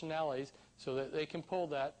personalities, so that they can pull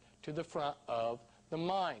that to the front of the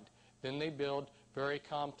mind. Then they build very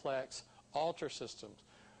complex alter systems.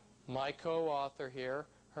 My co-author here,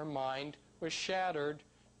 her mind was shattered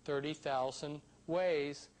 30,000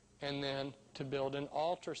 ways, and then to build an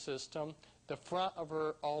alter system, the front of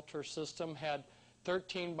her alter system had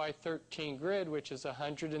 13 by 13 grid, which is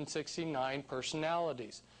 169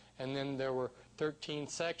 personalities. And then there were 13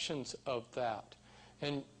 sections of that.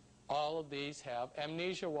 And all of these have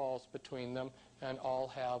amnesia walls between them, and all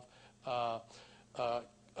have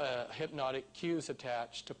hypnotic cues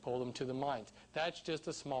attached to pull them to the minds. That's just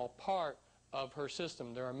a small part of her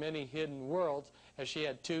system. There are many hidden worlds, as she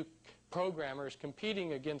had two programmers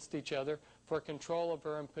competing against each other for control of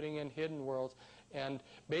her and putting in hidden worlds. And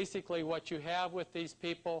basically what you have with these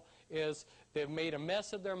people is they've made a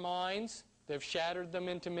mess of their minds, they've shattered them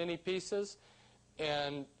into many pieces,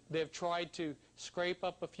 and they've tried to scrape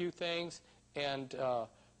up a few things and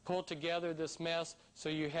pull together this mess. So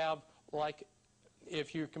you have, like,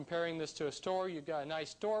 if you're comparing this to a store, you've got a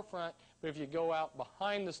nice storefront, but if you go out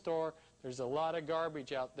behind the store, there's a lot of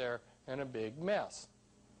garbage out there and a big mess.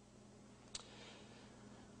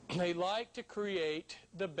 They like to create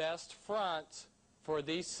the best fronts for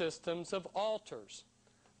these systems of alters.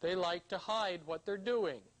 They like to hide what they're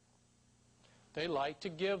doing. They like to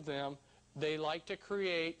give them, they like to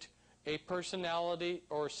create a personality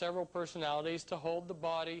or several personalities to hold the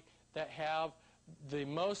body that have the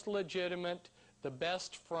most legitimate, the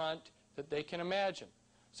best front that they can imagine.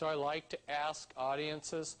 So I like to ask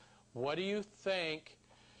audiences, what do you think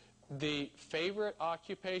the favorite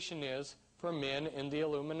occupation is for men in the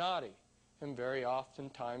Illuminati? And very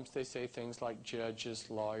oftentimes they say things like judges,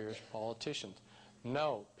 lawyers, politicians.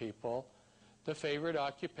 No, people. the favorite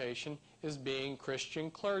occupation is being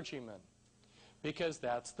Christian clergyman, because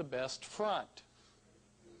that's the best front.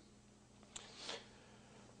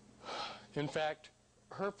 In fact,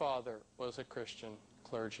 her father was a Christian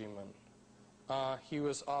clergyman. He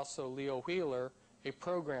was also Leo Wheeler, a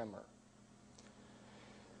programmer.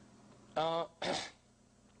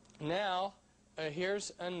 Now,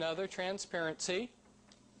 here's another transparency.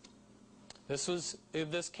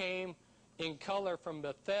 This came in color from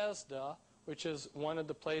Bethesda, which is one of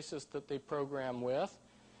the places that they program with.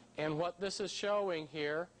 And what this is showing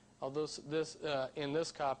here, although in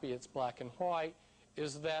this copy it's black and white,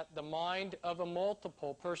 is that the mind of a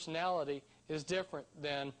multiple personality is different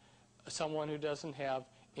than someone who doesn't have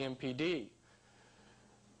MPD.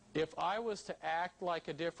 If I was to act like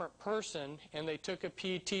a different person and they took a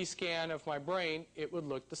PT scan of my brain, it would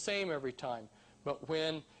look the same every time. But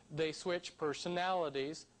when they switch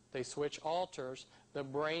personalities, they switch alters, the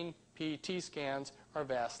brain PT scans are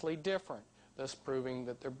vastly different, thus proving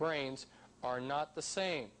that their brains are not the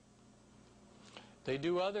same. They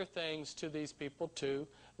do other things to these people too,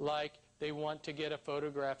 like they want to get a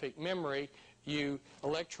photographic memory. You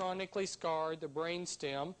electronically scar the brain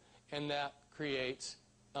stem, and that creates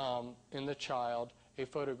in the child a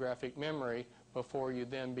photographic memory before you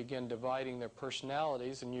then begin dividing their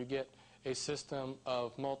personalities, and you get a system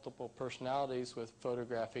of multiple personalities with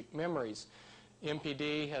photographic memories.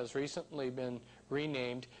 MPD has recently been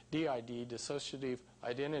renamed DID, Dissociative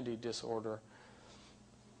Identity Disorder.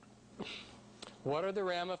 What are the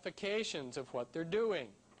ramifications of what they're doing?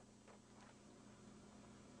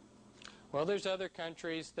 Well, there's other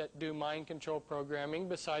countries that do mind control programming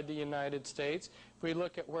beside the United States. If we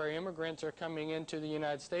look at where immigrants are coming into the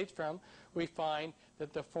United States from, we find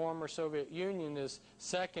that the former Soviet Union is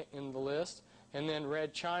second in the list, and then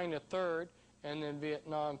Red China third, and then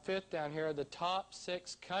Vietnam fifth. Down here are the top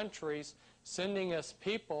 6 countries sending us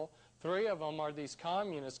people. 3 of them are these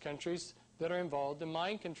communist countries that are involved in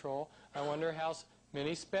mind control. I wonder how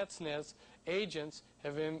many Spetsnaz agents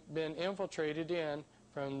have been infiltrated in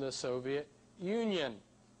from the Soviet Union.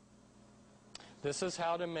 This is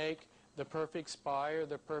how to make the perfect spy or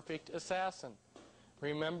the perfect assassin.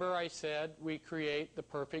 Remember I said we create the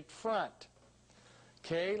perfect front.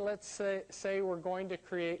 Okay, let's say we're going to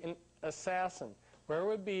create an assassin. Where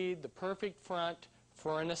would be the perfect front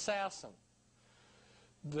for an assassin?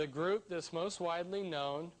 The group that's most widely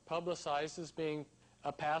known, publicized as being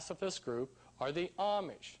a pacifist group, are the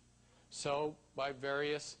Amish. So by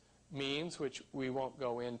various means, which we won't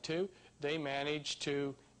go into, they managed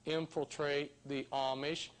to infiltrate the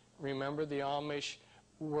Amish. Remember, the Amish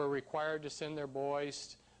were required to send their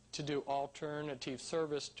boys to do alternative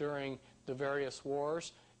service during the various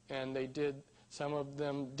wars, and some of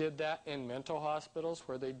them did that in mental hospitals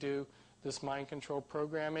where they do this mind control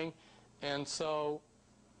programming. And so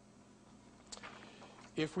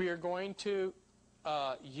if we are going to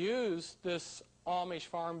use this Amish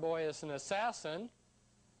farm boy as an assassin,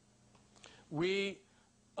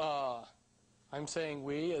 I'm saying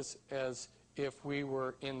we as if we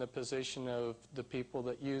were in the position of the people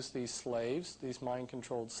that use these slaves, these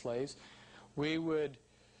mind-controlled slaves, we would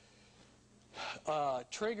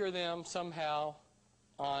trigger them somehow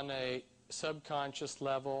on a subconscious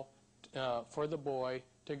level for the boy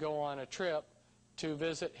to go on a trip to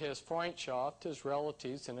visit his Freundschaft, his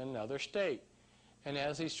relatives in another state. And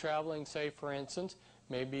as he's traveling, say for instance,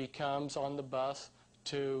 maybe he comes on the bus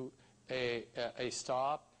to a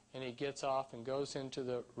stop, and he gets off and goes into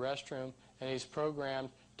the restroom, and he's programmed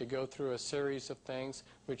to go through a series of things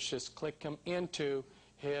which just click him into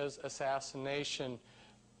his assassination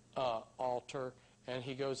altar, and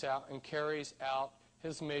he goes out and carries out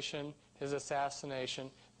his mission, his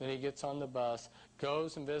assassination. Then he gets on the bus,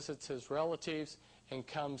 goes and visits his relatives, and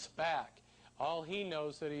comes back. All he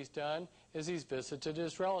knows that he's done is he's visited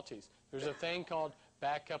his relatives. There's a thing called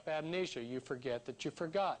backup amnesia. You forget that you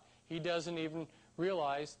forgot. He doesn't even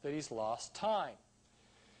realize that he's lost time.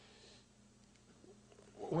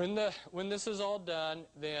 When this is all done,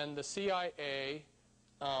 then the CIA,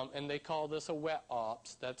 and they call this a wet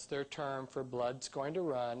ops, that's their term for blood's going to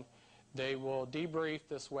run, they will debrief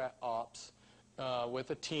this wet ops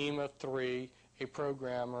with a team of 3, a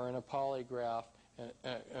programmer and a polygraph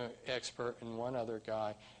expert and one other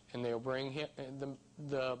guy, and they'll bring him,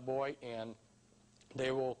 the boy in.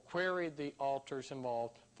 They will query the alters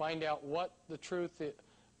involved, find out what the truth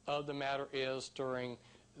of the matter is during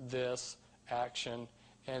this action,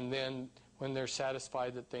 and then when they're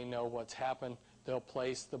satisfied that they know what's happened, they'll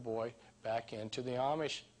place the boy back into the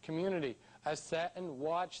Amish community. I sat and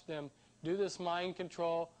watched them do this mind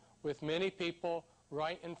control with many people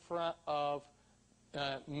right in front of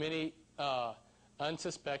many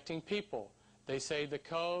unsuspecting people. They say the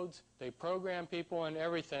codes, they program people and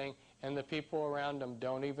everything, and the people around them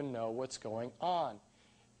don't even know what's going on.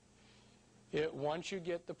 Once you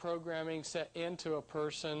get the programming set into a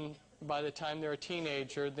person, by the time they're a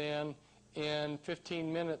teenager, then in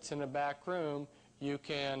 15 minutes in a back room, you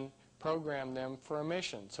can program them for a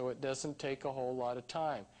mission. So it doesn't take a whole lot of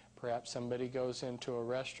time. Perhaps somebody goes into a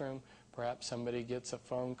restroom, perhaps somebody gets a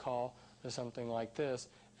phone call or something like this,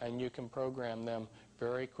 and you can program them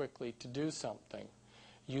very quickly to do something.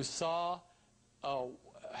 You saw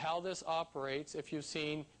how this operates if you've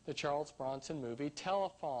seen the Charles Bronson movie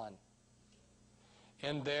Telephone.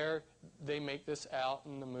 And there they make this out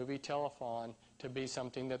in the movie Telephone to be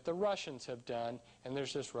something that the Russians have done. And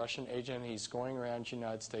there's this Russian agent, he's going around the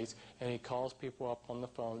United States, and he calls people up on the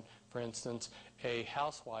phone, for instance, a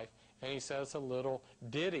housewife, and he says a little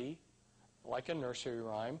ditty, like a nursery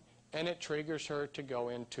rhyme, and it triggers her to go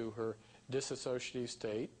into her disassociative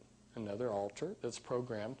state, another alter that's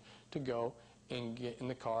programmed to go and get in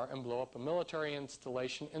the car and blow up a military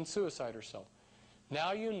installation and suicide herself.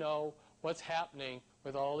 Now you know what's happening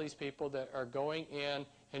with all these people that are going in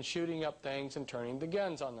and shooting up things and turning the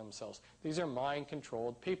guns on themselves. These are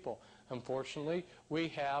mind-controlled people. Unfortunately, we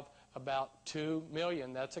have about 2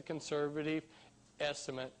 million, that's a conservative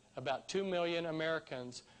estimate, about 2 million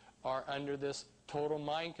Americans are under this total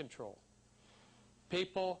mind control.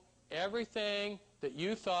 People, everything that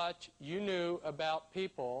you thought you knew about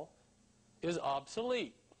people is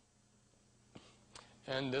obsolete.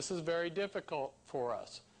 And this is very difficult for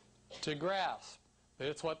us to grasp. But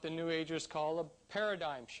it's what the New Agers call a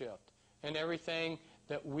paradigm shift. And everything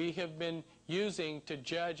that we have been using to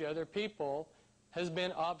judge other people has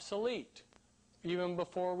been obsolete, even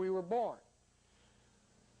before we were born.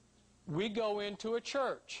 We go into a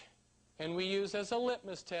church, and we use as a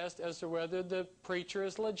litmus test as to whether the preacher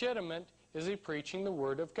is legitimate, is he preaching the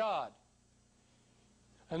Word of God?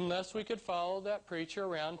 Unless we could follow that preacher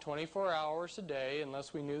around 24 hours a day,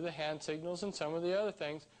 unless we knew the hand signals and some of the other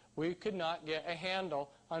things, we could not get a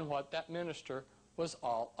handle on what that minister was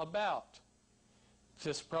all about.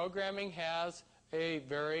 This programming has a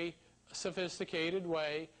very sophisticated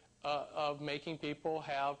way of making people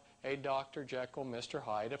have a Dr. Jekyll, Mr.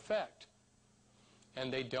 Hyde effect.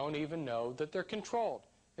 And they don't even know that they're controlled.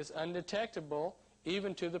 It's undetectable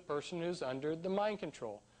even to the person who's under the mind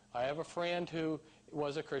control. I have a friend who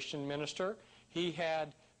was a Christian minister. He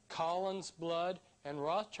had Collins blood and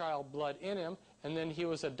Rothschild blood in him, and then he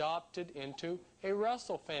was adopted into a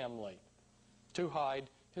Russell family to hide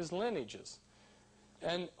his lineages.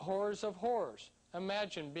 And horrors of horrors.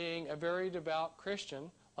 Imagine being a very devout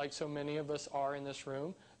Christian, like so many of us are in this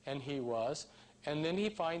room, and he was, and then he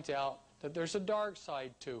finds out that there's a dark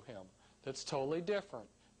side to him that's totally different,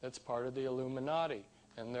 that's part of the Illuminati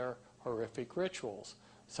and their horrific rituals.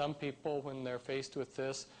 Some people, when they're faced with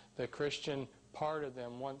this, the Christian part of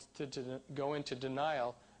them wants to go into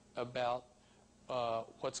denial about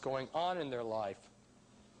what's going on in their life.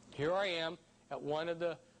 Here I am at one of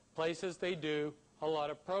the places they do a lot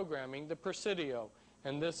of programming, the Presidio.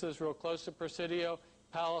 And this is real close to Presidio,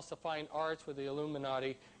 Palace of Fine Arts, where the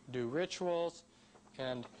Illuminati do rituals.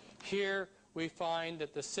 And here we find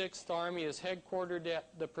that the 6th Army is headquartered at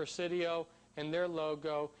the Presidio, and their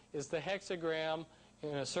logo is the hexagram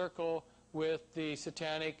in a circle with the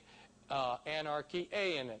satanic anarchy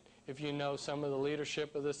A in it. If you know some of the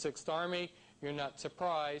leadership of the 6th Army, you're not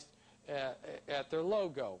surprised at their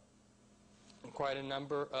logo. Quite a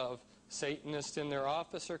number of Satanists in their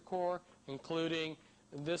officer corps, including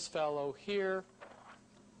this fellow here,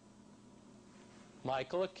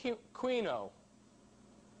 Michael Aquino,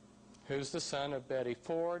 who's the son of Betty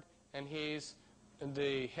Ford, and he's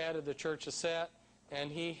the head of the Church of Set,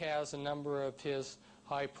 and he has a number of his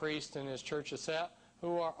high priests in his Church of Set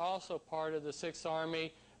who are also part of the 6th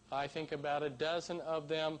Army. I think about a dozen of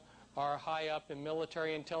them are high up in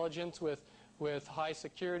military intelligence with high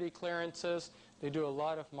security clearances. They do a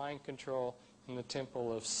lot of mind control in the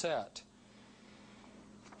Temple of Set.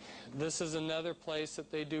 This is another place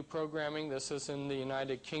that they do programming. This is in the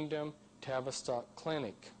United Kingdom, Tavistock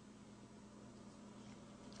Clinic.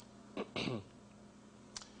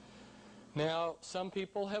 Now, some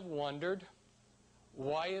people have wondered,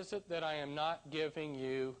 why is it that I am not giving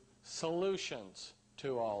you solutions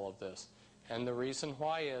to all of this? And the reason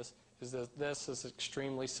why is that this is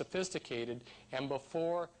extremely sophisticated, and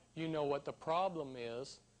before you know what the problem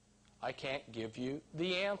is, I can't give you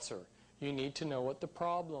the answer. You need to know what the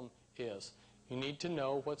problem is. You need to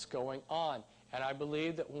know what's going on. And I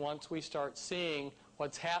believe that once we start seeing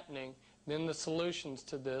what's happening, then the solutions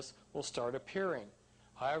to this will start appearing.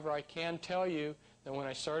 However, I can tell you that when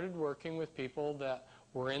I started working with people that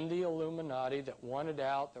were in the Illuminati, that wanted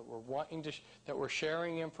out, that were wanting to, that were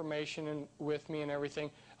sharing information with me and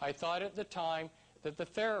everything, I thought at the time that the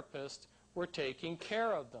therapists were taking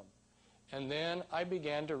care of them. And then I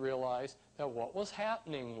began to realize that what was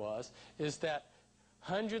happening is that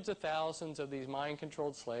hundreds of thousands of these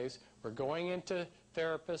mind-controlled slaves were going into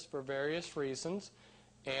therapists for various reasons,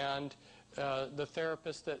 and the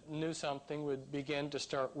therapist that knew something would begin to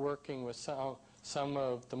start working with some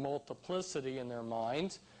of the multiplicity in their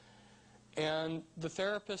minds. And the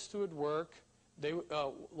therapist would work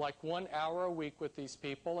like 1 hour a week with these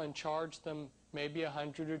people and charge them maybe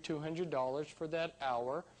 $100 or $200 for that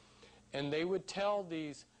hour. And they would tell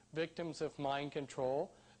these victims of mind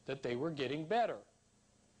control that they were getting better.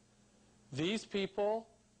 These people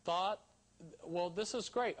thought, well, this is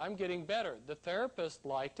great, I'm getting better. The therapist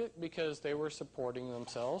liked it because they were supporting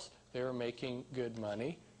themselves, they were making good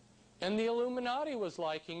money. And the Illuminati was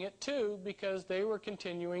liking it too because they were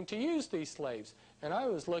continuing to use these slaves. And I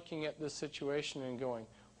was looking at this situation and going,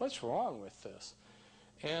 what's wrong with this?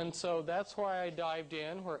 And so that's why I dived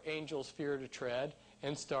in where angels fear to tread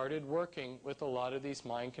and started working with a lot of these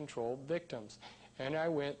mind-controlled victims. And I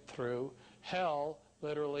went through hell,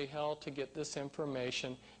 literally hell, to get this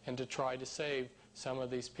information and to try to save some of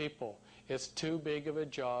these people. It's too big of a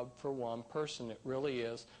job for one person. It really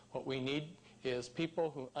is. What we need is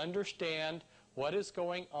people who understand what is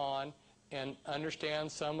going on and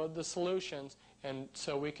understand some of the solutions, and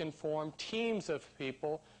so we can form teams of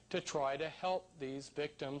people to try to help these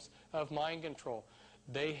victims of mind control.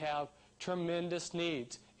 They have tremendous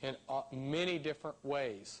needs in many different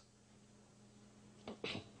ways.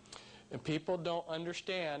 And people don't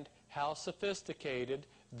understand how sophisticated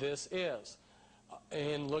this is.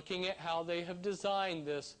 In looking at how they have designed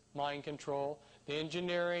this mind control, the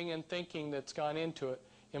engineering and thinking that's gone into it,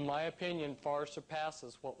 in my opinion, far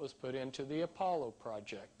surpasses what was put into the Apollo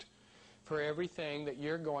project. For everything that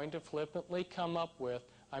you're going to flippantly come up with,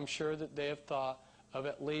 I'm sure that they have thought of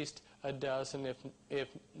at least a dozen, if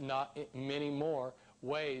not many more,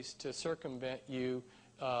 ways to circumvent you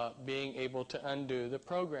being able to undo the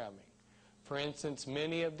programming. For instance,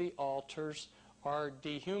 many of the altars are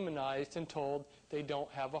dehumanized and told they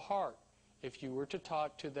don't have a heart. If you were to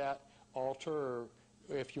talk to that altar, or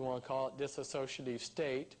if you want to call it disassociative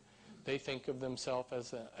state, they think of themselves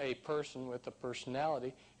as a person with a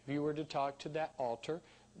personality. If you were to talk to that altar,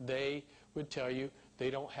 they would tell you they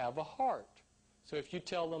don't have a heart. So if you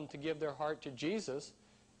tell them to give their heart to Jesus,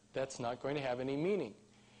 that's not going to have any meaning.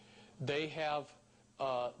 They have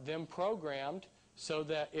them programmed so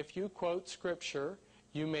that if you quote Scripture,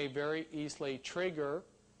 you may very easily trigger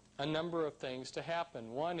a number of things to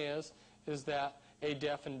happen. One is that a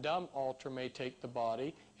deaf and dumb altar may take the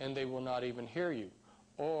body and they will not even hear you.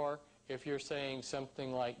 Or if you're saying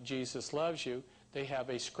something like Jesus loves you, they have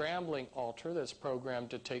a scrambling altar that's programmed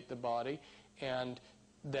to take the body, and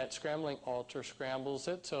that scrambling altar scrambles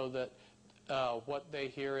it so that what they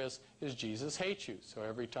hear is Jesus hates you. So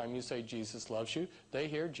every time you say Jesus loves you, they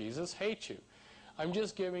hear Jesus hates you. I'm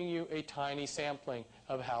just giving you a tiny sampling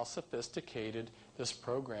of how sophisticated this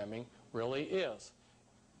programming really is.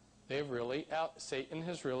 Satan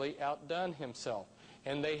has really outdone himself.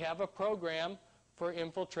 And they have a program for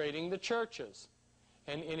infiltrating the churches.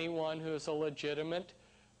 And anyone who is a legitimate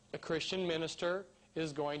Christian minister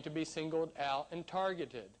is going to be singled out and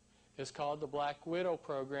targeted. It's called the Black Widow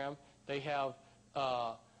program. They have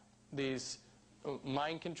these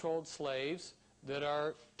mind-controlled slaves that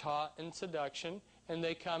are taught in seduction, and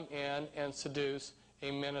they come in and seduce a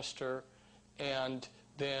minister, and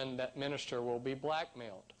then that minister will be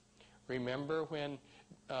blackmailed. Remember when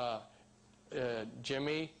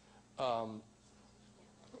Jimmy, no,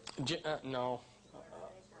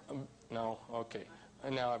 okay.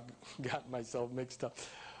 Now I've got myself mixed up.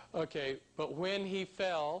 Okay, but when he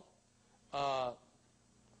fell,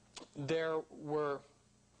 there were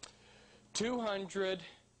 200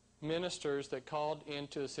 ministers that called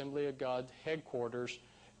into Assembly of God headquarters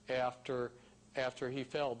after he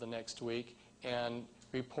fell the next week and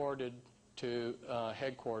reported to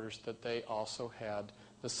headquarters that they also had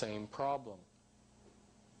the same problem.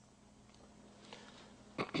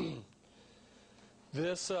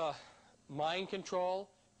 This mind control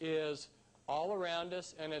is all around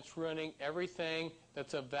us, and it's running everything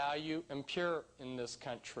that's of value and pure in this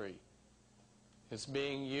country. It's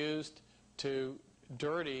being used to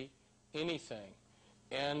dirty anything.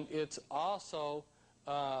 And it's also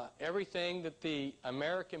everything that the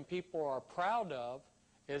American people are proud of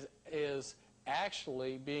is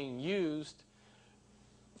actually being used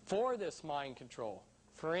for this mind control.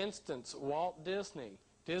 For instance, Walt Disney,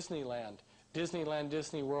 Disneyland, Disneyland,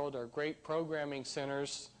 Disney World are great programming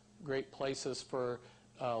centers, great places for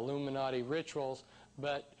Illuminati rituals,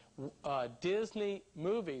 but Disney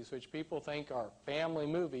movies, which people think are family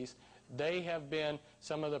movies, they have been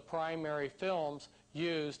some of the primary films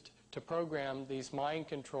used to program these mind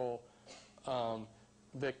control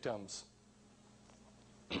victims.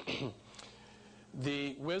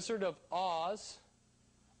 The Wizard of Oz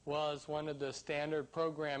was one of the standard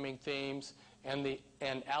programming themes, and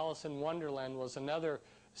Alice in Wonderland was another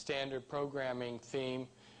standard programming theme.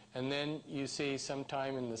 And then you see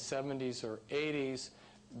sometime in the 70s or 80s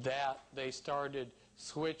that they started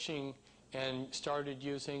switching and started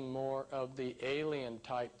using more of the alien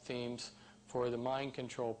type themes for the mind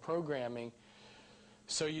control programming.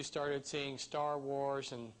 So you started seeing Star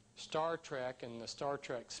Wars and Star Trek and the Star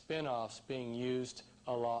Trek spin-offs being used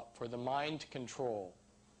a lot for the mind control.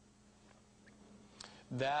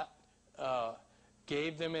 That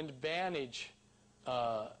gave them an advantage.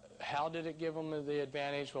 How did it give them the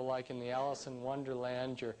advantage? Well, like in the Alice in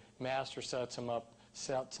Wonderland, your master sets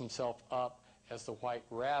himself up as the White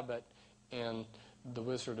Rabbit. In the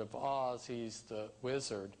Wizard of Oz, he's the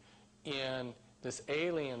wizard. In this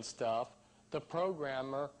alien stuff, the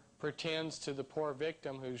programmer pretends to the poor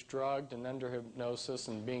victim who's drugged and under hypnosis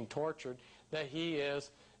and being tortured that he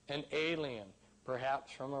is an alien,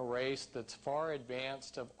 perhaps from a race that's far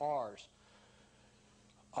advanced of ours.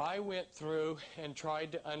 I went through and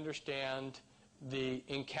tried to understand the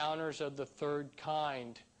encounters of the third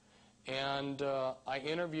kind, and I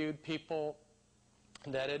interviewed people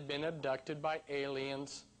that had been abducted by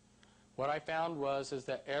aliens. What I found is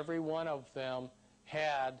that every one of them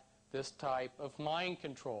had this type of mind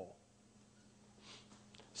control.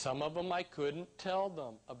 Some of them I couldn't tell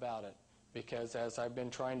them about it, because as I've been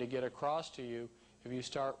trying to get across to you, if you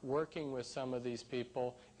start working with some of these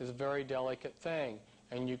people, it's a very delicate thing,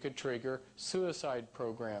 and you could trigger suicide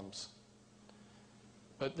programs.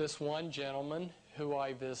 But this one gentleman who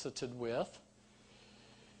I visited with,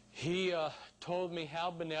 he told me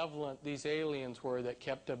how benevolent these aliens were that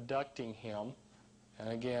kept abducting him. And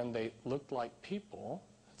again, they looked like people.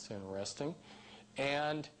 That's interesting.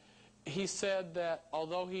 And he said that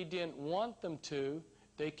although he didn't want them to,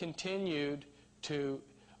 they continued to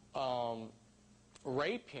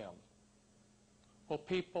rape him. Well,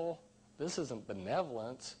 people, this isn't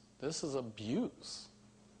benevolence. This is abuse.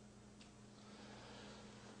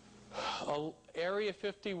 Area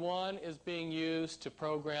 51 is being used to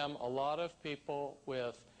program a lot of people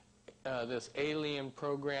with this alien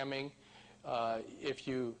programming. If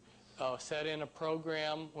you set in a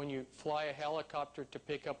program when you fly a helicopter to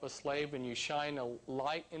pick up a slave and you shine a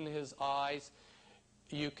light in his eyes,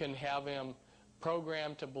 you can have him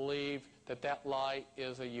programmed to believe that that light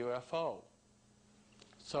is a UFO.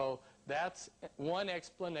 So that's one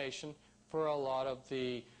explanation for a lot of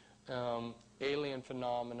the alien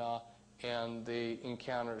phenomena and the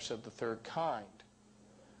encounters of the third kind.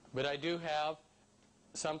 But I do have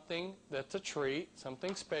something that's a treat,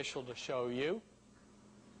 something special to show you.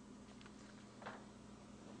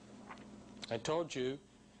 I told you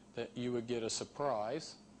that you would get a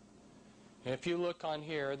surprise. And if you look on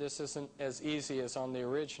here, this isn't as easy as on the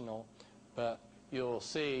original, but you'll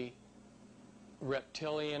see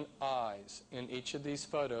reptilian eyes in each of these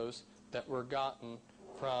photos that were gotten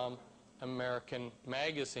from American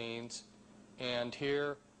magazines. And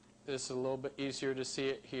here, this is a little bit easier to see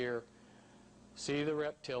it here. See the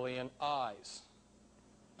reptilian eyes.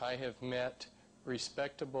 I have met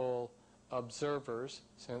respectable observers,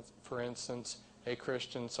 since, for instance, a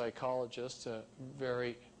Christian psychologist, a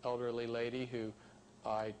very elderly lady who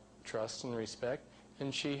I trust and respect,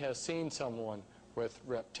 and she has seen someone with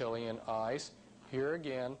reptilian eyes. Here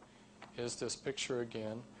again is this picture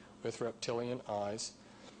again with reptilian eyes.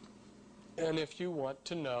 And if you want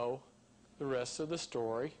to know the rest of the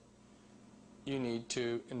story, you need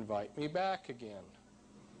to invite me back again.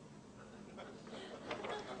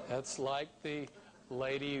 That's like the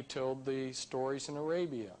lady who told the stories in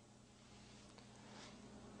Arabia.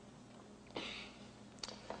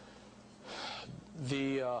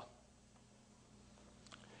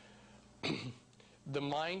 The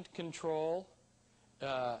mind control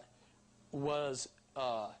was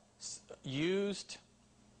used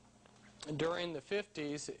during the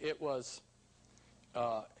 50s. It was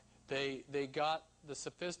they got the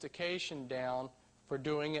sophistication down for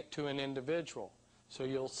doing it to an individual. So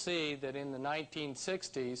you'll see that in the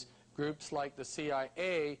 1960s, groups like the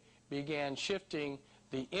CIA began shifting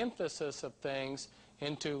the emphasis of things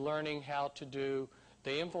into learning how to do.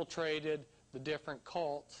 They infiltrated the different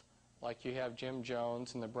cults, like you have Jim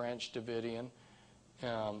Jones and the Branch Davidian.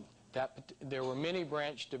 there were many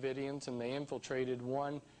Branch Davidians, and they infiltrated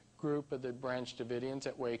one group of the Branch Davidians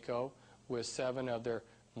at Waco with 7 of their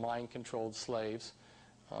mind-controlled slaves,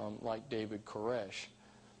 like David Koresh.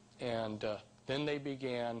 And then they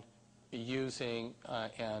began using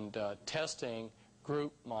and testing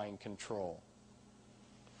group mind control.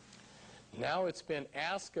 Now it's been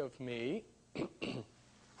asked of me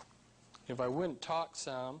if I wouldn't talk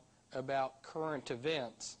some about current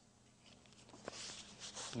events.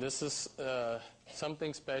 This is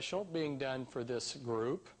something special being done for this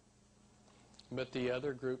group, but the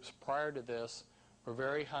other groups prior to this were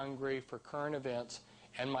very hungry for current events,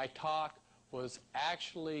 and my talk was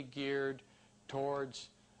actually geared towards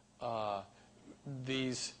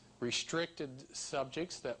these restricted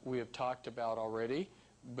subjects that we have talked about already,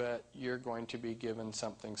 but you're going to be given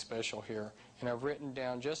something special here. And I've written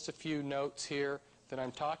down just a few notes here that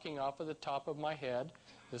I'm talking off of the top of my head.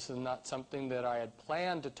 This is not something that I had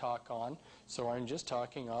planned to talk on, so I'm just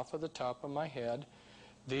talking off of the top of my head.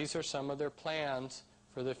 These are some of their plans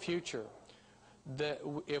for the future.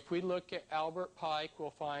 If we look at Albert Pike,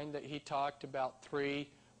 we'll find that he talked about 3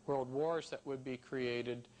 world wars that would be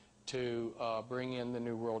created to bring in the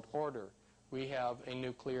New World Order. We have a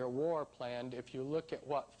nuclear war planned. If you look at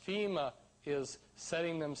what FEMA is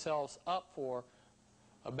setting themselves up for,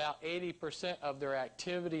 about 80% of their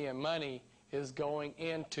activity and money is going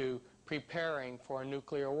into preparing for a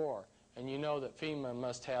nuclear war. And you know that FEMA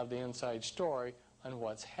must have the inside story on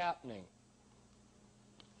what's happening.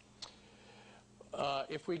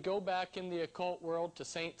 If we go back in the occult world to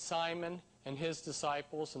St. Simon and his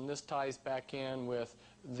disciples, and this ties back in with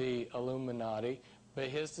the Illuminati, but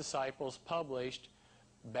his disciples published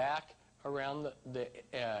back around the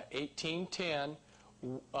 1810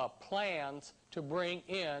 plans to bring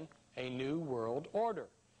in a new world order.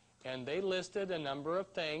 And they listed a number of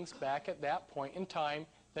things back at that point in time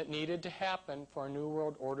that needed to happen for a new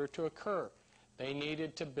world order to occur. They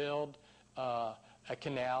needed to build a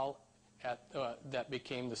canal that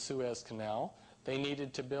became the Suez Canal. They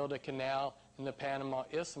needed to build a canal in the Panama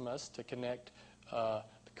Isthmus to connect the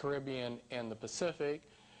Caribbean and the Pacific.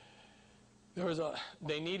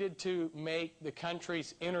 They needed to make the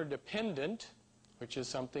countries interdependent, which is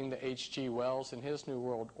something that H.G. Wells in his New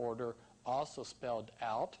World Order also spelled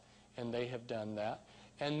out, and they have done that.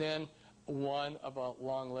 And then one of a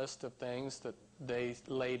long list of things that they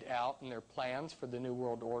laid out in their plans for the New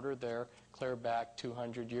World Order there, clear back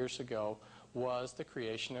 200 years ago, was the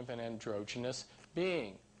creation of an androgynous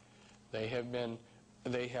being. They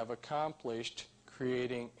have accomplished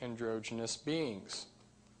creating androgynous beings.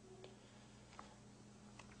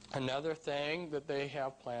 Another thing that they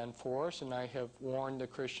have planned for us, and I have warned the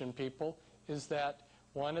Christian people, is that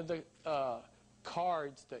one of the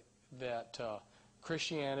cards that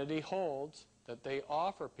Christianity holds that they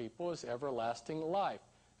offer people is everlasting life.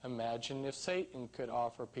 Imagine if Satan could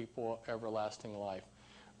offer people everlasting life.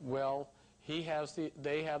 Well,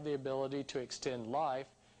 they have the ability to extend life,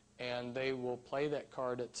 and they will play that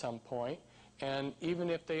card at some point. And even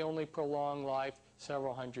if they only prolong life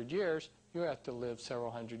several hundred years, you have to live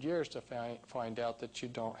several hundred years to find out that you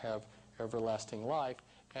don't have everlasting life,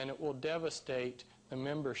 and it will devastate the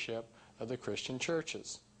membership of the Christian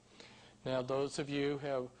churches. Now, those of you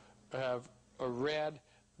who have read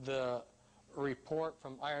the report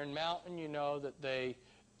from Iron Mountain, you know that they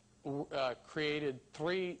created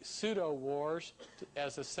 3 pseudo-wars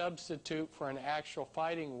as a substitute for an actual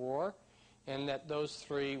fighting war, and that those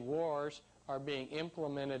 3 wars are being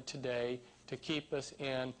implemented today to keep us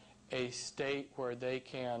in a state where they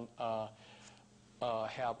can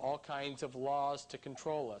have all kinds of laws to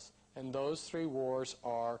control us. And those 3 wars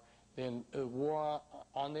are the war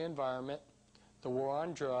on the environment, the war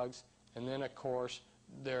on drugs, and then, of course,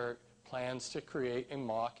 their plans to create a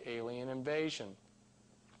mock alien invasion.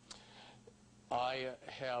 I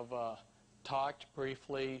have talked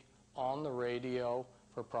briefly on the radio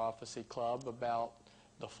for Prophecy Club about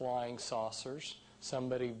the flying saucers.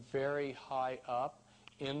 Somebody very high up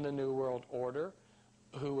in the New World Order,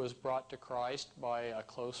 who was brought to Christ by a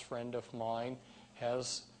close friend of mine,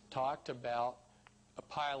 has talked about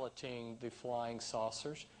piloting the flying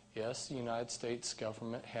saucers. Yes, the United States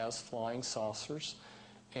government has flying saucers.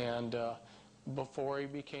 And before he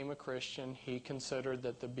became a Christian, he considered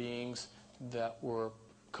that the beings that were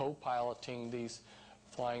co-piloting these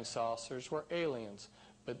flying saucers were aliens.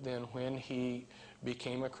 But then when he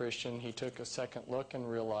became a Christian, he took a second look and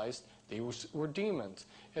realized these were demons.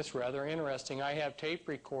 It's rather interesting. I have tape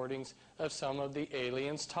recordings of some of the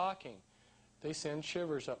aliens talking. They send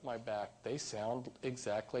shivers up my back. They sound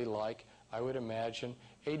exactly like I would imagine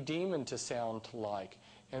a demon to sound like.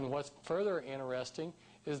 And what's further interesting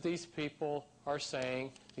is these people are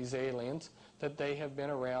saying, these aliens, that they have been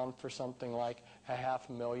around for something like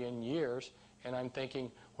 500,000 years. And I'm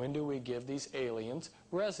thinking, when do we give these aliens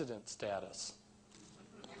resident status?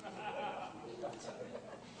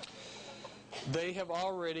 They have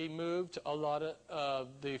already moved a lot of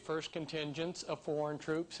the first contingents of foreign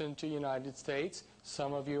troops into the United States.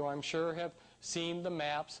 Some of you, I'm sure, have seen the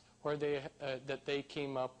maps where that they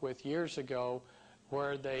came up with years ago,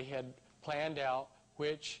 where they had planned out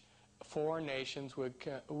which foreign nations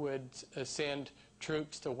would send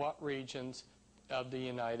troops to what regions of the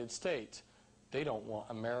United States. They don't want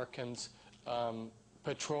Americans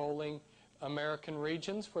patrolling American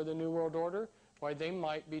regions for the New World Order. Why, they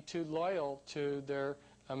might be too loyal to their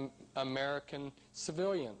American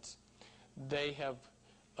civilians. They have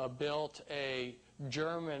built a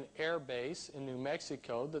German air base in New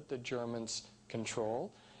Mexico that the Germans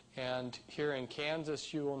control. And here in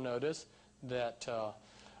Kansas, you will notice that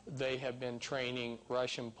they have been training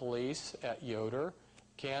Russian police at Yoder,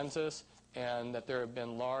 Kansas, and that there have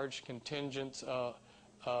been large contingents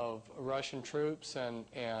of Russian troops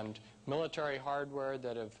and military hardware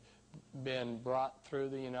that have been brought through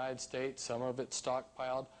the United States, some of it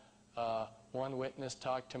stockpiled. One witness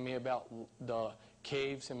talked to me about the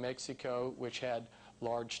caves in Mexico, which had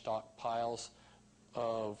large stockpiles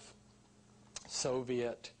of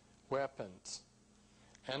Soviet weapons.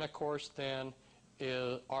 And of course then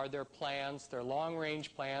are their plans, their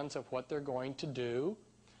long-range plans of what they're going to do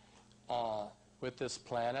with this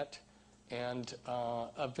planet. And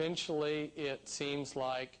eventually it seems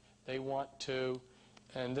like they want to,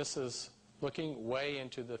 and this is looking way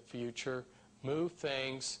into the future, move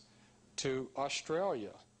things to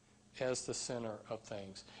Australia as the center of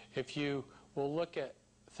things. If you will look at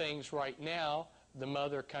things right now, the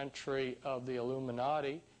mother country of the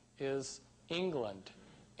Illuminati is England.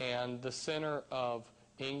 And the center of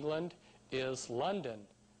England is London.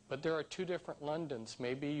 But there are two different Londons.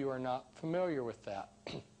 Maybe you are not familiar with that.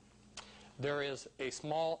 There is a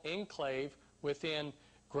small enclave within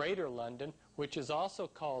Greater London, which is also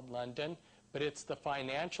called London, but it's the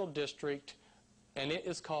financial district, and it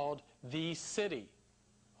is called the City,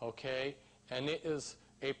 okay? And it is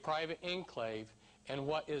a private enclave. And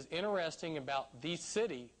what is interesting about the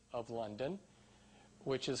City of London,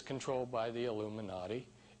 which is controlled by the Illuminati,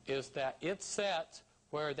 is that it sets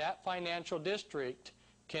where that financial district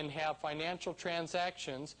can have financial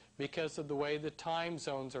transactions because of the way the time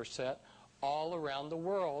zones are set all around the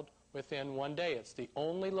world within one day. It's the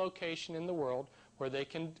only location in the world where they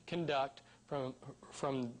can conduct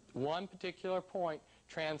from one particular point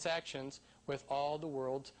transactions with all the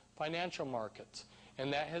world's financial markets.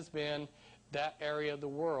 And that has been, that area of the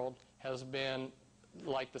world has been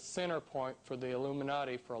like the center point for the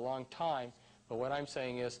Illuminati for a long time. But what I'm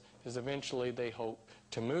saying is eventually they hope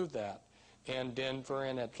to move that. And Denver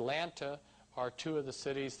and Atlanta are two of the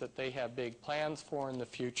cities that they have big plans for in the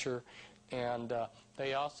future. And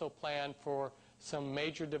they also plan for some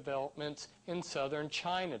major developments in southern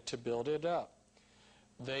China to build it up.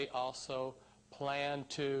 They also plan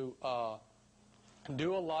to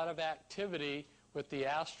do a lot of activity with the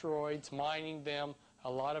asteroids, mining them, a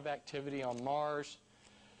lot of activity on Mars.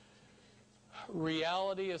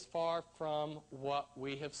 Reality is far from what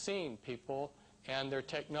we have seen, people, and their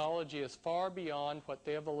technology is far beyond what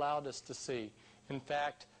they have allowed us to see. In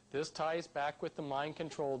fact, this ties back with the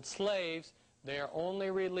mind-controlled slaves. They are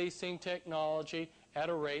only releasing technology at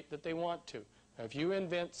a rate that they want to. Now, if you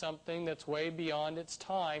invent something that's way beyond its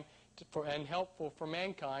time and helpful for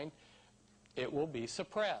mankind, it will be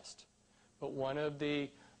suppressed. But one of the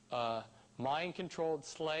mind-controlled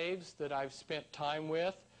slaves that I've spent time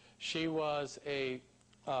with, she was a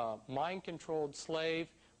mind-controlled slave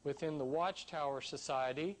within the Watchtower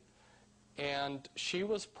Society, and she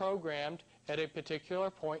was programmed at a particular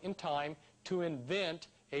point in time to invent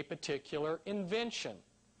a particular invention.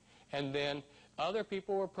 And then other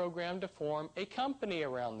people were programmed to form a company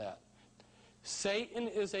around that. Satan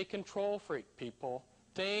is a control freak, people.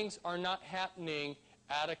 Things are not happening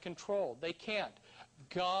out of control. They can't.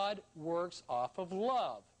 God works off of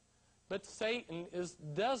love, but Satan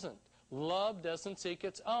doesn't. Love doesn't seek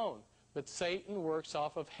its own, but Satan works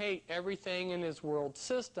off of hate. Everything in his world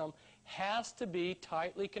system has to be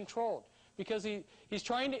tightly controlled because he's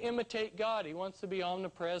trying to imitate God. He wants to be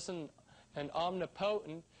omnipresent and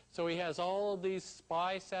omnipotent, so he has all of these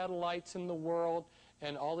spy satellites in the world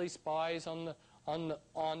and all these spies on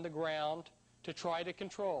the ground to try to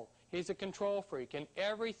control. He's a control freak, and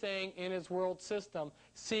everything in his world system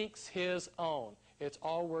seeks his own. It's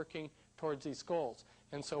all working towards these goals.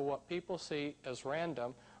 And so what people see as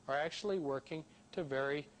random are actually working to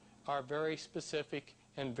very specific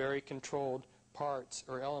and very controlled parts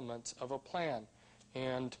or elements of a plan.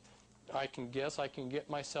 And I can guess I can get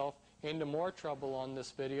myself into more trouble on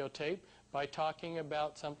this videotape by talking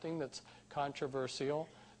about something that's controversial,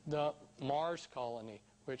 the Mars colony,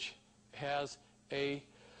 which has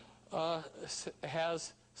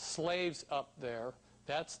slaves up there.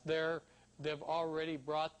 That's their, they've already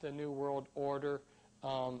brought the New World Order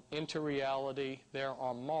into reality there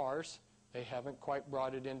on Mars. They haven't quite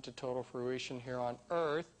brought it into total fruition here on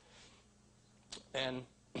Earth. And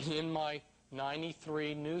in my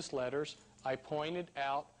 93 newsletters, I pointed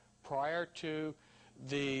out prior to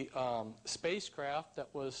the spacecraft that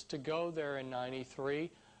was to go there in 93,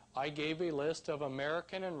 I gave a list of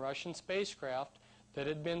American and Russian spacecraft that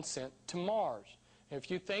had been sent to Mars. If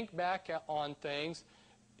you think back on things,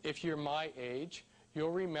 if you're my age,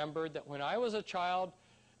 you'll remember that when I was a child,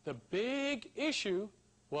 the big issue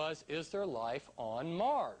was, is there life on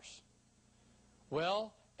Mars?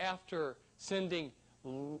 Well, after sending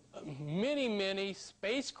many, many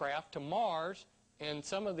spacecraft to Mars, and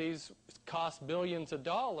some of these cost billions of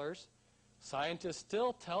dollars, scientists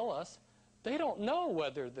still tell us they don't know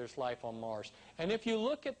whether there's life on Mars. And if you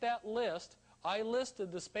look at that list, I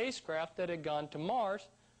listed the spacecraft that had gone to Mars.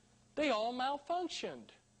 They all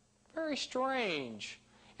malfunctioned. Very strange.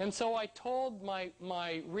 And so I told my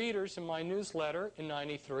readers in my newsletter in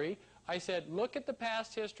 93, I said, look at the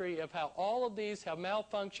past history of how all of these have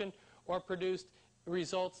malfunctioned or produced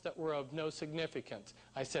results that were of no significance.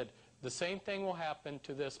 I said, the same thing will happen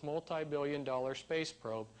to this multi-billion-dollar space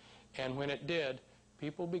probe. And when it did,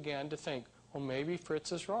 people began to think, well, maybe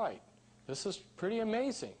Fritz is right. This is pretty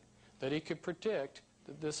amazing that he could predict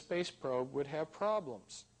that this space probe would have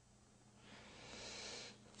problems.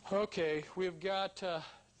 Okay, we've got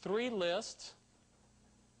 3 lists.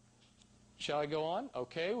 Shall I go on?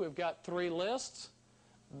 Okay, we've got 3 lists.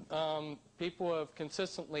 People have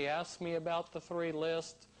consistently asked me about the 3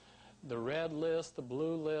 lists. The red list, the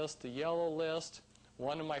blue list, the yellow list.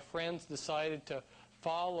 One of my friends decided to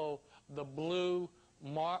follow the blue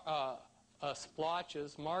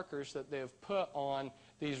splotches, markers that they've put on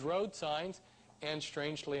these road signs, and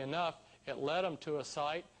strangely enough, it led them to a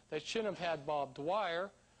site that shouldn't have had barbed wire,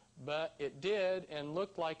 but it did, and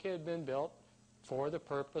looked like it had been built for the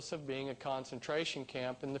purpose of being a concentration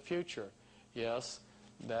camp in the future. Yes,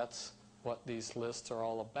 that's what these lists are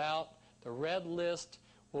all about. The red list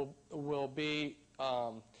will be,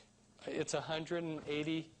 it's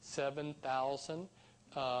 187,000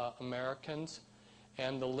 Americans,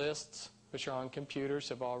 and the lists, which are on computers,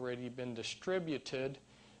 have already been distributed.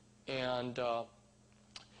 And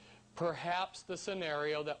perhaps the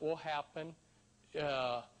scenario that will happen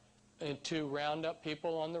to round up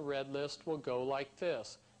people on the red list will go like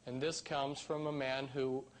this. And this comes from a man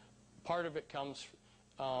who, part of it comes,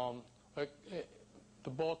 the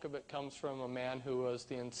bulk of it comes from a man who was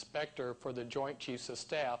the inspector for the Joint Chiefs of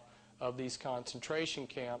Staff of these concentration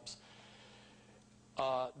camps.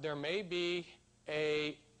 There may be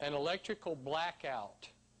an electrical blackout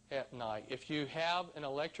at night. If you have an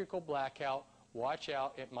electrical blackout, watch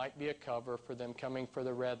out. It might be a cover for them coming for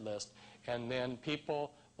the red list. And then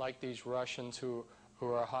people like these Russians who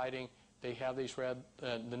are hiding, they have these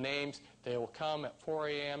the names. They will come at 4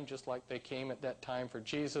 a.m. just like they came at that time for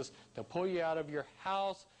Jesus. They'll pull you out of your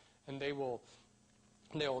house, and they will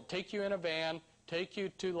take you in a van, take you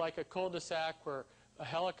to like a cul-de-sac where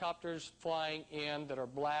helicopters flying in that are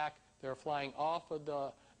black. They're flying off of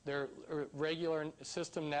their regular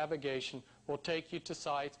system navigation, will take you to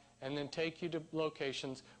sites and then take you to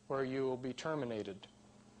locations where you will be terminated.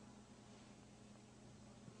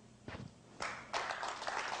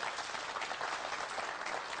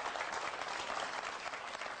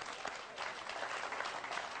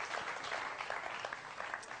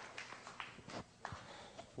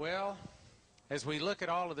 Well, as we look at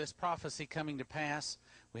all of this prophecy coming to pass,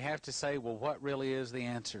 we have to say, well, what really is the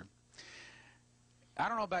answer? I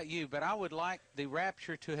don't know about you, but I would like the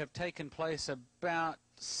rapture to have taken place about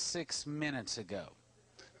 6 minutes ago.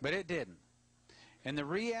 But it didn't. And the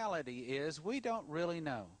reality is we don't really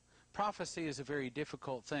know. Prophecy is a very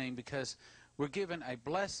difficult thing because we're given a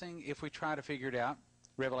blessing if we try to figure it out,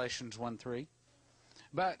 Revelations 1:3.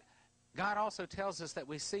 But God also tells us that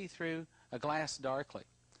we see through a glass darkly.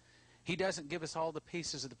 He doesn't give us all the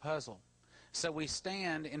pieces of the puzzle. So we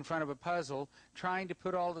stand in front of a puzzle trying to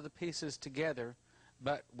put all of the pieces together,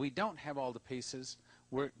 but we don't have all the pieces.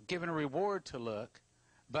 We're given a reward to look,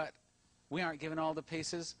 but we aren't given all the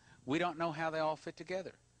pieces. We don't know how they all fit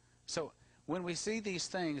together. So when we see these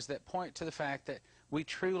things that point to the fact that we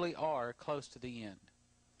truly are close to the end,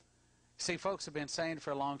 See, folks have been saying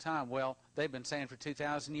for a long time, well, they've been saying for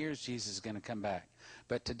 2,000 years Jesus is going to come back.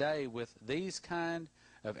 But today, with these kind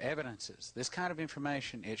of evidences, this kind of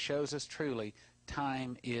information, it shows us truly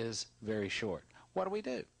time is very short. What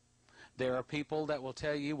do? There are people that will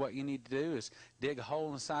tell you what you need to do is dig a hole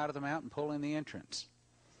in the side of the mountain, pull in the entrance.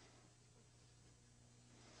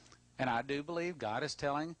 And I do believe God is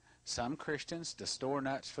telling some Christians to store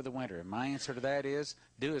nuts for the winter. And my answer to that is,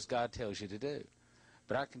 do as God tells you to do.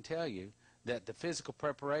 But I can tell you that the physical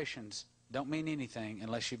preparations don't mean anything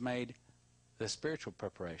unless you've made the spiritual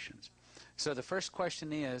preparations. So the first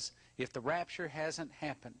question is, if the rapture hasn't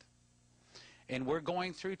happened, and we're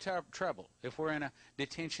going through trouble, if we're in a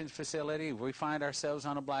detention facility, if we find ourselves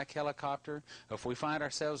on a black helicopter, if we find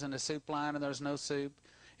ourselves in a soup line and there's no soup,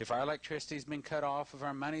 if our electricity's been cut off, if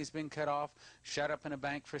our money's been cut off, shut up in a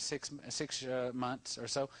bank for six months or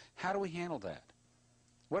so, how do we handle that?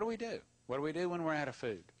 What do we do? What do we do when we're out of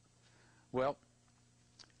food? Well,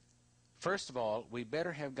 first of all, we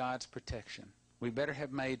better have God's protection. We better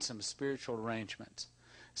have made some spiritual arrangements.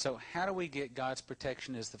 So how do we get God's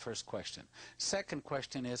protection is the first question. Second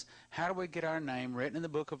question is, how do we get our name written in the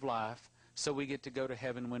book of life so we get to go to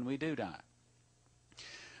heaven when we do die?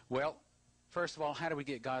 Well, first of all, how do we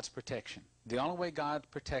get God's protection? The only way God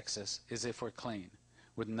protects us is if we're clean,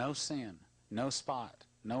 with no sin, no spot,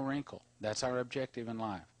 no wrinkle. That's our objective in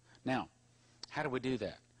life. Now, how do we do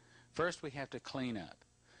that? First, we have to clean up.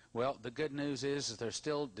 Well, the good news is there's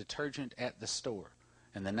still detergent at the store,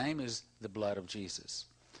 and the name is the blood of Jesus.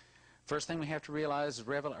 First thing we have to realize is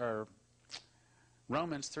Romans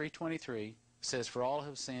 3:23 says, for all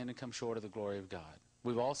have sinned and come short of the glory of God.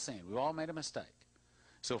 We've all sinned. We've all made a mistake.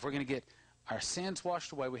 So if we're going to get our sins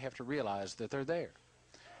washed away, we have to realize that they're there.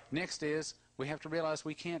 Next is, we have to realize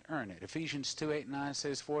we can't earn it. Ephesians 2:8-9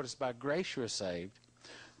 says, for it is by grace you are saved,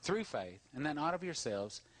 through faith, and that not of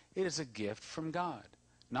yourselves. It is a gift from God,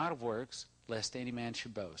 not of works, lest any man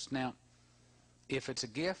should boast. Now, if it's a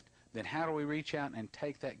gift, then how do we reach out and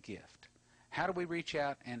take that gift? How do we reach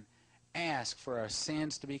out and ask for our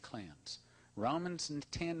sins to be cleansed? Romans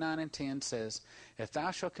 10:9-10 says, if thou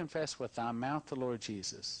shalt confess with thy mouth the Lord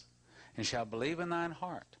Jesus, and shalt believe in thine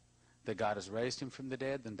heart that God has raised him from the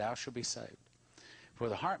dead, then thou shalt be saved. For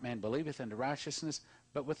the heart man believeth unto righteousness,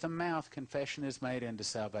 but with the mouth confession is made unto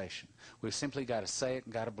salvation. We've simply got to say it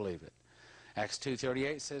and got to believe it. Acts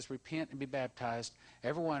 2:38 says, repent and be baptized,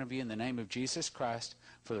 every one of you, in the name of Jesus Christ,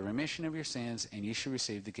 for the remission of your sins, and ye shall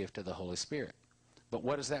receive the gift of the Holy Spirit. But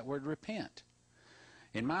what is that word repent?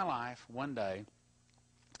 In my life, one day,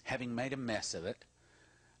 having made a mess of it,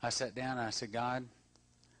 I sat down and I said, God,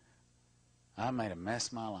 I made a mess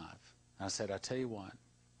of my life. I said, I tell you what,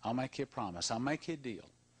 I'll make you a promise. I'll make you a deal.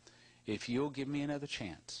 If you'll give me another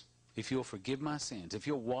chance, if you'll forgive my sins, if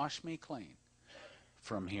you'll wash me clean,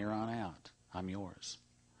 from here on out, I'm yours.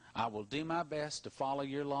 I will do my best to follow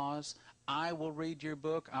your laws. I will read your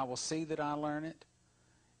book. I will see that I learn it.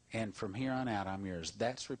 And from here on out, I'm yours.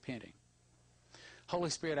 That's repenting. Holy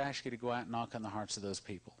Spirit, I ask you to go out and knock on the hearts of those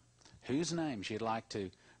people whose names you'd like to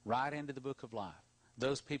write into the book of life.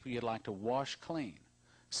 Those people you'd like to wash clean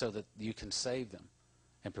so that you can save them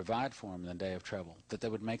and provide for them in the day of trouble, that they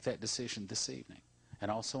would make that decision this evening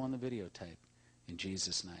and also on the videotape in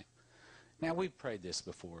Jesus' name. Now, we've prayed this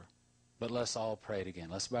before, but let's all pray it again.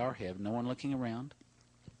 Let's bow our head, no one looking around.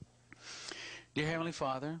 Dear Heavenly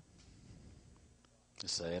Father,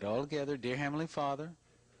 let's say it all together. Dear Heavenly Father,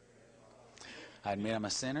 I admit I'm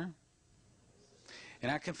a sinner,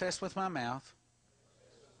 and I confess with my mouth,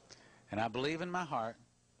 and I believe in my heart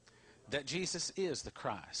that Jesus is the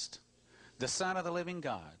Christ, the Son of the living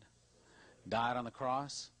God, died on the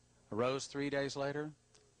cross, arose 3 days later,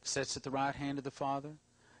 sits at the right hand of the Father.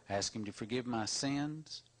 Ask him to forgive my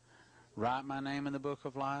sins, write my name in the book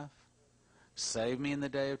of life, save me in the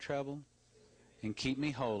day of trouble, and keep me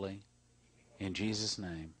holy. In Jesus'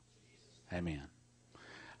 name, amen.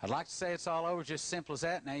 I'd like to say it's all over, just simple as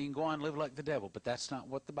that. Now you can go on and live like the devil, but that's not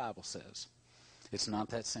what the Bible says. It's not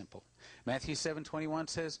that simple. Matthew 7:21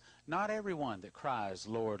 says, not everyone that cries,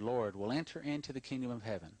 Lord, Lord, will enter into the kingdom of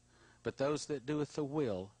heaven, but those that doeth the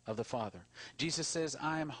will of the Father. Jesus says,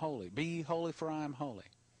 I am holy. Be ye holy, for I am holy.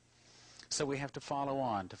 So we have to follow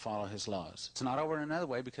on to follow his laws. It's not over in another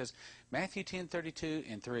way, because Matthew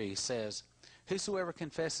 10:32-3 says, whosoever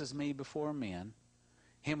confesses me before men,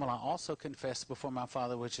 him will I also confess before my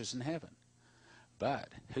Father which is in heaven. But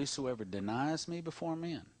whosoever denies me before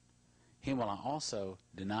men, him will I also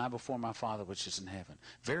deny before my Father which is in heaven.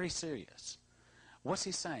 Very serious. What's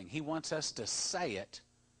he saying? He wants us to say it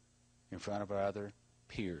in front of our other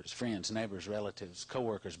peers, friends, neighbors, relatives,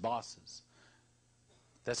 co-workers, bosses.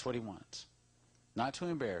 That's what he wants. not to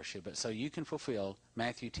embarrass you, but so you can fulfill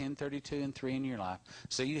Matthew 10:32 and 3 in your life,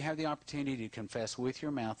 so you have the opportunity to confess with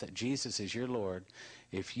your mouth that Jesus is your Lord.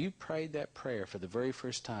 If you prayed that prayer for the very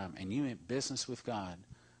first time and you meant business with God,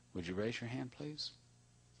 would you raise your hand, please?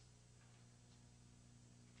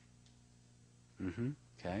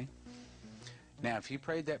 Okay. Now, if you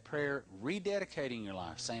prayed that prayer rededicating your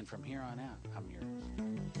life, saying from here on out, I'm yours.